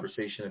the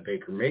conversation of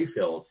Baker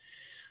Mayfield.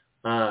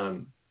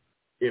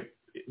 If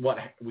what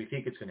we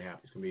think is going to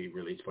happen is going to be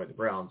released by the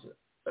Browns,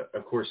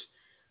 of course,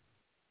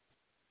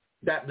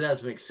 that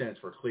does make sense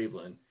for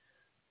Cleveland.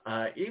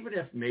 Even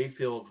if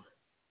Mayfield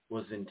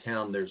was in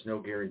town, there's no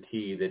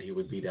guarantee that he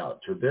would beat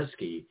out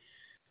Trubisky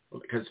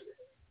because,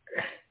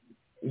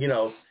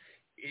 is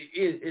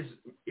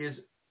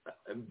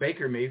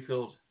Baker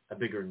Mayfield a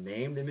bigger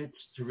name than Mitch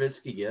Trubisky?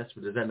 Yes,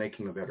 but does that make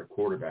him a better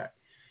quarterback?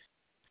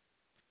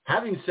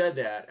 Having said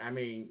that, I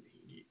mean,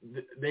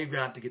 they've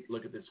got to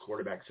look at this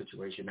quarterback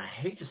situation. I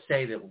hate to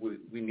say that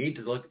we need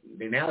to look.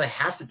 Now they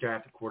have to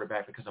draft a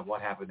quarterback because of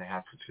what happened to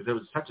Haskins, because it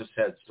was such a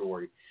sad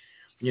story.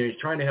 He's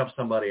trying to help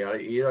somebody out.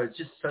 It's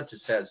just such a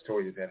sad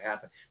story that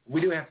happened.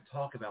 We do have to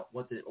talk about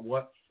what the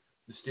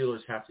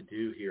Steelers have to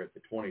do here at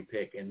the 20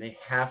 pick, and they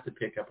have to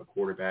pick up a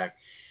quarterback.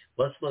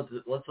 Let's let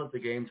the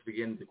games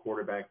begin at the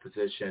quarterback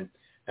position.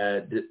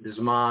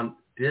 Desmond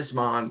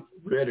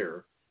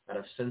Ridder out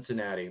of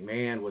Cincinnati,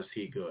 man, was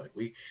he good.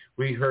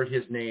 We heard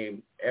his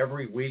name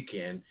every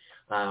weekend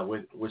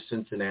with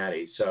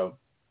Cincinnati. So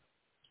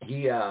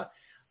he a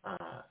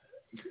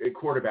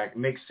quarterback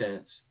makes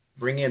sense.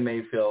 Bring in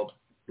Mayfield,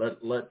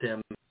 let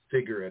them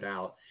figure it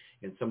out,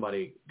 and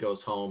somebody goes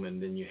home,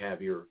 and then you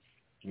have your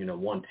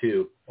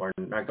 1-2, or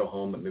not go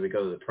home, but maybe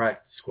go to the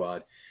practice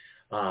squad.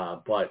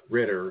 But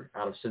Ridder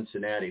out of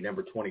Cincinnati,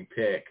 number 20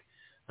 pick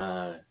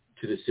to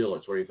the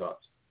Steelers. What are your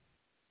thoughts?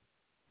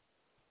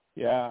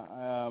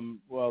 Yeah,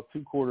 well,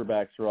 2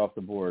 quarterbacks are off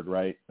the board,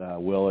 right?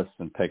 Willis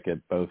and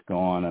Pickett both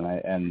gone,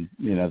 and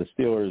the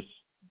Steelers,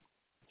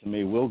 to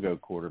me, will go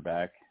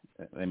quarterback.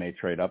 They may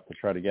trade up to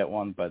try to get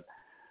one, but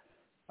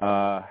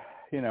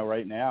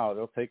right now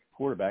they'll take a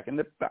quarterback. And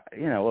look,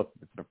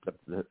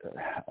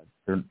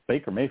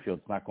 Baker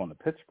Mayfield's not going to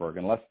Pittsburgh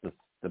unless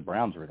the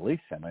Browns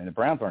release him. I mean, the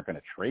Browns aren't going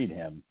to trade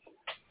him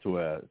to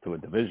a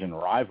division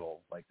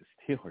rival like the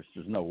Steelers.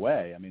 There's no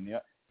way. I mean,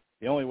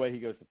 the only way he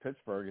goes to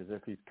Pittsburgh is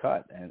if he's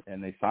cut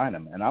and they sign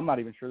him. And I'm not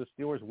even sure the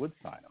Steelers would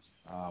sign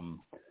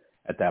him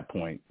at that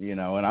point, and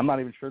I'm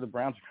not even sure the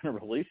Browns are going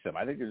to release him.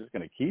 I think they're just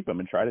going to keep him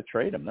and try to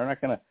trade him. They're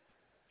not going to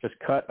just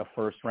cut a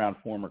first-round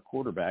former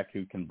quarterback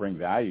who can bring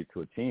value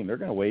to a team. They're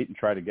going to wait and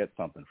try to get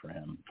something for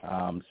him.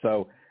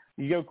 So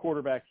you go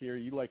quarterback here.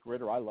 You like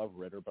Ridder. I love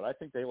Ridder, but I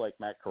think they like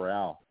Matt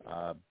Corral.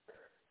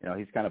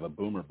 He's kind of a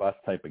boomer bust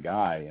type of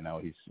guy.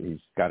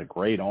 He's got a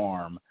great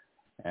arm.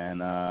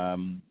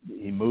 And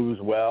he moves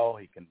well.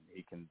 He can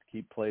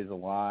keep plays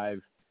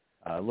alive.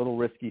 A little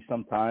risky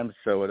sometimes,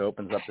 so it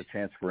opens up the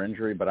chance for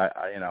injury. But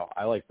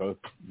I like both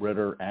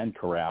Ridder and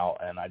Corral,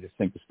 and I just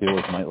think the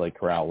Steelers might like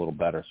Corral a little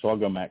better. So I'll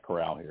go Matt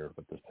Corral here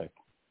with this pick.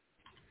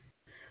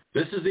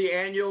 This is the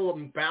annual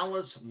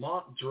Balanced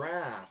Mock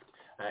Draft.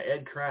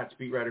 Ed Kracz,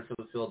 beat writer for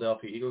the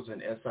Philadelphia Eagles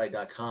and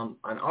SI.com,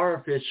 on our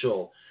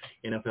official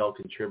NFL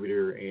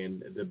contributor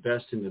and the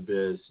best in the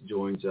biz,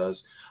 joins us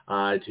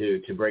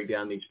to break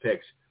down these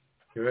picks.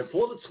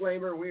 Full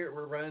disclaimer,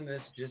 we're running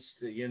this just,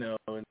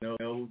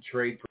 no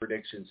trade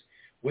predictions.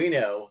 We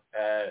know,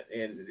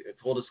 and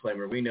full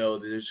disclaimer, we know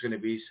that there's going to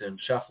be some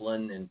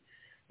shuffling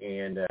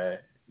and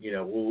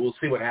we'll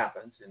see what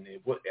happens. And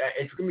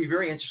it's going to be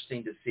very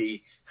interesting to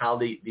see how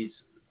these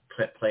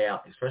play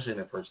out, especially in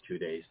the first 2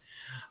 days.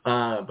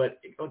 But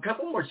a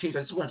couple more teams.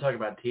 I just want to talk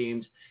about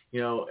teams.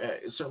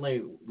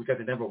 Certainly we've got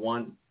the number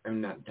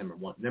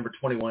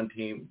 21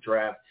 team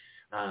draft.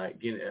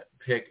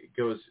 Pick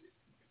goes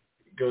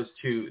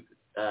to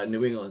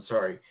New England.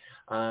 Sorry.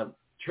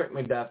 Trent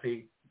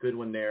McDuffie, good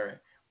one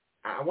there.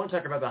 I want to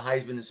talk about the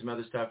Heisman and some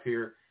other stuff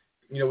here.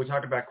 We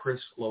talked about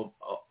Chris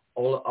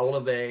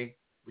Olave.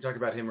 We talked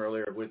about him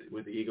earlier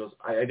with the Eagles.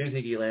 I do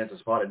think he lands a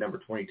spot at number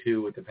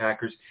 22 with the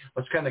Packers.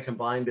 Let's kind of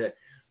combine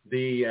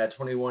the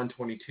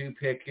 21-22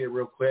 pick here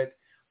real quick.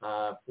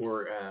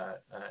 for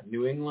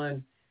New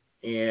England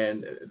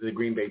and the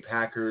Green Bay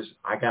Packers.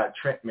 I got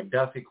Trent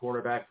McDuffie,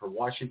 quarterback for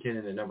Washington,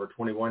 in the number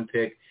 21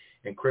 pick,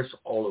 and Chris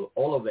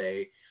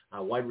Olave,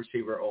 wide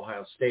receiver,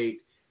 Ohio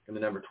State, in the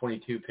number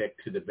 22 pick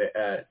to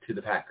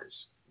the Packers.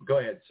 Go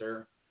ahead,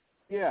 sir.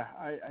 Yeah,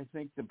 I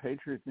think the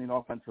Patriots need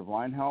offensive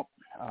line help,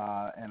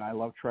 and I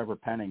love Trevor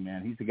Penning,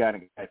 man. He's the guy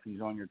that if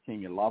he's on your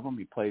team, you love him.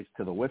 He plays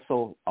to the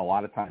whistle a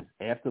lot of times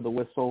after the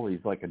whistle.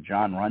 He's like a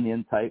John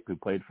Runyon type who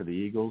played for the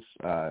Eagles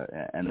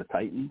and the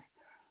Titans.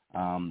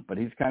 But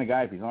he's the kind of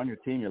guy, if he's on your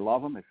team, you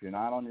love him. If you're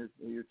not on your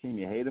team,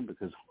 you hate him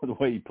because of the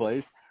way he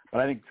plays.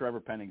 But I think Trevor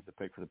Penning's the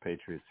pick for the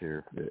Patriots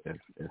here if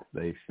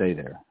they stay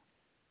there.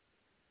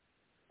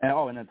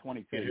 And then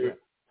 22. And who,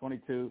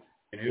 22.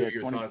 And who are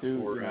your 22,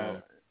 thoughts for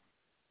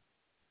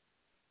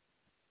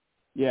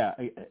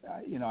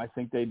I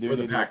think they do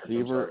need a Packers,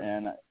 receiver,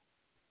 and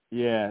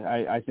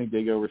I think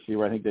they go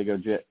receiver. I think they go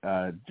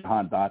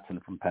Jahan Dotson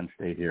from Penn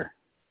State here.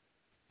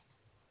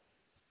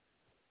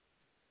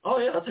 Oh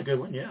yeah, that's a good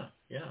one. Yeah.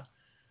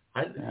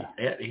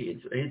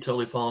 He'd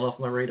totally fallen off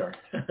my radar.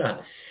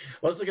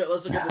 Let's look at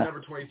the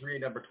number 23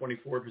 and number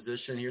 24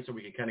 position here, so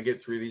we can kind of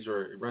get through these.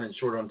 We're running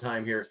short on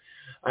time here.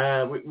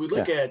 We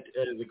look at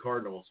the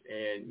Cardinals,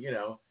 and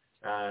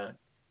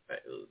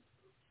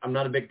I'm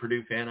not a big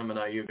Purdue fan. I'm an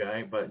IU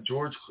guy, but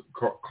George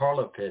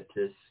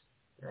Karlaftis,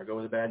 there I go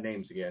with the bad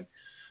names again,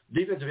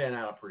 defensive end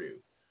out of Purdue.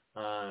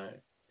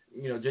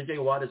 J.J.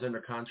 Watt is under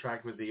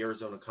contract with the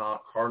Arizona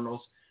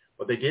Cardinals,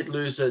 but they did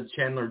lose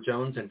Chandler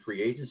Jones in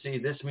free agency.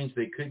 This means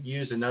they could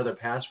use another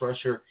pass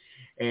rusher,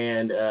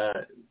 and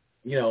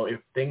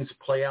if things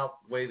play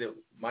out the way that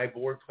my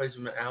board plays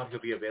them out, he'll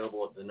be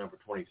available at the number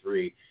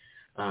 23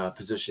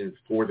 position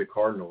for the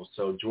Cardinals.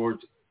 So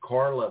George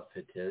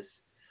Karlaftis,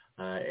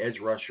 edge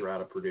rusher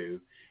out of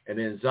Purdue. And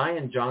then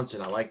Zion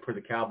Johnson, I like for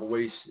the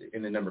Cowboys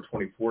in the number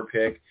 24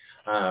 pick.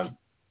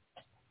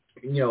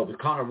 With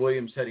Connor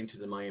Williams heading to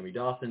the Miami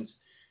Dolphins,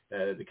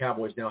 the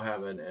Cowboys now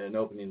have an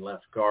opening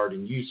left guard.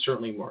 And you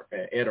certainly,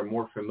 Ed, are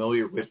more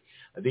familiar with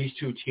these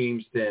two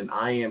teams than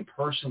I am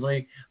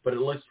personally. But it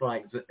looks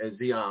like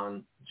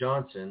Zion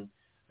Johnson,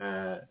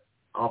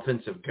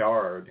 offensive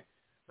guard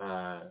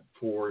from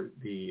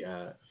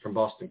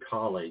Boston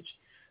College,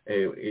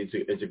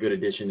 it's a good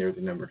addition there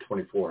to number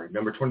 24.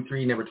 Number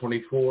 23, number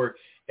 24,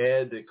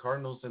 Ed, the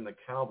Cardinals and the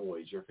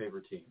Cowboys, your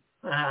favorite team.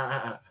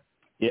 I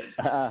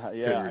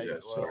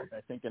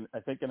think in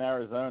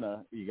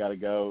Arizona you got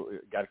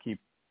to keep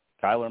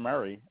Kyler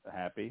Murray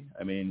happy.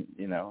 I mean,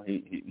 he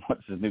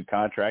wants his new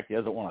contract. He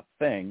hasn't won a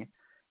thing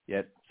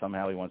yet.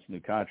 Somehow he wants a new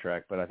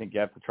contract, but I think you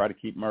have to try to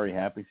keep Murray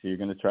happy. So you're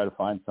going to try to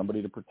find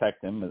somebody to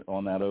protect him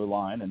on that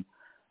O-line. And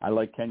I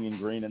like Kenyon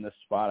Green in this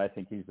spot. I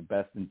think he's the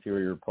best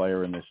interior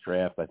player in this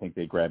draft. I think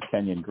they grab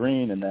Kenyon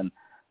Green, and then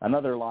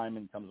another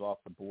lineman comes off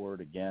the board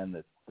again.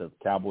 That the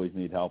Cowboys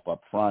need help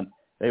up front.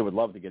 They would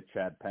love to get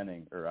Chad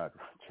Penning.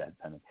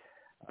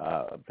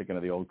 I'm thinking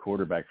of the old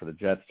quarterback for the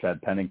Jets,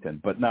 Chad Pennington.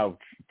 But no,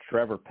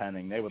 Trevor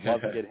Penning. They would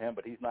love to get him,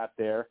 but he's not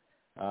there.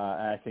 And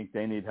I think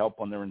they need help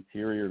on their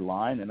interior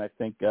line. And I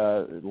think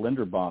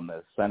Linderbaum,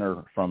 the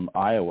center from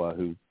Iowa,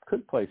 who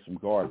could play some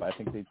guard, but I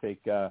think they take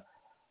his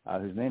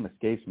name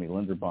escapes me,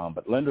 Linderbaum.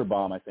 But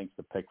Linderbaum, I think, is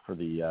the pick for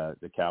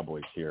the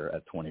Cowboys here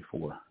at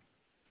 24.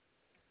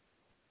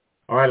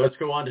 All right, let's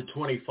go on to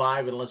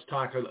 25, and let's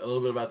talk a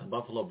little bit about the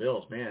Buffalo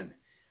Bills. Man,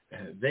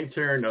 they've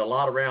turned a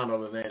lot around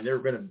on them, man. They're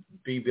going to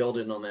be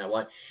building on that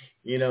line.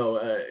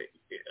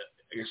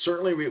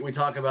 Certainly we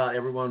talk about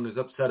everyone was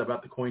upset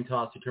about the coin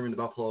toss determining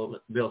the Buffalo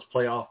Bills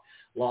playoff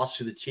loss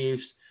to the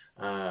Chiefs.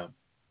 Got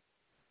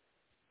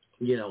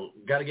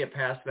to get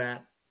past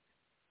that.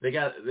 They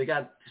got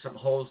some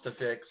holes to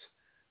fix,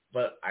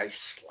 but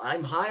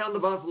I'm high on the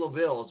Buffalo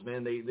Bills,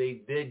 man.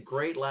 They did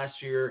great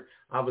last year.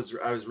 I was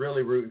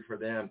really rooting for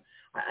them.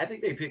 I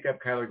think they pick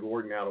up Kyler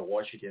Gordon out of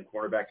Washington,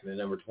 quarterback in the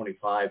number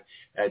 25,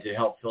 to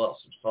help fill out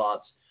some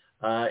spots.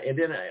 And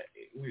then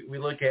we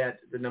look at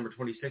the number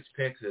 26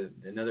 pick,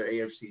 another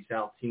AFC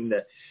South team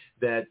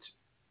that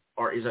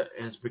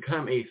has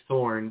become a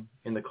thorn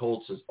in the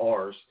Colts'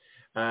 R's.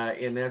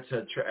 And that's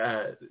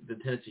the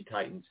Tennessee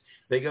Titans.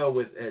 They go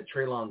with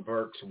Treylon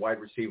Burks, wide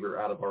receiver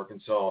out of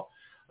Arkansas.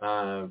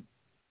 A.J.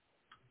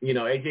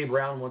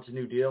 Brown wants a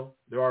new deal.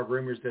 There are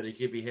rumors that he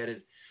could be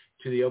headed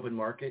to the open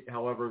market.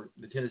 However,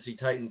 the Tennessee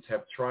Titans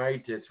have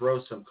tried to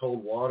throw some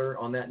cold water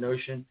on that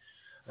notion,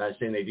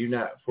 saying they do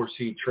not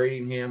foresee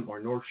trading him, or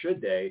nor should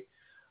they.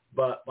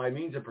 But by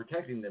means of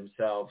protecting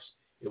themselves,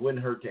 it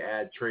wouldn't hurt to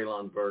add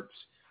Treylon Burks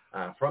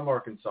from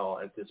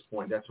Arkansas at this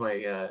point. That's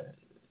my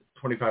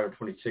 25 or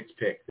 26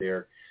 pick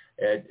there.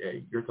 Ed,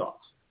 your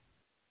thoughts?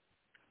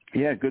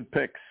 Yeah, good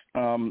picks.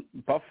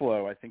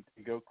 Buffalo, I think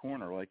they go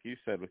corner, like you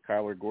said, with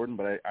Kyler Gordon,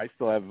 but I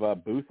still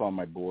have Booth on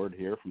my board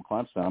here from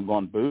Clemson. I'm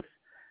going Booth,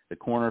 the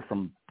corner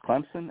from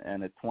Clemson,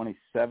 and at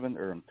 27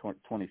 or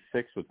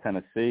 26 with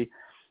Tennessee.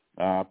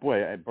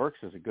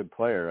 Burks is a good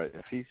player.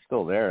 If he's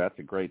still there, that's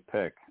a great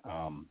pick.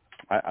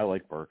 I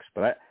like Burks,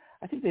 but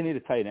I think they need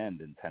a tight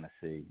end in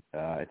Tennessee.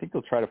 I think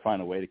they'll try to find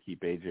a way to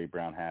keep A.J.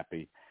 Brown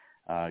happy.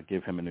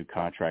 give him a new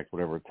contract,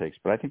 whatever it takes.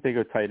 But I think they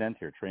go tight end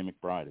here. Trey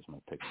McBride is my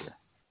pick here.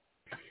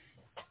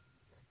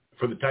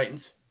 For the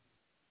Titans?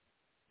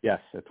 Yes,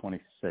 at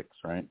 26,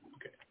 right?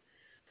 Okay.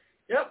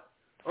 Yep.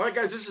 All right,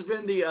 guys, this has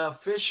been the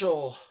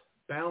official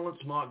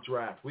balanced mock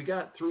draft. We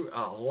got through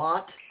a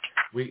lot.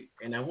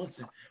 I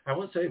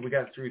won't say we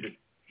got through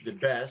the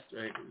best,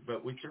 right?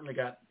 But we certainly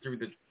got through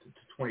the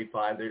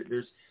 25.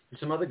 There's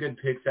some other good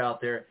picks out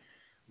there,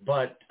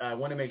 but I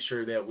want to make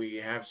sure that we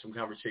have some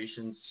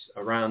conversations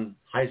around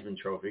Heisman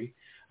Trophy.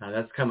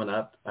 That's coming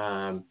up.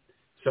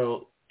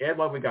 So, Ed,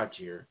 while we got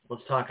you here,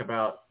 let's talk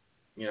about,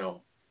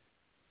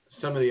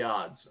 some of the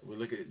odds. We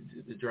look at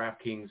the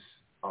DraftKings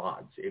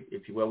odds,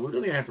 if you will. We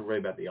don't even have to worry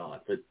about the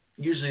odds, but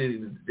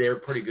usually they're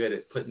pretty good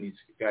at putting these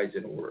guys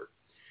in order.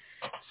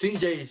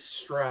 C.J.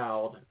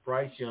 Stroud,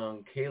 Bryce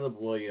Young, Caleb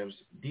Williams,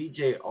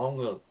 DJ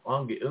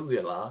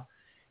Ongula,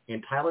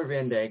 and Tyler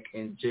Van Dyke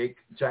and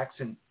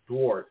Jackson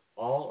Dwart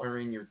all are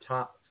in your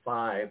top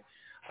 5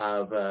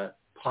 of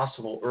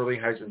possible early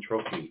Heisman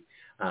Trophy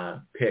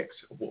picks.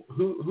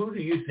 Who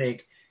do you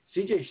think?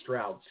 C.J.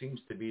 Stroud seems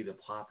to be the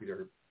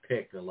popular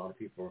pick that a lot of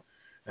people,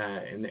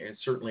 and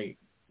certainly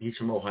he's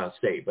from Ohio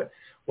State. But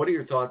what are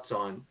your thoughts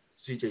on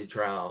C.J.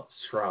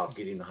 Stroud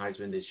getting the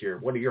Heisman this year?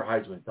 What are your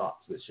Heisman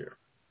thoughts this year?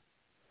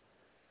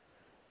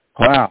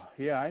 Wow.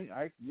 Yeah,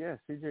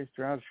 C.J.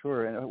 Stroud,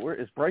 sure. And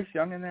is Bryce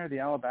Young in there, the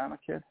Alabama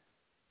kid? Is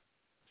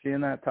he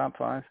in that top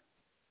 5?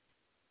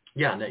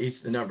 Yeah, no, he's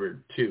the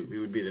number 2. He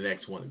would be the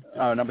next one.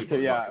 Oh, number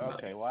 2, yeah.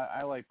 Okay, well,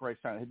 I like Bryce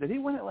Young. Did he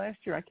win it last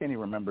year? I can't even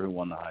remember who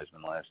won the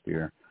Heisman last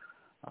year.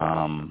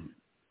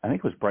 I think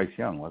it was Bryce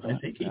Young, wasn't it? I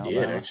think he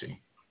did,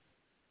 actually.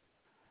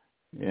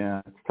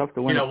 Yeah, it's tough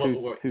to win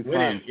two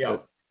times. Yeah,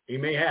 he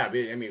may have.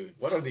 I mean,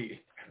 what are the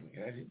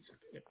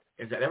 –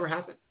 has that ever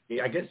happened?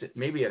 I guess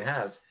maybe it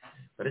has,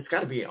 but it's got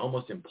to be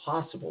almost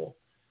impossible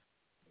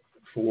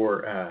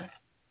for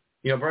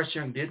Bryce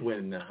Young did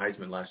win the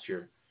Heisman last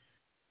year.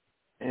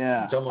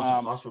 Yeah. It's almost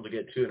impossible to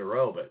get 2 in a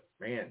row, but,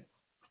 man,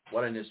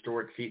 what an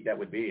historic feat that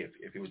would be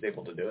if he was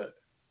able to do it.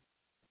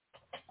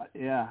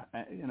 Yeah,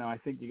 I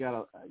think you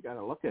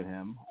gotta look at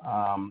him.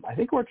 I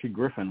think Archie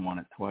Griffin won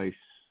it twice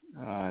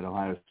at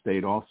Ohio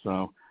State,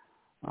 also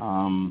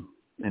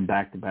in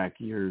back-to-back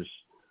years.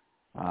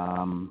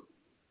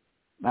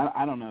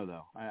 I don't know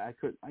though. I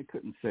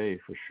couldn't say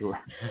for sure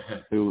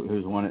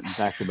who's won it in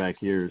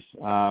back-to-back years.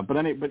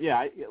 But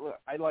yeah,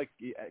 I like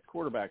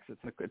quarterbacks.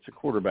 It's a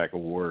quarterback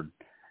award.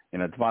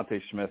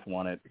 Devontae Smith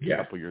won it a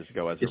couple years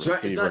ago as a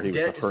receiver. He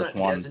was the first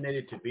one. It's not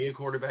designated to be a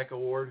quarterback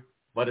award,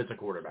 but it's a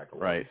quarterback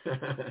award.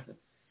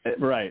 Right.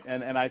 Right.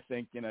 And I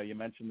think, you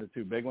mentioned the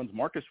 2 big ones.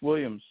 Marcus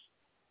Williams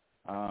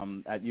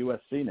at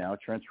USC now,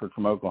 transferred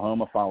from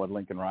Oklahoma, followed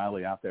Lincoln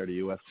Riley out there to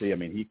USC. I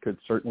mean, he could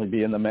certainly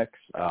be in the mix.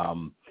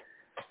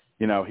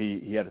 He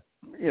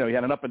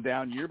had an up and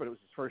down year, but it was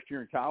his first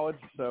year in college.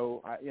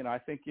 So, I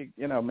think,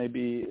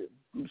 maybe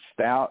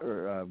Stout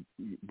or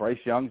Bryce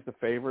Young's the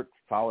favorite,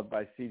 followed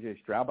by C.J.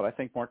 Stroud. But I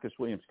think Marcus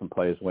Williams can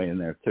play his way in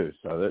there too.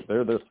 So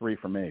they're the 3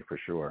 for me for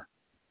sure.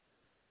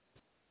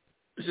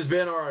 This has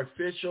been our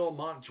official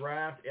mock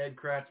draft. Ed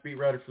Kracz, beat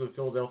writer for the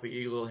Philadelphia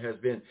Eagles, has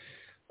been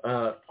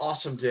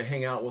awesome to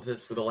hang out with us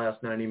for the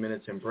last 90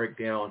 minutes and break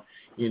down,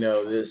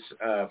 this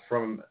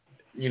from,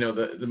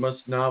 the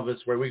most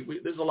novice where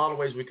there's a lot of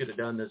ways we could have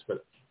done this,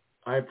 but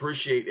I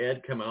appreciate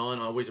Ed coming on.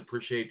 I always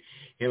appreciate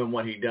him and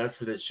what he does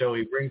for this show.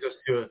 He brings us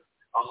to a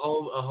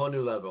whole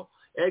new level.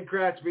 Ed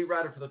Kracz, beat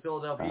writer for the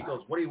Philadelphia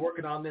Eagles. What are you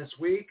working on this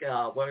week?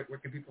 Where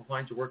can people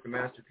find your work and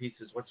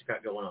masterpieces? What you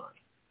got going on?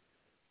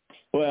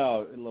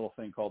 Well, a little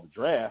thing called the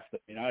draft.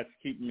 It's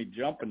keeping me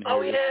jumping here.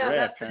 Oh, yeah,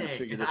 draft, trying to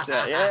figure this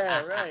out.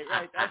 Yeah, right,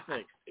 that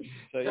thing.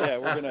 So, yeah,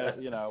 we're going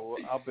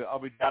to, I'll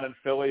be down in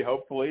Philly,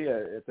 hopefully,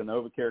 at the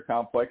NovaCare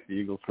Complex, the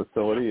Eagles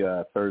facility,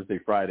 Thursday,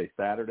 Friday,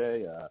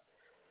 Saturday,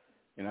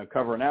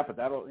 covering that. But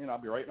that'll,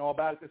 I'll be writing all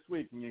about it this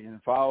week. And you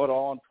can follow it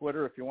all on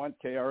Twitter if you want.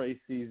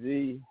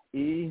 KRACZE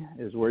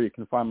is where you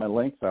can find my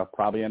links. I'll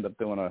probably end up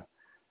doing a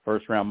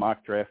first-round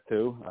mock draft,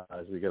 too,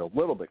 as we get a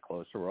little bit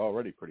closer. We're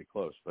already pretty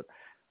close, but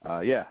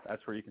yeah,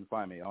 that's where you can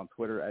find me on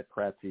Twitter at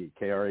Kratze,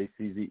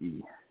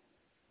 KRACZE.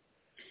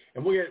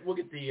 And we'll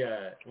get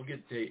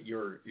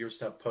your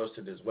stuff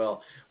posted as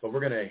well. But we're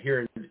gonna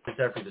hear this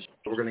after the show.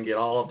 We're gonna get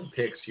all of the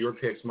picks, your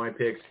picks, my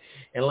picks,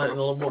 and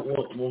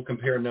we'll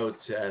compare notes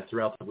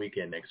throughout the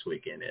weekend next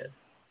weekend, Ed.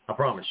 I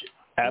promise you.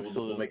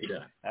 Absolutely, we'll make it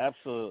done.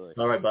 Absolutely.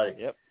 All right, buddy.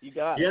 Yep, you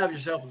got it. You have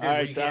yourself a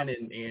good weekend,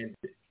 Tom. and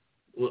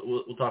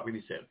we'll talk with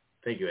you soon.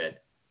 Thank you, Ed.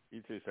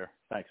 You too, sir.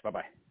 Thanks.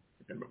 Bye-bye.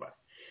 Bye-bye.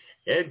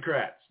 Ed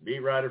Kracz, beat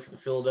writer for the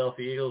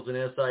Philadelphia Eagles and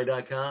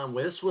SI.com.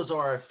 This was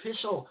our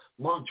official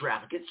mock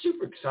draft. I get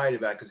super excited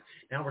about it because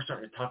now we're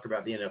starting to talk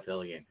about the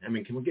NFL again. I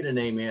mean, can we get an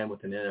amen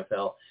with an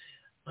NFL?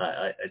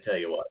 I tell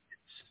you what,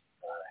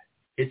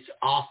 it's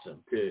awesome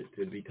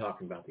to be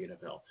talking about the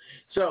NFL.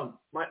 So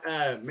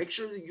make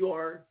sure that you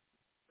are,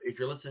 if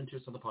you're listening to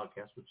us on the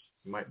podcast, which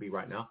you might be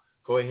right now,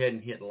 go ahead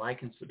and hit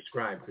like and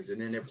subscribe, because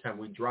then every time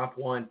we drop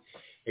one,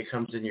 it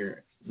comes in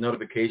your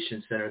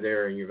notification center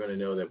there, and you're going to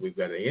know that we've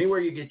got it. Anywhere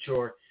you get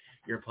your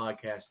your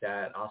podcast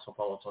at. Also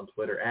follow us on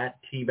Twitter at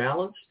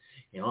T-Balance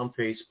and on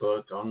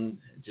Facebook.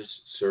 Just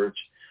search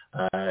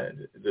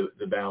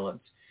the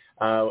Balance.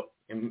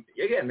 And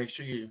again, make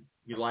sure you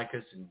like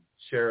us and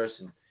share us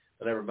and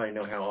let everybody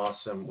know how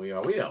awesome we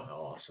are. We know how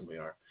awesome we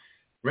are.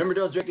 Remember,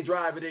 don't drink and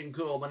drive. It ain't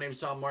cool. My name is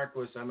Tom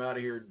Marquis. I'm out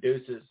of here.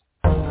 Deuces.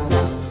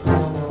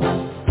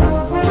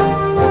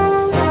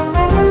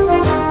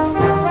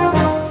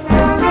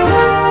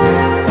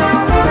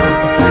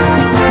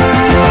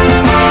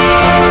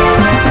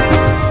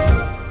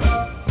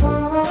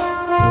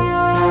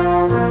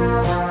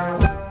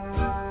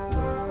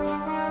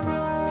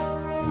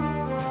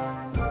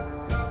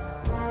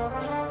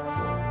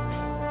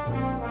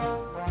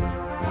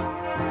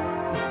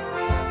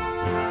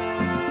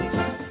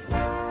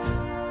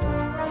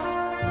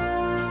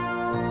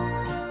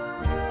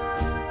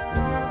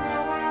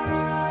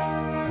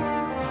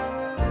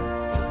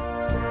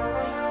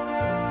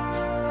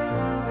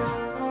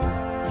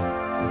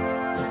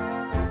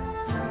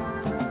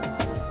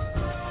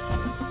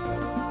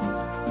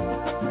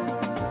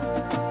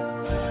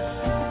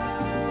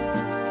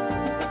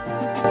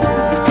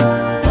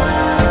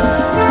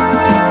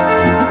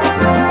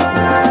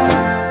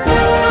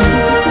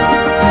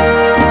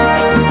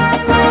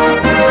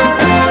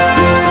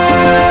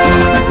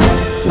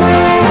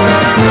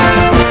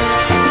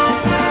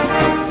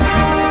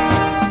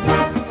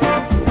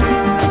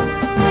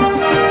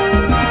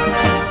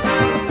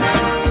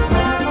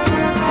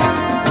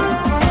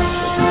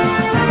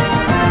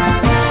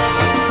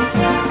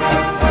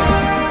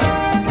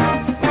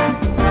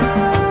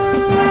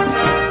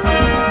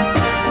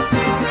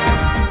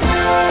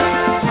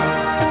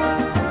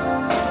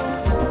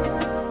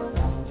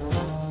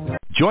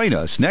 Join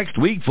us next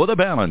week for The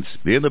Balance.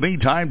 In the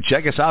meantime,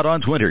 check us out on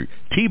Twitter,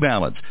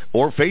 T-Balance,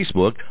 or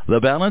Facebook, The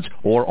Balance,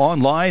 or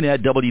online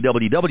at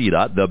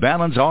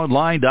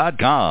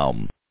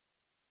www.thebalanceonline.com.